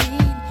packing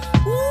heat.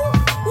 Woo,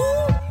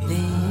 woo.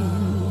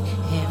 Then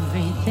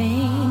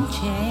everything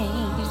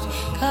changed.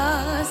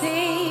 Cause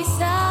he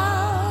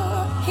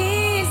saw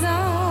his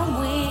own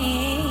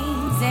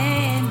wings.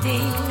 And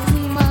his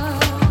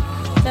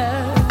mother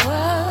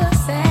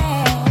was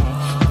sad.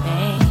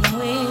 Pain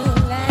will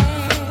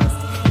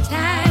last.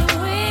 Time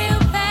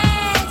will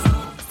pass.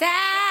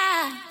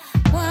 Stop.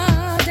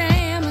 What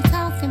damn I'm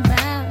talking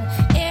about?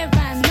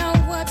 Everybody know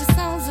what the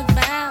song's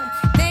about.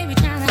 They be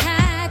trying to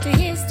hide the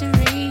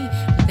history,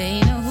 but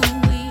they know who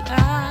we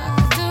are.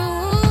 Do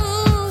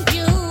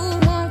you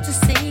want to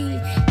see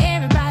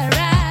everybody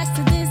rise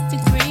to this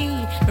degree?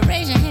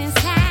 Raise your hands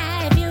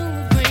high if you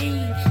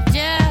agree.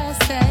 Just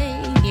say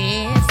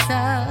yes,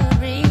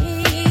 sorry.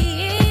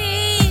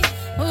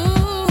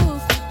 Ooh,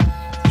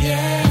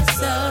 yes,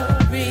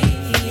 sorry.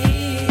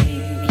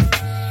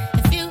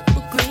 If you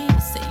agree,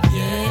 say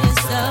yes,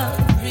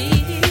 sorry.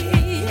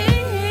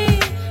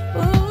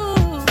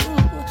 Ooh,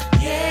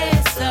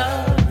 yes,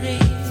 sorry.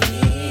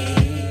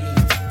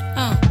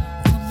 Come on,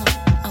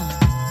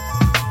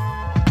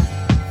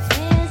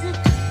 There's a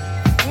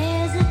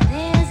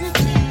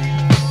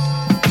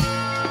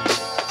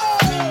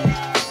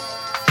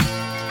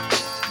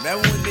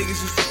Remember when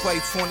niggas used to play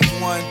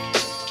 21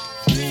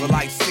 for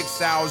like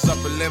 6 hours up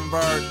in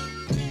Lindbergh?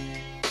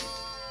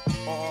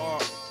 Or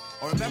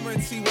remember in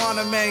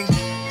Tijuana, man,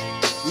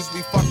 we used to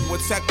be fucking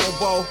with Techno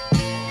Bo.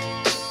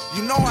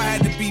 You know I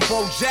had to be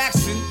Bo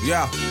Jackson.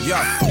 Yeah.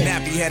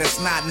 Nappy headed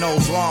snot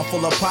nose, lawn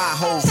full of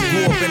potholes.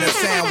 Grew up in a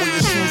town where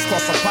your shoes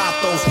cost a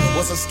pothos.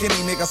 Was a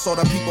skinny nigga, so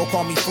the people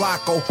call me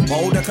Flacco. My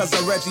older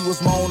cousin Reggie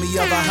was my only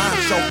other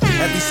honcho.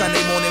 Every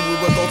Sunday morning we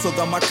would go to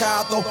the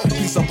Mercado.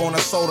 Piece up on a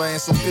soda and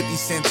some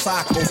 50-cent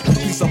tacos.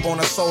 Piece up on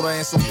a soda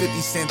and some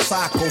 50-cent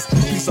tacos.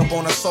 Piece up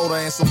on a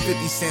soda and some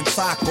 50-cent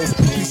tacos.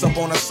 Piece up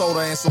on a soda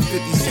and some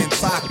 50-cent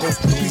tacos.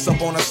 Piece up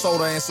on a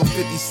soda and some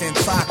 50-cent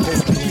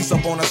tacos. Piece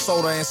up on a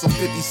soda and some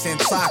 50-cent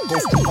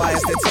tacos.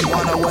 Flyers de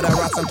Tijuana with a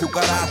rats and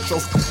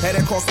cucarachos. Head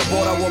across the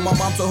border with my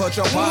mom to hurt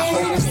your bajo.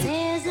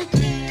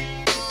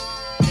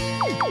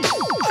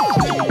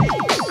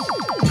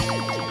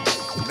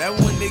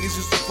 Remember when niggas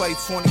used to play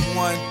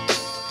 21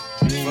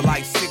 for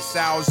like 6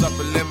 hours up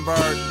in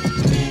Lindbergh?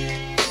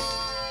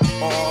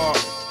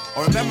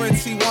 Or remember in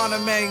Tijuana,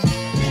 man,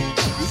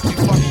 we used to be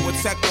fucking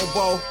with Techno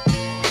Bo.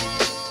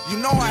 You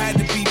know I had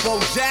to be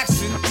Bo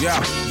Jackson. Yeah.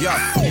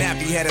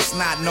 Nappy headed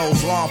snot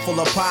nose, lawn full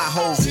of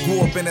potholes.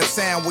 Grew up in a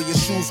town where your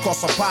shoes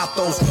cost a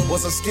pothos.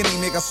 Was a skinny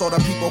nigga, so the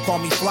people call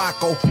me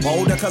Flacco. My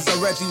older cousin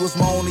Reggie was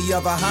my only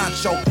other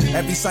honcho.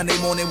 Every Sunday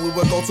morning we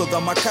would go to the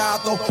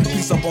Mercado.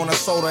 Piece up on a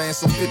soda and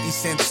some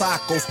 50-cent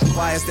tacos.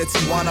 Flyers de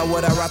Tijuana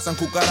with a rats and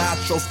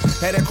cucarachos.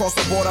 Head across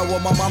the border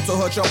with my mom to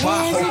hurt your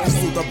bajo.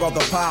 Through the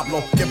brother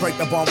Pablo, can break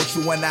the bond with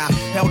you and I.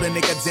 Held a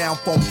nigga down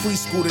from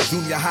preschool to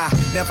junior high.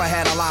 Never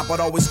had a lot,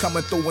 but always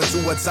coming through and do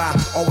or die.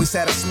 Always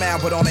had a smile,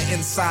 but on the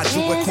inside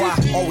you would cry.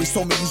 Always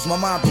told me use my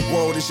mind, the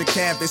world is your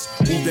canvas.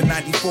 Moved in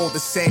 94, the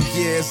same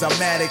year as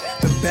Amatic.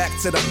 Then back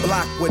to the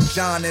block with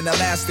John and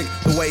Elastic.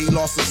 The way he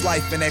lost his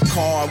life in that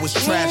car was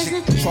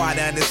tragic. Try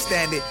to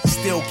understand it,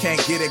 still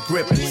can't get a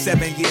grip.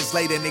 7 years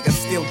later, niggas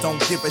still don't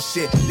give a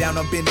shit. Down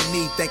on bended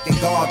knee, thanking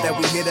God that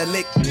we hit a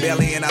lick.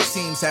 Barely in our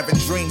teams, having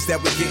dreams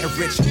that we getting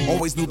rich.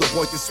 Always knew the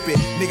boy could spit.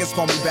 Niggas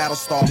call me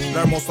Battlestar.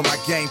 Learn most of my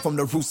game from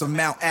the roots of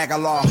Mount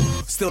Aguilar.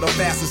 Still the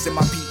fastest in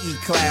my PE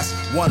class.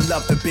 One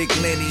love the Big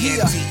Lenny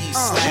and DE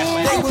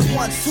Slash. They was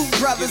once two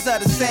brothers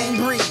of the same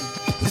breed,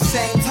 the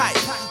same type.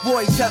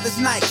 Wore each other's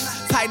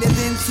nights, tighter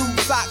than two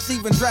socks,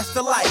 even dressed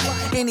alike.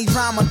 Any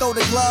drama, throw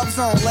the gloves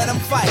on, let them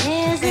fight.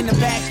 In the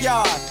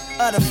backyard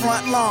of the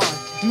front lawn,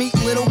 meet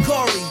little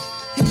Corey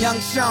and young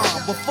Sean.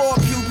 Before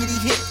puberty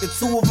hit, the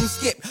two of them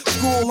skipped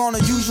school on a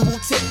usual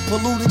tip,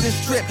 polluted the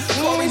strip.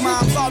 Corey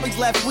mom's always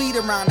left weed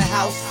around the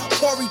house.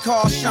 Corey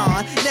called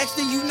Sean, next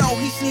thing you know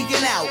he's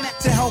sneaking out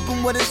to help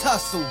him with his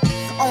hustle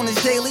on his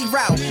daily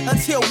route.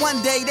 Until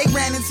one day they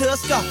ran into a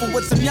scuffle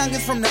with some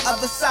youngins from the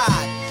other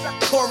side.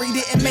 Corey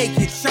didn't make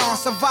it, Sean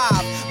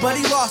survived, but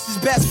he lost his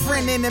best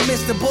friend in the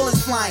midst of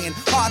bullets flying.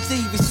 Hard to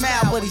even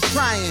smile, but he's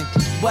trying.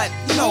 But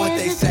you know what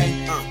they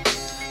say,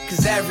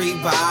 cause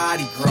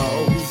everybody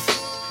grows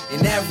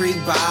and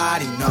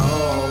everybody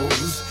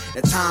knows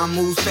that time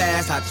moves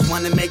fast. I just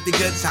wanna make the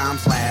good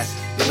times last.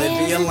 You live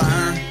and you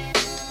learn,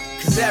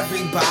 cause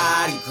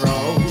everybody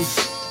grows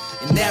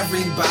and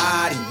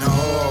everybody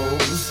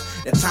knows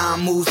The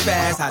time moves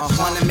fast, I just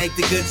wanna make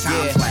the good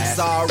times last. It's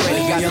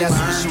already got that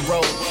switchy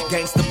road.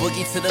 Gangsta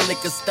boogie to the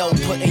liquor store.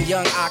 Putting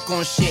young Ock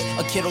on shit,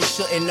 a kiddo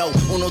shouldn't know.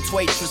 Uno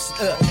twaitress,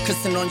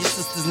 kissing on your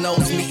sister's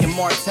nose. Meeting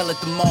Martell at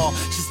the mall,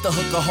 just a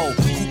hooker hoe.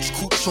 Hooch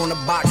cooch on the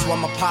box while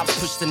my pops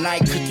push the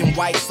night. Cooking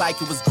white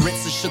psych, it was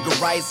grits and sugar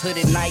rice.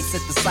 Hooded nights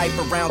at the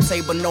cypher, round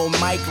table, no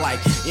mic like.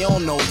 You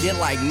don't know, get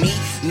like me,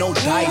 no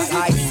dice.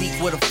 High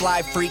seek with a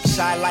fly freak,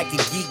 shy like a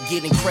geek.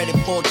 Getting credit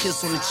for a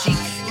kiss on the cheek.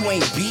 You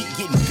ain't beat,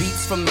 getting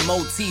beats from the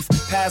motif.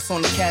 Pass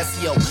on the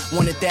Casio,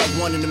 wanted that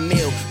one in the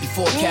mill.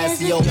 Before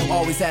Casio,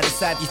 always had a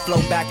savvy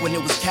flow back when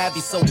it was Cavy.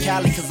 So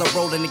Cali, cause I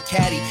rolled in the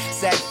caddy.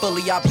 Sat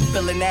fully, I be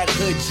feeling that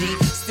hood G.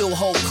 Still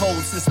hold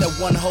cold since that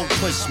one hoe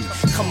pushed me.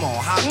 Come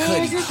on, how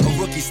could he? A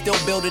rookie still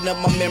building up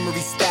my memory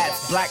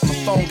stats. Black, my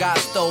phone got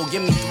stole.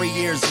 Give me 3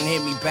 years and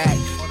hit me back.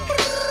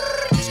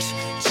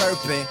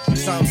 Chirping,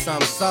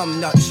 some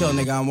nut chill,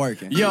 nigga, I'm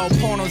working. Yo,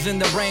 pornos in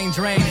the rain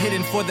drain,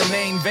 hidden for the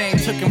main vein.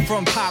 Took him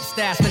from pop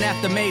stats and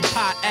after made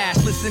pot ass.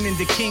 Listening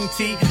to King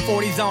T,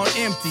 40s on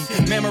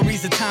empty.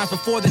 Memories of times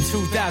before the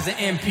 2000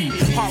 MP.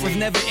 Heart was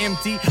never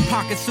empty,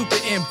 pocket super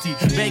empty.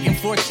 Begging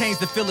for change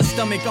to fill a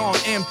stomach on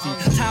empty.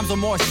 Times were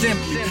more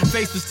simply,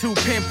 face was too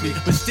pimply.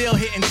 But still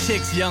hitting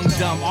chicks, young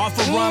dumb. Off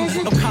a rum,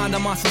 no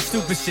condom on some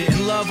stupid shit.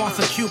 In love on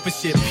some Cupid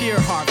shit.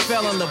 Pure heart,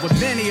 fell in love with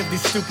many of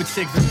these stupid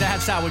chicks. But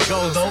that's how it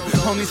goes though.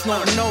 Homie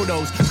snorting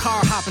no-dos, car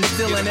hopping,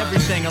 stealing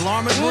everything.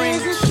 Alarm it ring.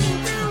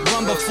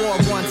 Run before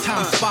one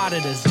time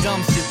spotted us.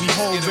 Dumb shit we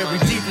hold very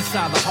deep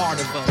inside the heart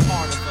of us.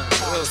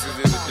 What else is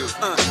there to do?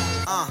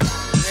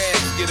 Yeah,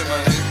 get it,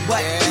 man.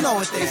 What? You know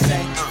what they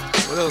say.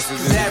 What else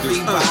is there to do?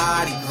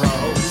 Everybody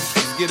grows.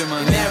 Get it,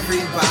 man. And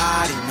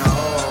everybody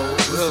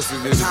knows. What else is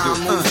there to do?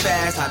 Time moves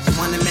fast, I just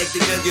wanna make the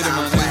good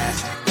times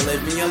last.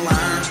 Live me and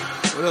learn.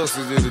 What else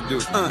is there to do?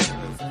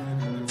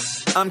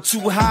 I'm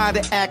too high to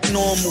act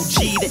normal,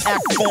 G to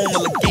act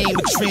formal, a game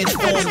of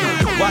transforming.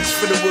 Watch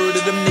for the word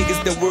of them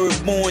niggas that word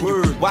born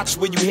you. Watch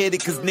where you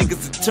headed, cause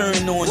niggas will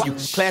turn on you.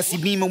 Classy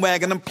beamer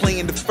wagon, I'm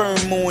playing the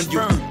firm on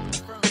you.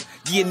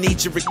 Yeah,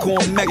 nature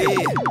record mega.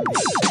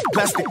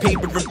 Plastic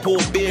paper and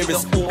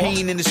pallbearers.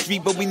 Pain in the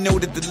street, but we know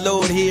that the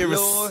Lord hear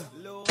us.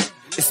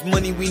 It's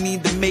money we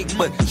need to make,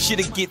 but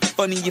shit'll get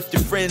funny if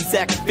your friends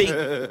act fake.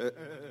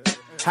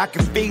 How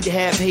can fate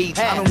have hate?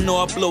 I don't know,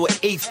 I blow an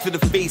eighth to the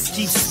face.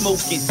 Keep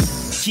smoking,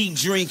 keep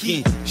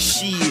drinking.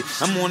 Shit,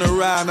 I'm on a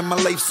ride in my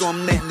life, so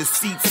I'm letting the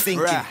seat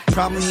sinking.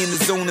 Probably in the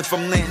zone if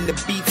I'm letting the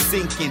beat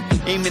sinking.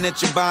 Aiming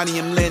at your body,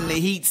 I'm letting the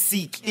heat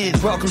seek in.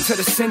 Welcome to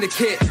the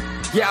syndicate.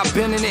 Yeah, I've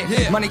been in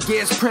it. Money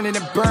gets printed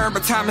and burned,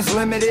 but time is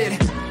limited.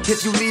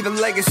 If you leave a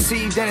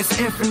legacy, then it's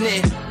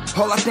infinite.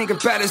 All I think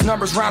about is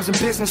numbers, rhymes, and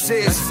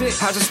businesses.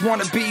 I just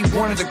wanna be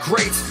one of the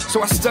greats,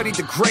 so I studied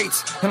the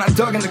greats, and I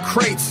dug in the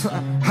crates.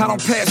 I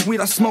don't pass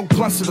weed, I smoke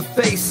blunts to the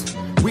face.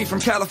 We from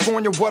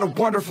California, what a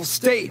wonderful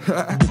state.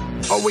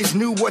 Always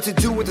knew what to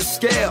do with the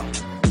scale.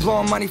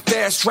 Blowing money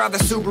fast, drive the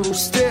Subaru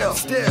still.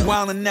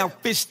 Wildin'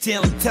 out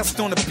fishtailing, test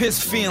on the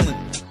piss feeling.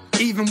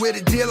 Even with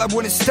a deal, I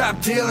wouldn't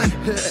stop dealing.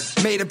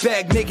 Made a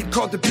bag naked,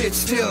 called the bitch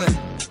stealing.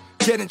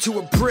 Get into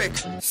a brick,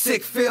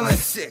 sick feeling.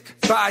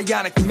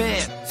 Bionic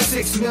man,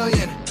 6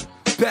 million.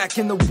 Back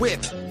in the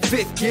whip,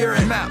 5th gear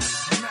and out.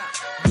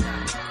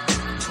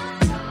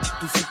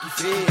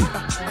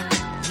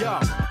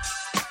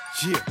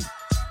 Yeah.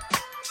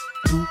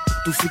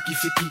 Du Ficky.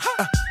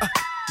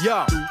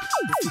 Ja.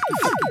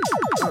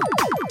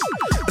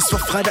 Es war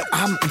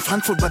Freitagabend in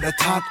Frankfurt bei der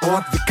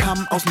Tatort. Wir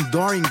kamen aus dem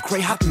Dorian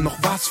Gray, hatten noch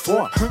was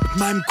vor. Mit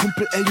meinem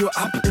Kumpel Elio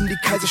ab in die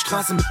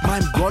Kaiserstraße mit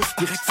meinem Golf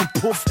direkt vom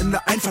Puff in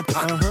der Einfahrt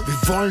packen.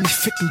 Wir wollen nicht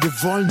ficken, wir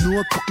wollen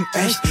nur gucken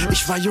echt.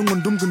 Ich war jung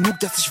und dumm genug,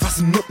 dass ich was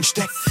in Nutten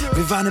steckt.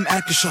 Wir waren im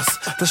Erdgeschoss,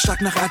 das stark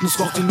nach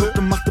Erdnussroch. Die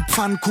Nutte machte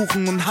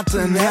Pfannkuchen und hatte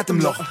einen Herd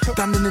im Loch.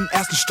 Dann in den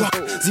ersten Stock,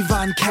 sie war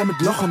ein Kerl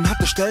mit Loch und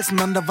hatte Stelzen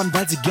an der Wand,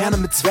 weil sie gerne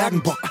mit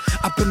Zwergen bockt.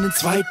 Ab in den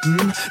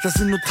zweiten, da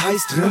sind nur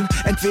Thais drin.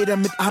 Entweder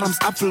mit Adams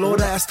Apfel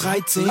oder erst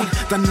 13.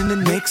 Dann in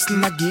den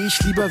nächsten, da geh ich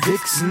lieber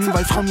wichsen,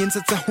 weil Frauen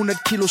jenseits der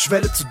 100 Kilo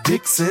Schwelle zu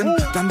dick sind.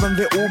 Dann waren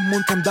wir oben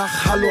unterm Dach,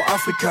 hallo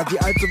Afrika. Die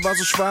Alte war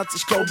so schwarz,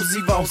 ich glaube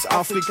sie war aus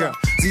Afrika.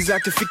 Sie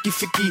sagte Ficky,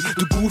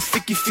 du gut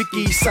Ficky.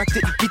 Ich sagte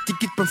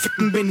Igitt, beim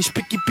Ficken bin ich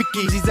Picky.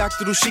 Sie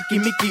sagte du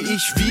Schickimicki,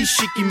 ich wie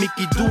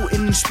Schickimicki. Du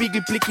in den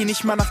Spiegel blicki,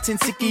 nicht mal nach 10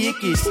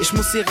 Zicki-Ickis. Ich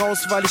muss hier raus,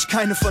 weil ich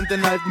keine von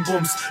den alten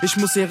Bums. Ich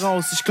muss hier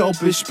raus, ich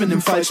glaube ich bin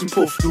im falschen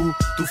Puff. Du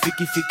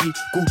Ficky, gut Ficky,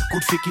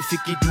 du Ficky,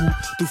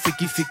 gut Ficky, du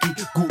Ficky,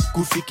 gut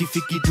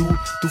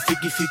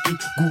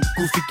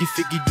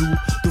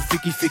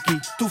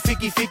du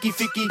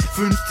Ficky,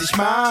 50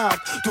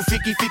 Mark, du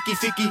Ficky,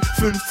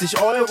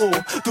 50 Euro,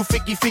 du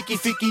Ficky,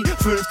 Ficky,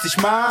 50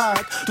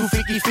 Mark. Du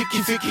Ficky,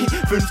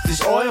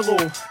 50 Euro.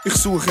 Ich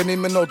suche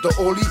immer noch den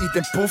Oli in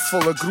dem Puff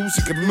voller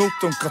grusiger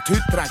Nutte. Und grad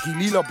heute trage ich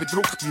lila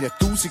bedruckt wie eine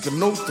 1000er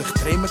Note.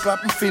 Ich dreh mir glaub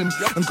einen Film,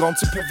 ein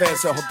ganzer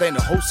Perverse hat denen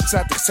Host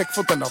gesagt, ich sag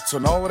von der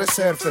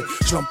Nationalreserve.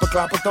 Schlampen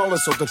glauben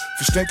alles oder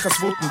verstehen kein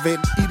Wort. Und wer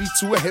ihre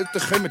Zuhälter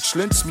kommen,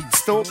 schlönt's mit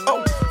Tod.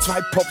 Oh,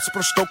 2 Pops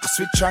pro Stock, es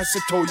wird scheisse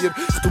teuer.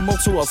 Ich tu mal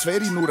so, als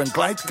wäre ich nur ein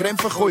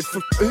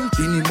Gleitcreme-Verkäufer.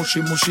 Deine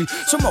Muschi,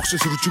 so machst du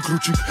es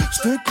rutschig.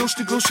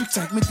 Steht lustig,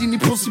 zeig mir deine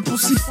Pussy.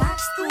 Was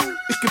sagst du?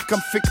 Ich geb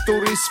kein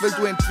Fiktoris, weil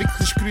du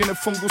entwickelst grünen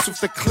Fungus auf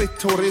der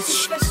Klitoris.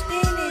 Ich versteh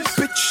nicht.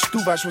 Bitch,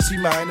 du weißt, was ich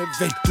meine.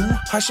 Weil du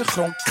hast eine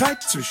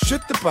Krankheit zwischen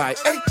dabei.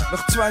 Ey,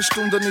 nach 2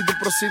 Stunden in der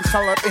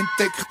Brasilkeller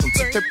entdeckt. Und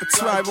seit etwa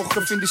 2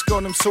 Wochen find ich's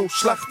gar nicht so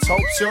schlecht. Ein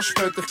halbes Jahr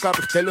später, ich glaub,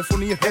 ich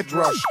telefoniere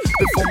Headrush.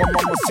 Bevor man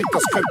Mama sieht,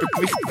 das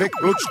Körpergewicht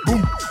weglutscht.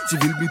 Boom,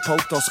 sie will mich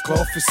behalten als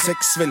Sklave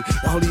sexuell.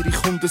 All ihre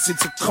Kunden sind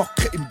so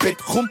kacke im Bett.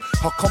 Komm,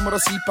 hab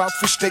Kameras eingebaut,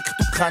 versteckt,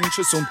 du kennst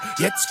es. Und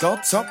jetzt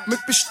geht's ab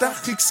mit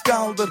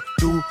Bestechungsgelder.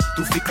 Du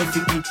Ficky,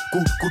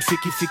 gut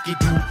Ficky,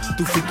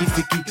 du Ficky,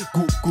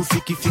 gut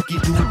Ficky,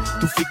 du.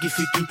 Du Ficky,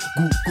 gut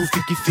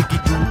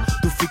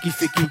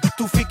Ficky,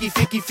 du Ficky,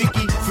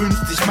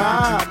 50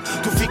 Mark.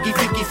 Du Ficky,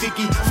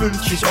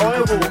 50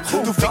 Euro.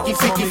 Du Ficky,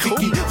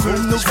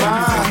 50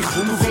 Mark.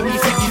 Du Ficky,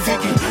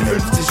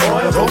 50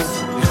 Euro.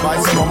 Ich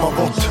weiss, Mama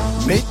will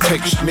mehr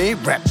Text, mehr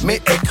Rap,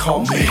 mehr Echo,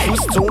 mehr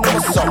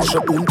Fußzone-Massage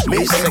und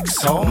mehr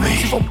Sex haben.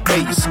 Sie von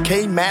Bass,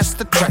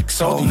 K-Master Tracks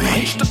haben, die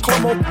meisten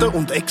Klamotten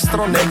und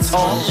extra Netz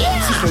haben.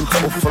 Sie können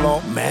es offen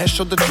lassen,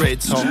 Mesh oder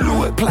Dreads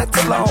haben,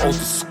 Plätze lassen oder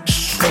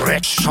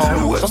Scratch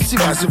haben. Dass sie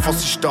weiss, auf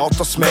was sie steht,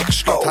 das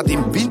merkst du. Hat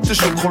im Winter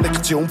schon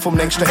Kollektion vom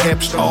nächsten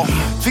Herbst an.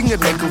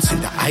 Fingernägel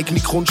sind eine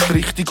eigene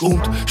Kunstrichtung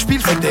und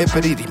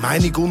Spielverderber ihre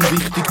Meinung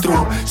unwichtig.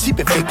 Drum, sie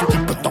bewegen die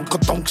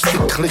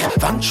Betonkartonsticklich,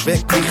 wenn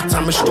Schwergewicht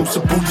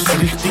zusammenstossen, Bums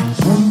richtig.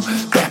 Boom,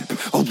 Bap,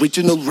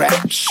 Original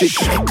Rap, Shit.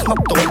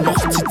 Eknaton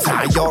macht sie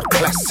 10 Jahre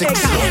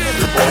Classics.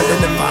 Bei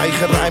den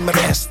weichen Reimer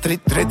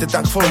Estritt reden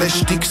dann von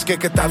lästig, das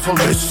Gegenteil von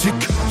lässig.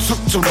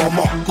 Zurück zur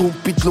Mama,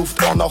 Gump in die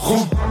Luft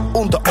ankommen.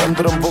 Unter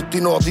anderem wollte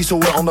ich noch an die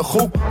Ohren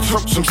ankommen.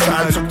 Zurück zum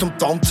Style, zurück zum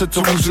Tanzen,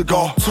 zum Rausgehen.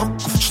 Zurück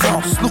auf die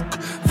Straße, look,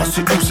 was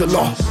ich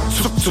rauslasse.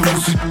 Zurück zur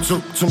Musik,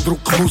 zurück zum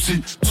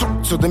Druckmusik.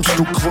 Zurück zu dem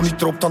Stück, wo ich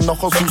drop dann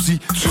nachher Susi.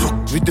 Zurück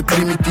wieder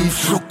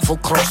primitiv, zurück voll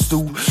krass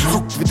du.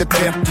 Zurück wieder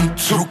Party,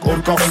 zurück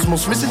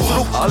Orgasmus, wir sind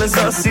zurück. Alles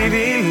was sie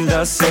will,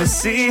 das soll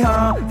sie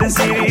haben. Denn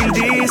sie will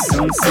dies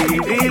und sie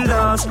will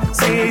das.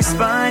 Sie ist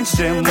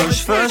Feinste, muss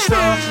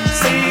verstehen.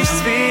 Sie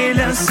ist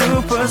wie ein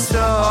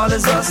Superstar.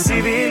 Alles was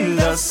sie will,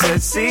 das soll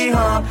sie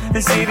haben.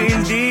 Denn sie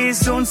will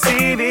dies und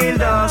sie will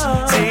das.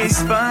 Sie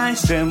ist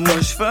Feinste,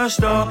 muss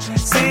verstehen.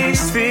 Sie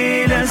ist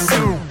wie ein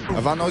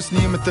Superstar. Wenn uns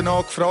niemand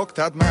danach gefragt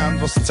hat, wir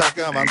haben was zu sagen.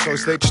 Wenn sie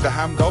uns das letzte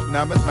Hemd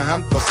abnehmen, wir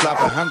haben das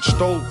Leben, haben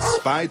Stolz.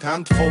 Beide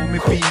Hände voll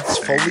mit Beats,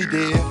 voll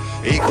Ideen.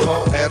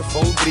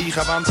 erfolgreich,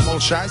 auch wenn's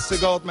mal scheisse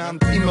geht, wir haben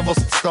immer was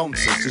zu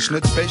tanzen. Es ist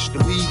nicht das beste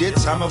Weed,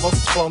 jetzt haben wir was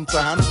zu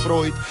pflanzen, haben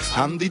Freude,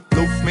 haben in die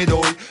Luft mit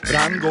euch,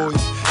 brennt euch.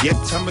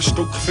 Jetzt haben wir ein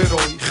Stück für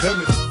euch,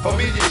 kommt,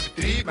 Familie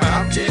übertrieben,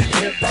 haben die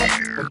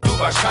Hip-Hop. Und du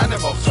weißt, keiner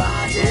macht's.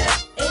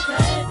 Ich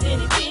halt in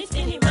die Beats,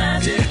 in die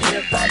Masse,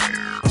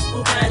 Hip-Hop.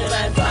 Und keine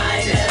beim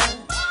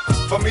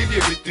Beine. Familie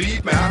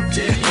übertrieben, haben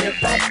die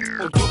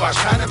Hip-Hop. Und du weißt,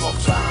 keiner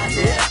macht's.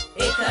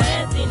 Ich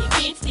halt in die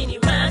Beats, in die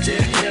Masse,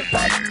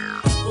 Hip-Hop.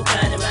 Und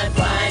keine beim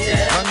Beine.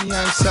 Wenn ich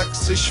ein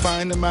Sex ist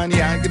feiner, meine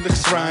ich eigentlich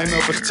das Rhyme.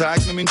 Aber ich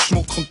zeig mir meinen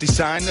Schmuck und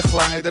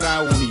Designerkleider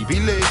auch. Und ich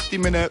will echt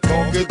in einem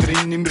Wagen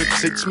drin, im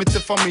Rücksitz mit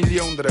der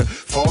Familie und einer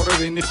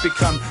Fahrerin. Ich bin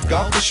kein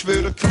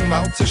Geldbeschwörer, kein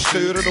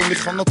Weltzerstörer. Und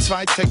ich habe noch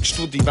 2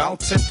 Texte, die die Welt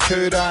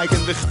hören.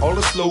 Eigentlich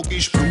alles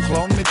logisch, brauch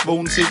Land mit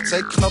Wohnsitz.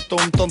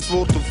 Eknaton, die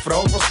Antwort auf die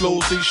Frage, was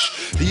los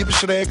ist. Lieber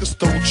schräges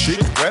Totshit,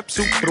 Rap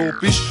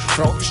subtropisch.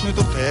 Frage ist nicht,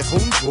 ob du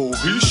herkommst, wo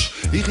bist.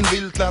 Ich in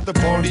Wildleder,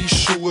 Bali,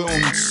 Schuhe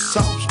und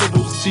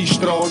Selbstbewusstsein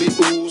strahle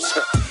aus.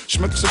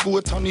 Schmeckt so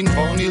gut, hab ich in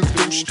Vanille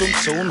Lust und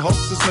Sohn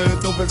hasst es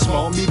nicht, nur weil's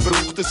Mami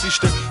braucht. Es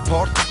ist der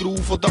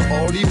Partygroove, der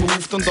alle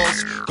moved und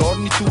als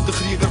Garnitur der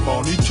Krieger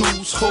Mann in die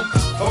Haus kommt.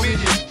 Familie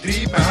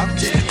treiben,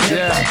 hat die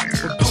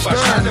und du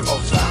weißt, keiner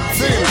macht's.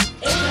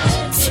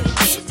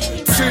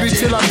 Zürich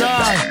till I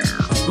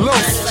die. Los!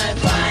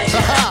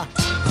 Haha!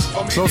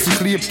 Los, ich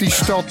lieb die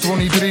Stadt, wo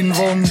ich drin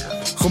wohn.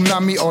 Komm,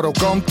 nimm mich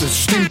arrogant,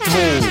 es stimmt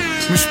wohl.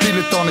 Wir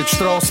spielen da nicht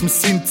Strasse, wir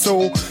sind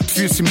so. Die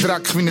Füße im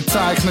Dreck wie ein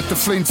gezeichneter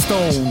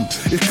Flintstone.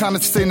 Ich kenne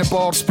die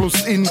Szenenbars plus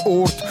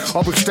in-Ort,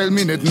 aber ich stell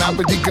mich nicht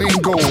neben die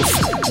Gringos.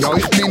 Ja,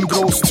 ich bin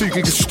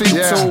grosszügig, es stimmt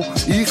so.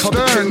 Ich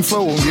hab den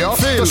Flow, ja,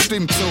 das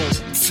stimmt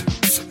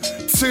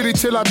so. Zürich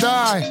till I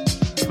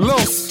die.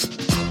 Los!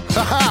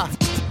 Haha!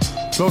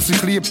 Los,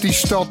 ich lieb die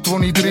Stadt, wo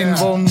ich drin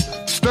wohn.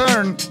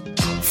 Stern,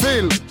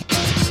 Phil.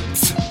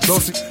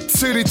 Los,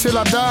 Zürich till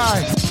I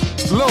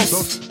die.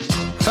 Los!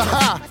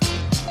 Haha!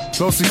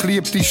 dass ich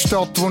lieb die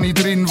Stadt, wo ich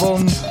drin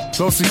wohn.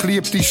 Dass ich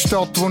lieb die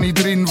Stadt, wo ich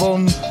drin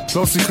wohn.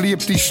 Dass ich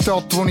lieb die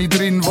Stadt, wo ich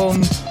drin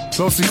wohn.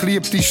 Dass ich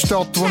lieb die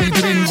Stadt, wo ich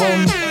drin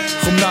wohn.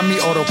 Komm, nenn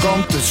mich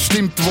arrogant, es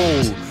stimmt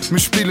wohl. Wir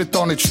spielen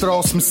da nicht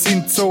Strasse, wir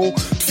sind so.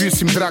 Die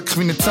Füße im Dreck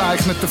wie ein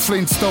gezeichneter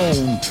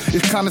Flintstone.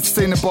 Ich kenne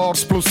 10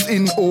 Bars plus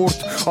In-Ort,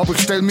 aber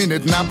ich stell mich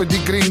nicht neben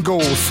die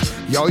Gringos.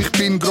 Ja, ich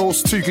bin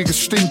grosszügig, es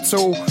stimmt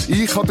so.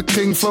 Ich hab den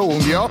King Flow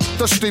und ja,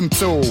 das stimmt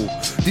so.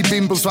 Die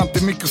Bimbos wollen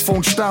den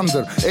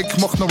Mikrofonständer. Ich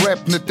mach noch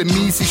Rap, nicht der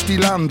mieseste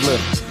Ländler.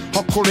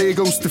 Hab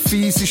Kollegen aus den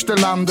fiesesten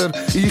Ländern.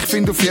 Ich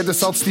find auf jeden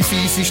Satz die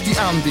fieseste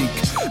Endung.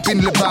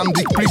 Bin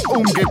lebendig, bleib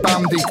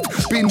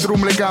ungebändigt. Bin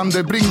drum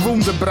Legende, bring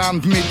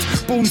Wunderbrand mit.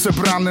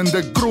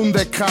 Bunsenbrennende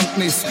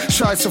Grunderkenntnis.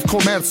 Scheiß auf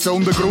Kommerz, der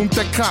Untergrund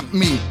erkennt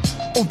mich.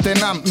 Und der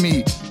nennt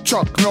mich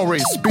Chuck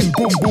Norris. Bin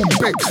Bum Bum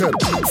Becker,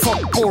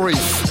 fuck Boris.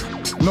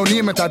 Noch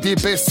niemand hat dir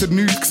besser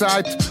nichts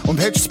gesagt. Und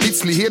hättest ein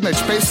bisschen Hirn,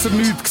 hättest besser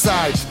nichts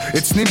gesagt.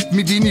 Jetzt nimmt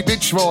mir deine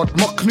Bitch wahr,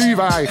 mach Knie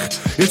weich.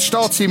 Jetzt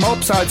steht sie im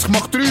Abseits, ich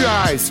mach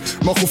 3-1.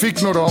 Mach auf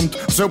ignorant,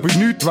 als ob ich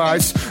nichts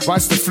weiss.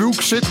 Weiss der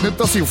Flugshit nicht,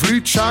 dass ich auf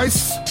Leute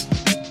scheiss?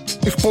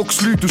 Ich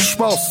box Leute aus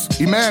Spass,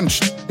 im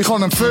Ernst. Ich hab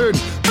einen Föhn,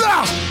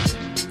 blah!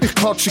 Ich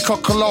klatsche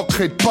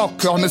Kakerlaken in die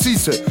Backe an eine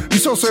Seise.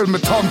 Wieso soll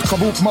man die Hand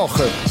kaputt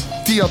machen?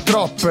 Die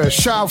Attrappe,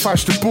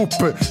 schaufeste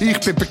Puppe. Ich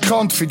bin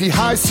bekannt für die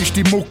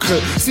heisseste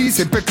Mucke. Sie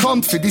sind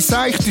bekannt für die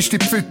seichteste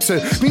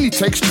Pfütze. Meine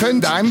Texte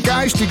können einem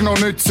geistig noch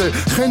nützen.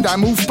 Können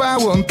einem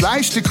aufbauen und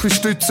Leistung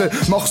stützen.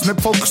 Mach's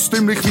nicht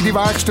volkstümlich wie die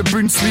weichsten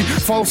Bünzli.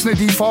 Fall's nicht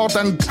einfahr,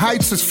 dann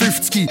heiz es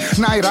 50.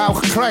 Nein,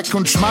 rauch Crack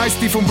und schmeiß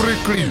die vom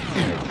Brückli.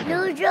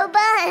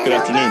 Good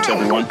afternoon to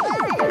everyone.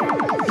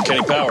 I'm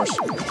Kenny Powers.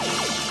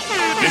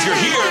 And if you're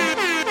here,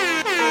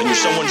 and you're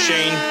someone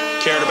Shane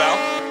cared about,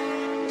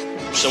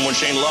 someone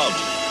Shane loved.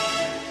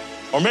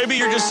 Or maybe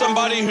you're just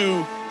somebody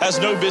who has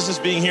no business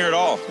being here at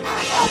all.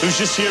 Who's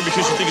just here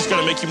because you think it's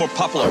gonna make you more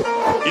popular.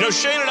 You know,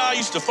 Shane and I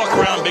used to fuck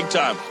around big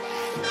time.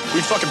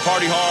 We'd fucking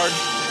party hard.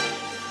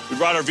 We'd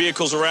ride our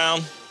vehicles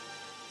around.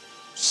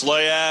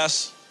 Slay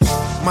ass.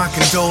 My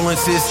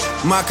condolences,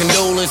 my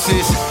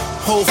condolences.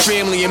 Whole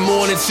family in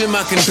mourning, send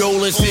my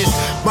condolences.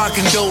 My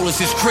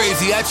condolences,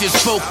 crazy, I just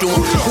spoke to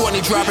him.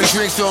 Courtney dropping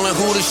drinks on her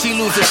hooter, she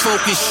losing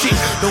focus. Shit,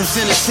 don't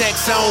send a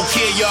text, I don't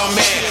care, y'all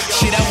mad.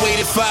 Shit, I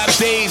waited 5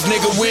 days,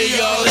 nigga, where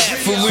y'all at?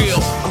 For real,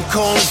 I'm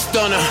calling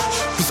Stunner.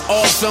 Cause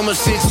all summer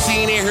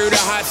 16, they heard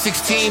a hot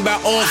 16 by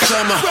all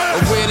summer.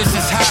 Awareness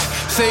is high,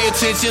 say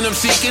attention I'm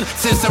seeking.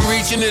 Since I'm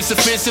reaching, it's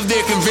offensive,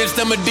 they're convinced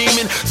I'm a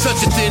demon. Such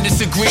a thin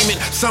disagreement,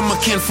 some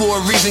akin for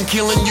a reason.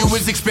 Killing you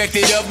is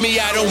expected of me,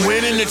 I don't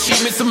win an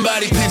achievement.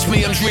 Somebody pinch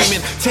me, I'm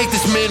dreaming. Take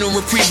this mental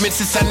reprievement.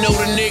 Since I know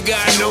the nigga,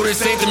 I know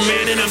this ain't the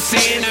man and I'm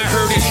seeing. I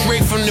heard it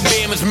straight from the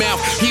Bama's mouth.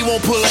 He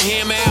won't pull a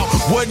hammer out.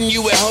 Wasn't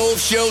you at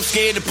Hove show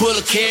scared to pull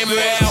a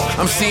camera out?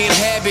 I'm seeing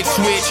habit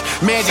switch,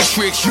 magic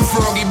tricks. You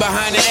froggy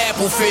behind an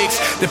apple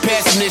fix. The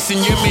passiveness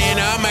in your man,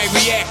 I might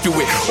react to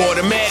it.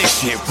 Automatic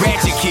shit,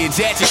 ratchet kids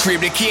at your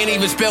crib. They can't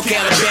even spell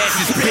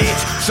Calabasas,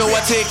 bitch. So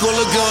I take all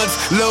the guns,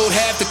 load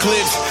half the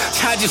clips.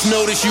 I just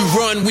noticed you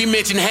run, we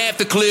mentioned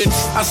half the clips.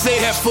 I say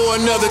that for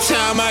another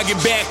time, I get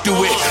back to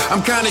it.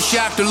 I'm kinda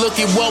shocked to look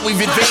at what we've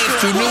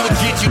advanced to. Knew it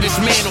get you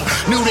dismantled.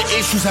 Knew the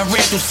issues I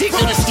ran through, sick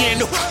of the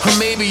scandal. Or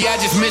maybe I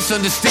just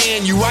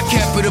misunderstand you. I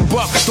kept it a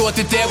buck, thought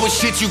that was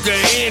shit you could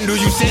handle.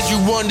 You said you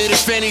wondered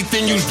if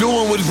anything you was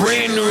doing was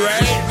brand new,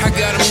 right? I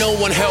got him, no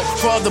one help.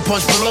 Father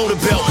punch below the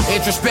belt.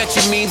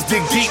 Introspection means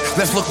dig deep,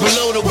 let's look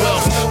below the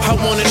wealth. I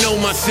wanna know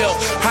myself.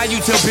 How you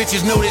tell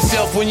bitches know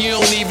themselves when you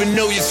don't even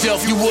know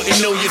yourself? You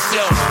wouldn't know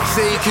yourself.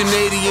 Say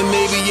Canadian,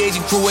 maybe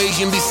Asian,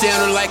 Croatian. Be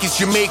sounding like it's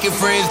Jamaican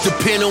friends,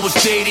 depend on what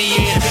state he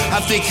in. I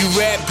think you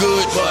rap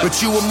good,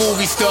 but you a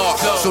movie star,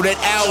 so that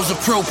owl's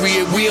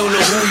appropriate. We don't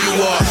know who you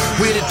are.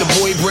 Where did the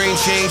boy brain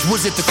change?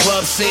 Was it the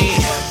club scene?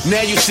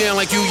 Now you sound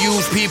like you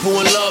use people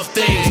and love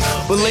things,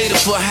 but later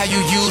for how you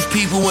use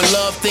people and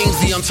love things.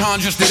 The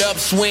entendres that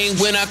upswing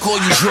when I call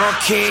you drunk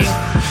king.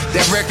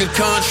 That record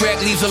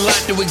contract leaves a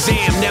lot to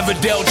exam. Never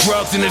dealt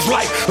drugs in his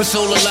life, but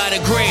sold a lot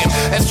of gram.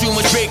 That's too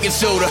much baking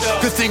soda.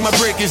 Could think my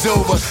break is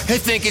over. They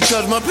think it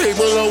cause my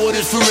paper lower,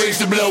 this for race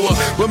to blow up.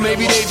 But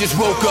maybe they just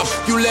woke up.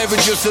 You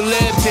leverage your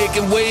celeb,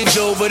 taking waves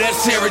over.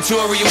 That's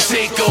territorial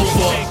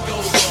takeover.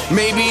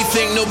 Maybe you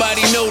think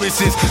nobody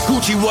notices.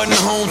 Gucci wasn't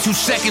home 2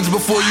 seconds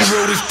before you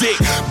wrote his dick.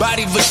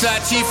 Body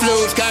Versace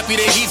flows, copy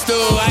that he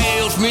stole.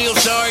 Adios mio,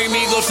 sorry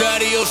amigos,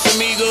 adios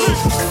amigos.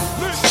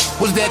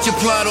 Was that your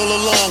plot all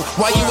along?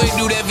 Why you ain't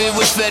do that vid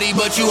with Fetty,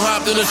 but you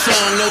hopped in a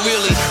song? No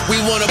really, we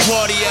want a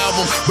party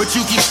album, but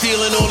you keep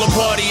stealing all the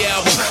party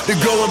albums to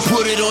go and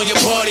put it on your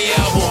party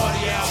album.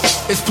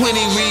 There's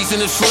plenty reason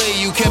to slay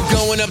you. Kept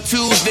going up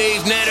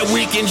Tuesdays, now the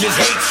weekend just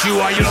hates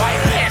you. Are you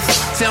like this?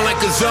 Sound like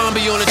a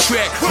zombie on a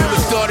track. Who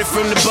started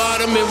from the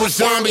bottom, it was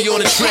zombie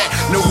on the track.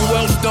 Know who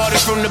else started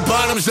from the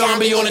bottom,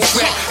 zombie on the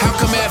track. How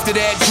come after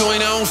that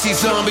joint I don't see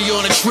zombie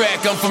on the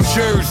track? I'm from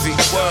Jersey,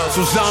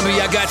 so zombie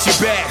I got your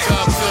back.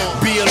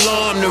 Be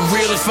alarmed, the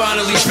real is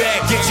finally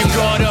back. Get your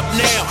guard up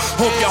now,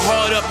 hope your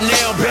heart up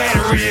now.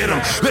 Battery in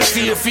him, let's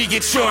see if he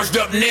get charged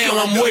up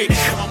now. I'm waiting.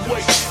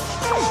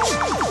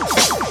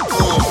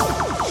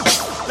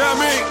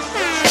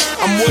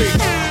 I'm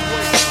waiting.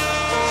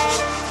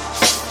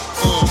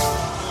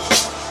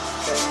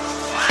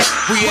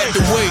 We had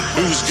to wait.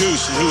 Who's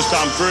Goose and who's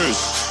Tom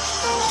Cruise?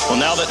 Well,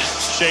 now that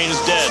Shane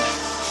is dead,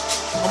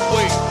 I'm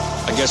waiting.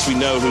 I guess we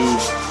know who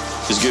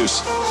is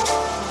Goose.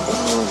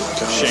 Oh my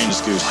God. Shane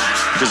is Goose.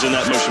 Because in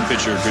that motion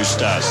picture, Goose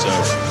dies, so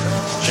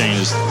Shane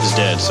is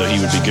dead, so he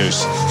would be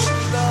Goose.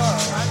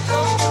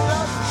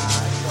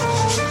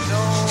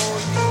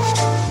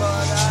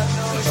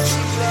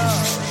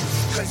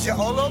 Cause you're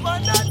all on my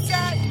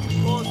nutsack.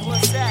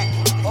 What's that?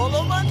 All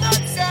on my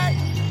nutsack.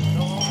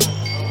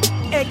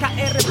 You're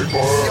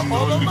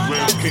all on my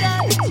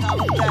nutsack.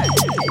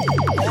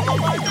 All on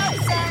my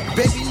nutsack.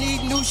 Baby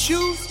need new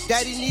shoes,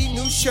 daddy need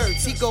new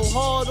shirts. He go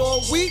hard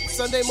all week,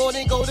 Sunday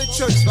morning go to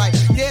church. Like,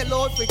 dear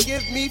Lord,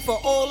 forgive me for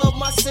all of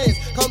my sins.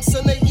 Come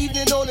Sunday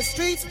evening on the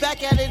streets,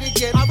 back at it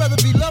again. I'd rather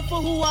be loved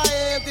for who I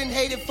am than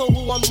hated for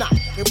who I'm not.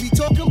 If we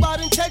talking about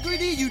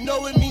integrity, you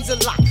know it means a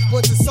lot.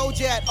 Once a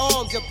soldier at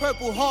arms, your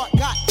purple heart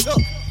got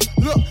took.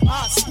 Look,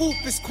 I swoop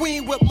is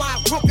queen with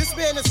my group. This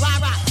man is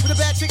la-la. With a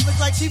bad chick look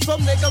like she from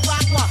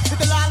Nicaragua. With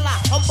the la-la,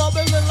 I'm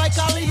bubbling like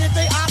Ali if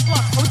they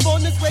aqua. I was born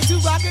this way to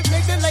rock it,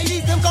 make the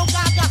ladies them go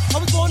gaga. I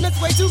was born this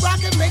way to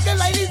rock it, make the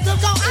ladies them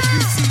go ah. If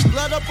you see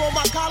blood up on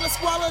my collar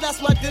squalor,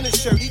 that's my dinner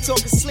shirt. He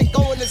talking slick,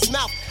 go in his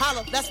mouth,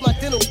 holla, that's my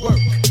dinner work.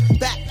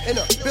 Back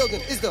in the building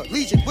is the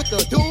Legion with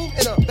the doom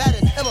and the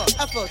baddest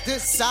MF'er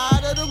this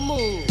side of the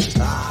moon.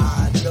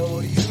 I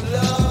know you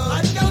love,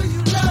 I know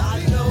you love,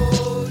 I know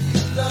you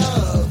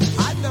love.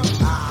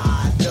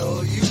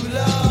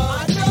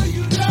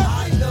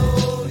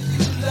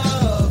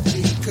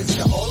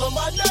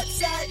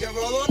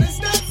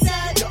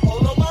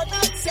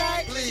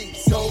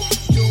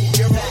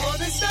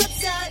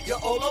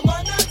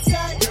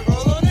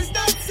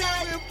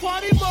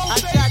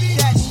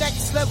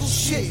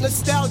 Shit,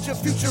 nostalgia,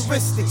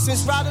 futuristic.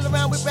 Since riding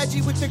around with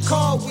Reggie with the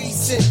car, we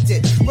sent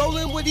it.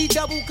 Rolling with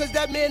E-double, cause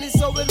that man is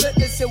so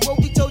relentless. And when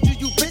we told you,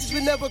 you bitch,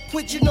 we never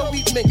quit, you know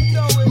we meant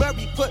it.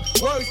 Murray put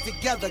words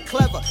together,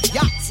 clever.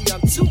 Yahtzee,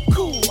 I'm too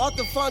cool.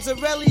 Arthur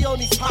Fonzarelli on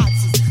these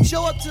potsies.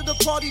 Show up to the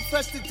party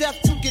fresh to death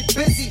to get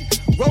busy.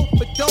 Rope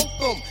but don't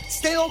boom.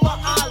 Stay on my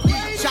alley.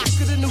 Shock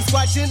to the new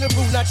squad general.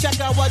 Now check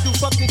how I do.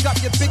 Fucking up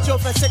your bitch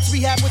off at sex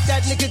rehab with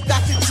that nigga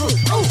Dr. Drew.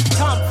 Ooh,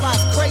 time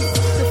flies crazy.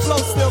 The flow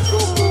still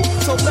boo.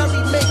 So Mary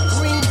make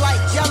green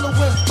like yellow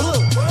and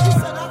blue.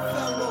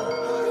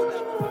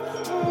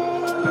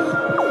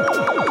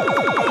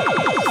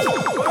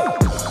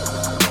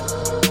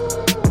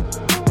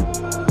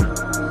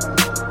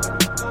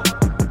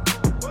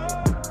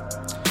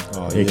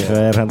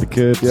 Habt ihr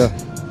gehört? Ja.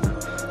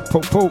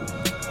 Po.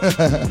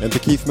 Und der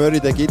Keith Murray,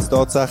 den gibt es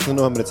tatsächlich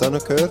noch, haben wir jetzt auch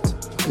noch gehört.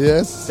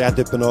 Yes. Der hat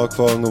etwa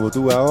angefangen, wo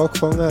du auch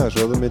angefangen hast,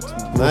 oder? Nein,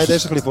 der war ein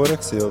bisschen vorher,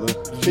 oder?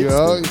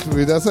 Ja, ich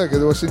würde auch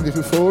sagen, wahrscheinlich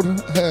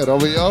vorher,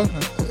 aber ja,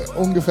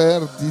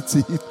 ungefähr die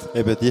Zeit.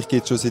 Eben, dich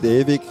gibt es schon seit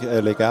ewig,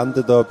 eine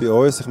Legende da bei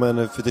uns. Ich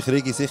meine, für dich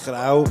Rigi sicher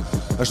auch.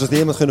 Hast du dir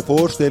jemals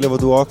vorstellen, wo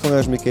du angefangen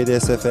hast mit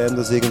GDSFM,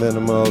 dass irgendwann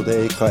einmal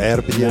der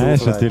EKR bei dir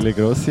auflegt? Das ist natürlich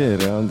eine grosse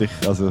Ehre, und ich,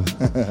 also,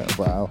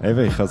 wow.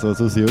 Eben, ich kann so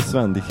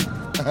auswendig.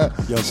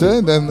 Ja,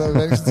 schön, dann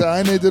wenigstens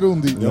eine in der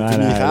Runde. Ja, für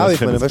mich auch.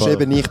 Ich meine, weißt du,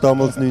 eben ich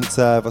damals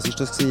 19, was ist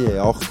das gewesen?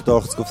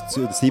 88 auf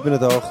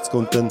 87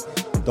 und dann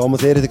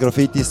damals eher in der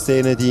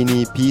Graffiti-Szene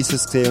deine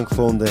Pieces gesehen und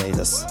gefunden, hey,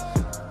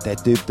 der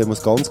Typ, der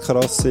muss ganz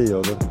krass sein,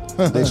 oder?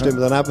 Und dann stehen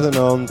wir dann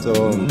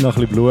nebeneinander. Und noch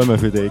ein bisschen Blumen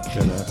für dich.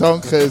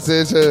 Danke,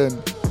 sehr schön.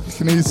 Ich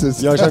genieße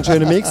es. Ja, es war ein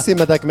schöner Mix.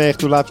 Man hat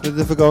gemerkt, du lebst nicht in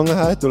der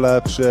Vergangenheit, du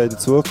lebst in der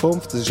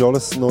Zukunft. Das war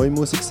alles neue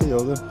Musik,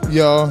 oder?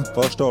 Ja.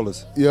 Fast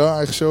alles. Ja,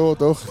 eigentlich schon,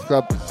 doch. Ich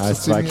glaube,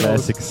 1, 2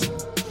 Classics.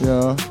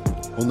 Ja.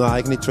 Und noch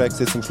eigene Tracks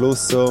jetzt am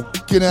Schluss so.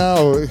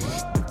 Genau. Ich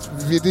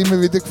werde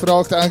immer wieder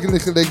gefragt,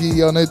 eigentlich lege ich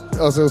ja nicht,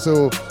 also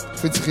so, ich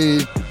finde es ein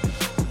bisschen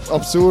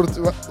absurd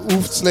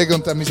aufzulegen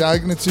und dann mein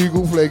eigenes Zeug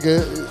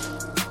auflegen.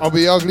 Aber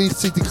ja,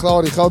 gleichzeitig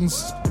klar, ich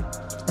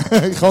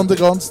kann den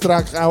ganzen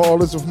Track auch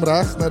alles auf dem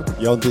Rechner.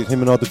 Ja, und ich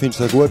nehme an, du findest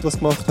es auch gut, was du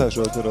gemacht hast,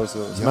 oder? Also,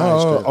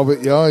 ja, aber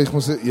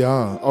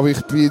ja, aber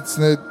ich bin jetzt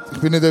nicht,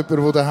 jemand, der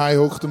daheim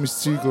hockt und mein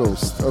Zeug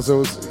hört.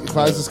 Also ich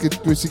weiss, es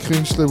gibt gewisse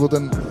Künstler, die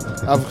dann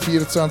einfach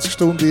 24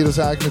 Stunden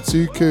ihr eigenes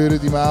Zeug hören,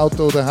 im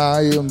Auto oder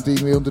daheim und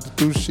irgendwie unter der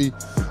Dusche.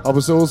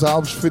 Aber so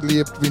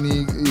selbstverliebt bin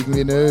ich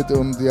irgendwie nicht.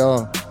 Und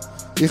ja,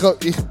 ich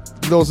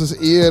höre es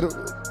eher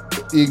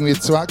irgendwie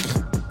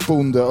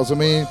zweckgebunden. Also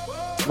mehr,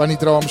 wenn ich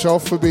daran am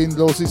Arbeiten bin,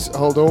 höre ich es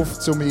halt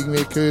oft, um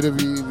irgendwie zu hören,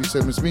 wie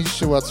soll man es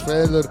mischen, wo hat es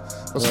Fehler,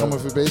 was kann man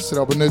verbessern,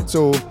 aber nicht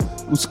so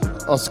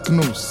als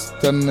Genuss.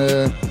 Dann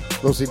höre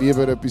ich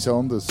lieber etwas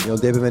anderes. Ja,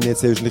 und eben, wenn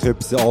jetzt wahrscheinlich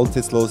etwas Altes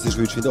jetzt los ist,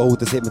 würdest du finden, oh,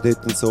 das hätte man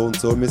dort und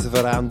so müssen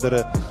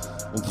verändern.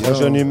 Und du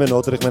kannst ja nicht mehr,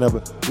 oder? Ich meine,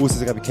 aber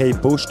ausser Kate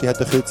Bush, die hat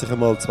ja kürzlich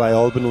einmal 2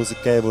 Alben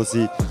rausgegeben, die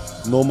sie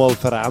nochmal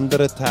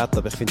verändert hat.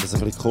 Aber ich finde das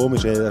ein bisschen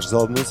komisch. Du hast das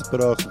Album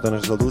rausgebracht und dann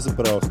hast du es halt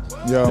rausgebracht.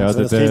 Ja,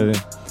 also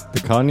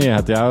der Kanye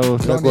hat ja auch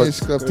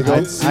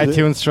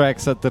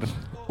iTunes-Tracks hat er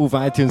auf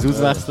iTunes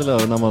auswechseln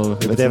lassen. Nochmal,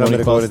 über den wollen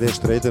wir gar nicht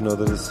erst reden,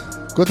 oder?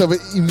 Gut, aber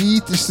im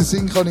weitesten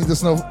Sinn kann ich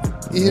das noch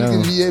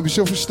irgendwie eben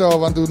schon verstehen,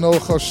 wenn du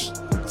noch kannst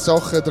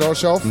Sachen daran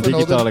arbeiten. Im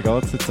Digitalen oder?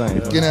 geht es jetzt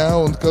eigentlich.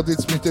 Genau, und gerade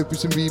jetzt mit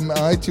etwas wie im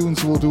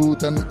iTunes, wo du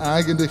dann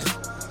eigentlich,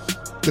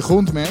 der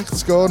Kunde merkt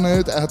es gar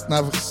nicht, er hat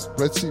dann einfach,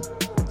 plötzlich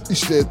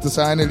ist das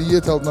eine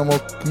Lied halt nochmal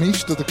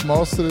gemischt oder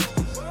gemastert.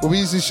 Wobei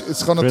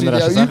es kann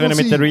natürlich auch übel sein.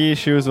 Mit den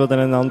Reissues, wo dann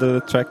ein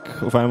anderer Track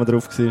auf einmal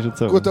drauf war und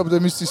so. Gut, aber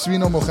dann müsstest du es wie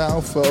nochmal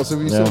kaufen. Also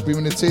wie so bei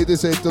einem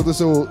CD-Set oder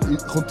so,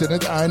 kommt ja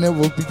nicht einer,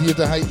 der bei dir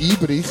daheim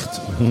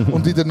einbricht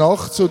und in der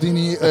Nacht so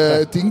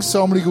deine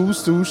Dingssammlung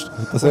austauscht.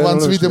 Und wenn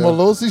es wieder mal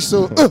los ist,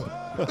 so,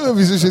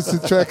 wieso ist jetzt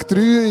der Track 3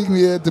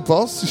 irgendwie, der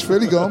Bass ist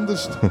völlig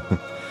anders.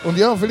 Und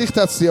ja, vielleicht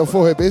hat es dir ja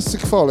vorher besser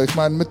gefallen. Ich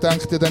meine, man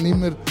denkt ja dann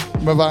immer,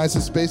 man weiss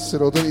es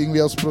besser, oder?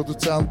 Irgendwie als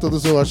Produzent oder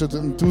so hast du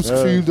dann das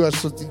Gefühl, du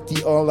hast so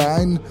die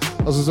allein,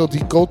 also so die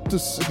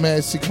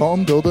gottesmäßige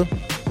Hand, oder?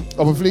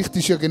 Aber vielleicht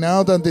ist ja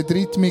genau dann der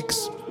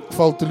Drittmix,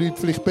 gefällt den Leuten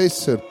vielleicht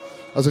besser.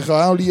 Also ich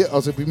habe auch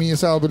also bei mir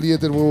selber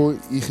Lieder,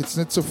 die ich jetzt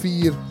nicht so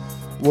feiere,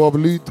 die aber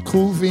Leute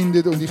cool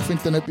finden und ich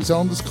finde dann etwas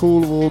anderes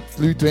cool, wo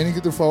die Leute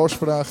weniger davon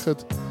ansprechen.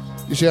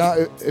 Ist ja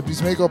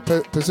etwas mega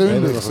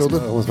Persönliches, ja, oder?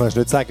 Muss man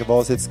nicht sagen,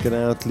 was jetzt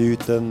genau die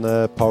Leute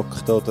dann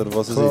packt oder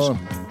was es ist.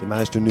 Die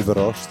meisten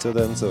überrascht es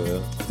dann so,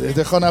 ja.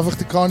 Der kann einfach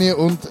der Kanye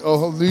und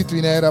auch Leute wie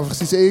er einfach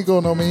sein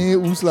Ego noch mehr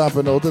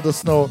ausleben, oder?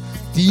 Dass noch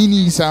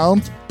deine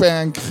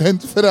Soundbank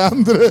könnte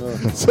verändern.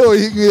 Ja. So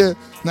irgendwie,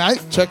 nein,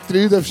 Track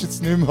 3 darfst du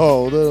jetzt nicht mehr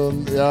haben, oder?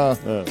 Und ja.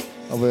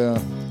 Aber ja.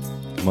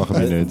 Machen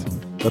wir nicht.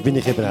 Da bin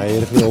ich eben eher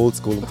ein bisschen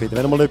oldschool.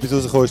 Wenn mal etwas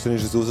rausgekommen ist, dann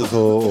ist es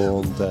rausgekommen.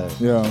 Und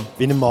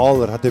wie ein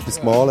Maler hat etwas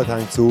gemalt,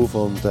 hängt es auf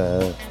und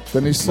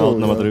dann ist es so.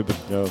 Nochmal drüber.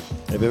 Ja.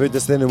 Eben, wenn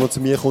das dann mal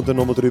zu mir kommt und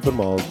nochmal drüber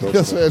malt. Oder?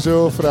 Das wäre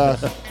schon frech.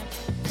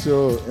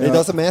 So, ja. Nicht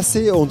also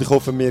Messi und ich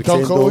hoffe, wir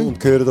sehen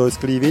und hören uns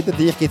gleich wieder.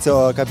 Dich gibt es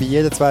ja glaube ich,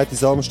 jeden zweiten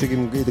Samstag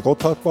in der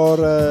Gotthardbar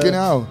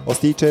als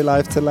DJ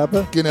live zu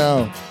erleben.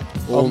 Genau.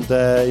 Und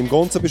im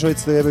Gonzo bist du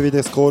jetzt eben, wie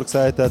der Score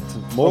gesagt hat,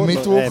 morgen. Am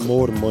Mittwoch.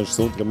 Morgen ist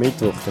Sonntag, am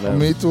Mittwoch, genau. Am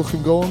Mittwoch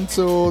im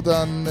Gonzo,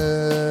 dann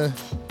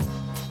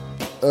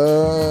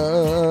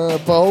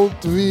bald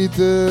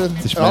wieder...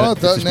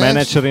 Das ist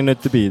Managerin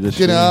nicht dabei. Das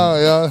genau,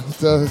 ja,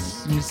 das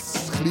ist mein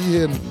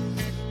Kleinhirn.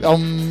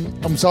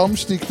 Am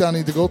Samstag dann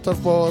in der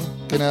Gotthardbar,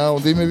 genau,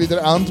 und immer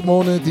wieder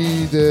Endmonat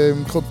in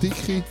dem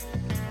Kontiki.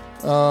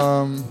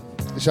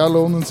 Ist auch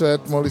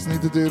lohnenswert, mal ins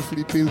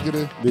Niederdörfli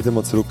pilgern. Wieder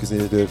mal zurück ins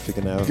Niederdörfli,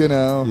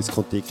 genau. Ins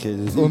Kontiki.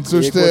 Und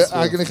sonst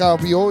eigentlich auch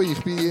bei euch.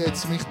 Ich bin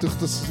jetzt mich durch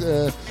das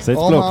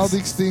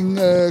Anmeldungsding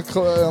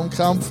am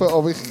Kämpfen,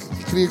 aber ich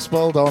kriege es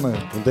bald an. Und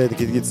dann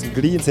gibt es einen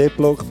kleinen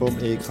Z-Block vom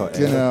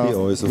EKR bei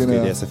uns auf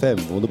SFM.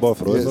 Wunderbar,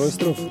 freuen wir uns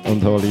drauf.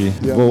 Und Holly,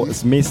 wo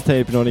das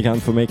Misttape noch nicht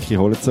haben von Eki,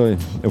 holt es euch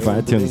auf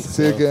iTunes.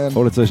 Sehr gerne.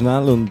 Holt es euch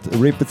schnell und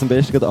rippet es am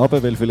besten gerade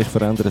runter, weil vielleicht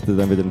verändert ihr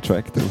dann wieder einen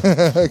Track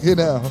drauf.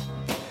 Genau.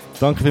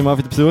 Danke vielmals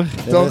für den Besuch.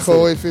 Danke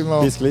euch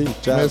vielmals. Bis gleich.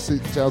 Ciao. Merci.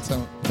 Ciao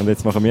zusammen. Und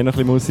jetzt machen wir noch ein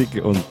bisschen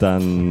Musik und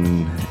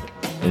dann,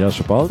 ja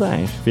schon bald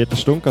eigentlich, 4.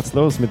 Stunde geht's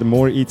los mit dem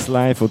More Eats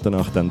Live und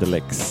danach dann der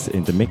Lex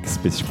in der Mix.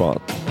 Bis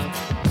spät.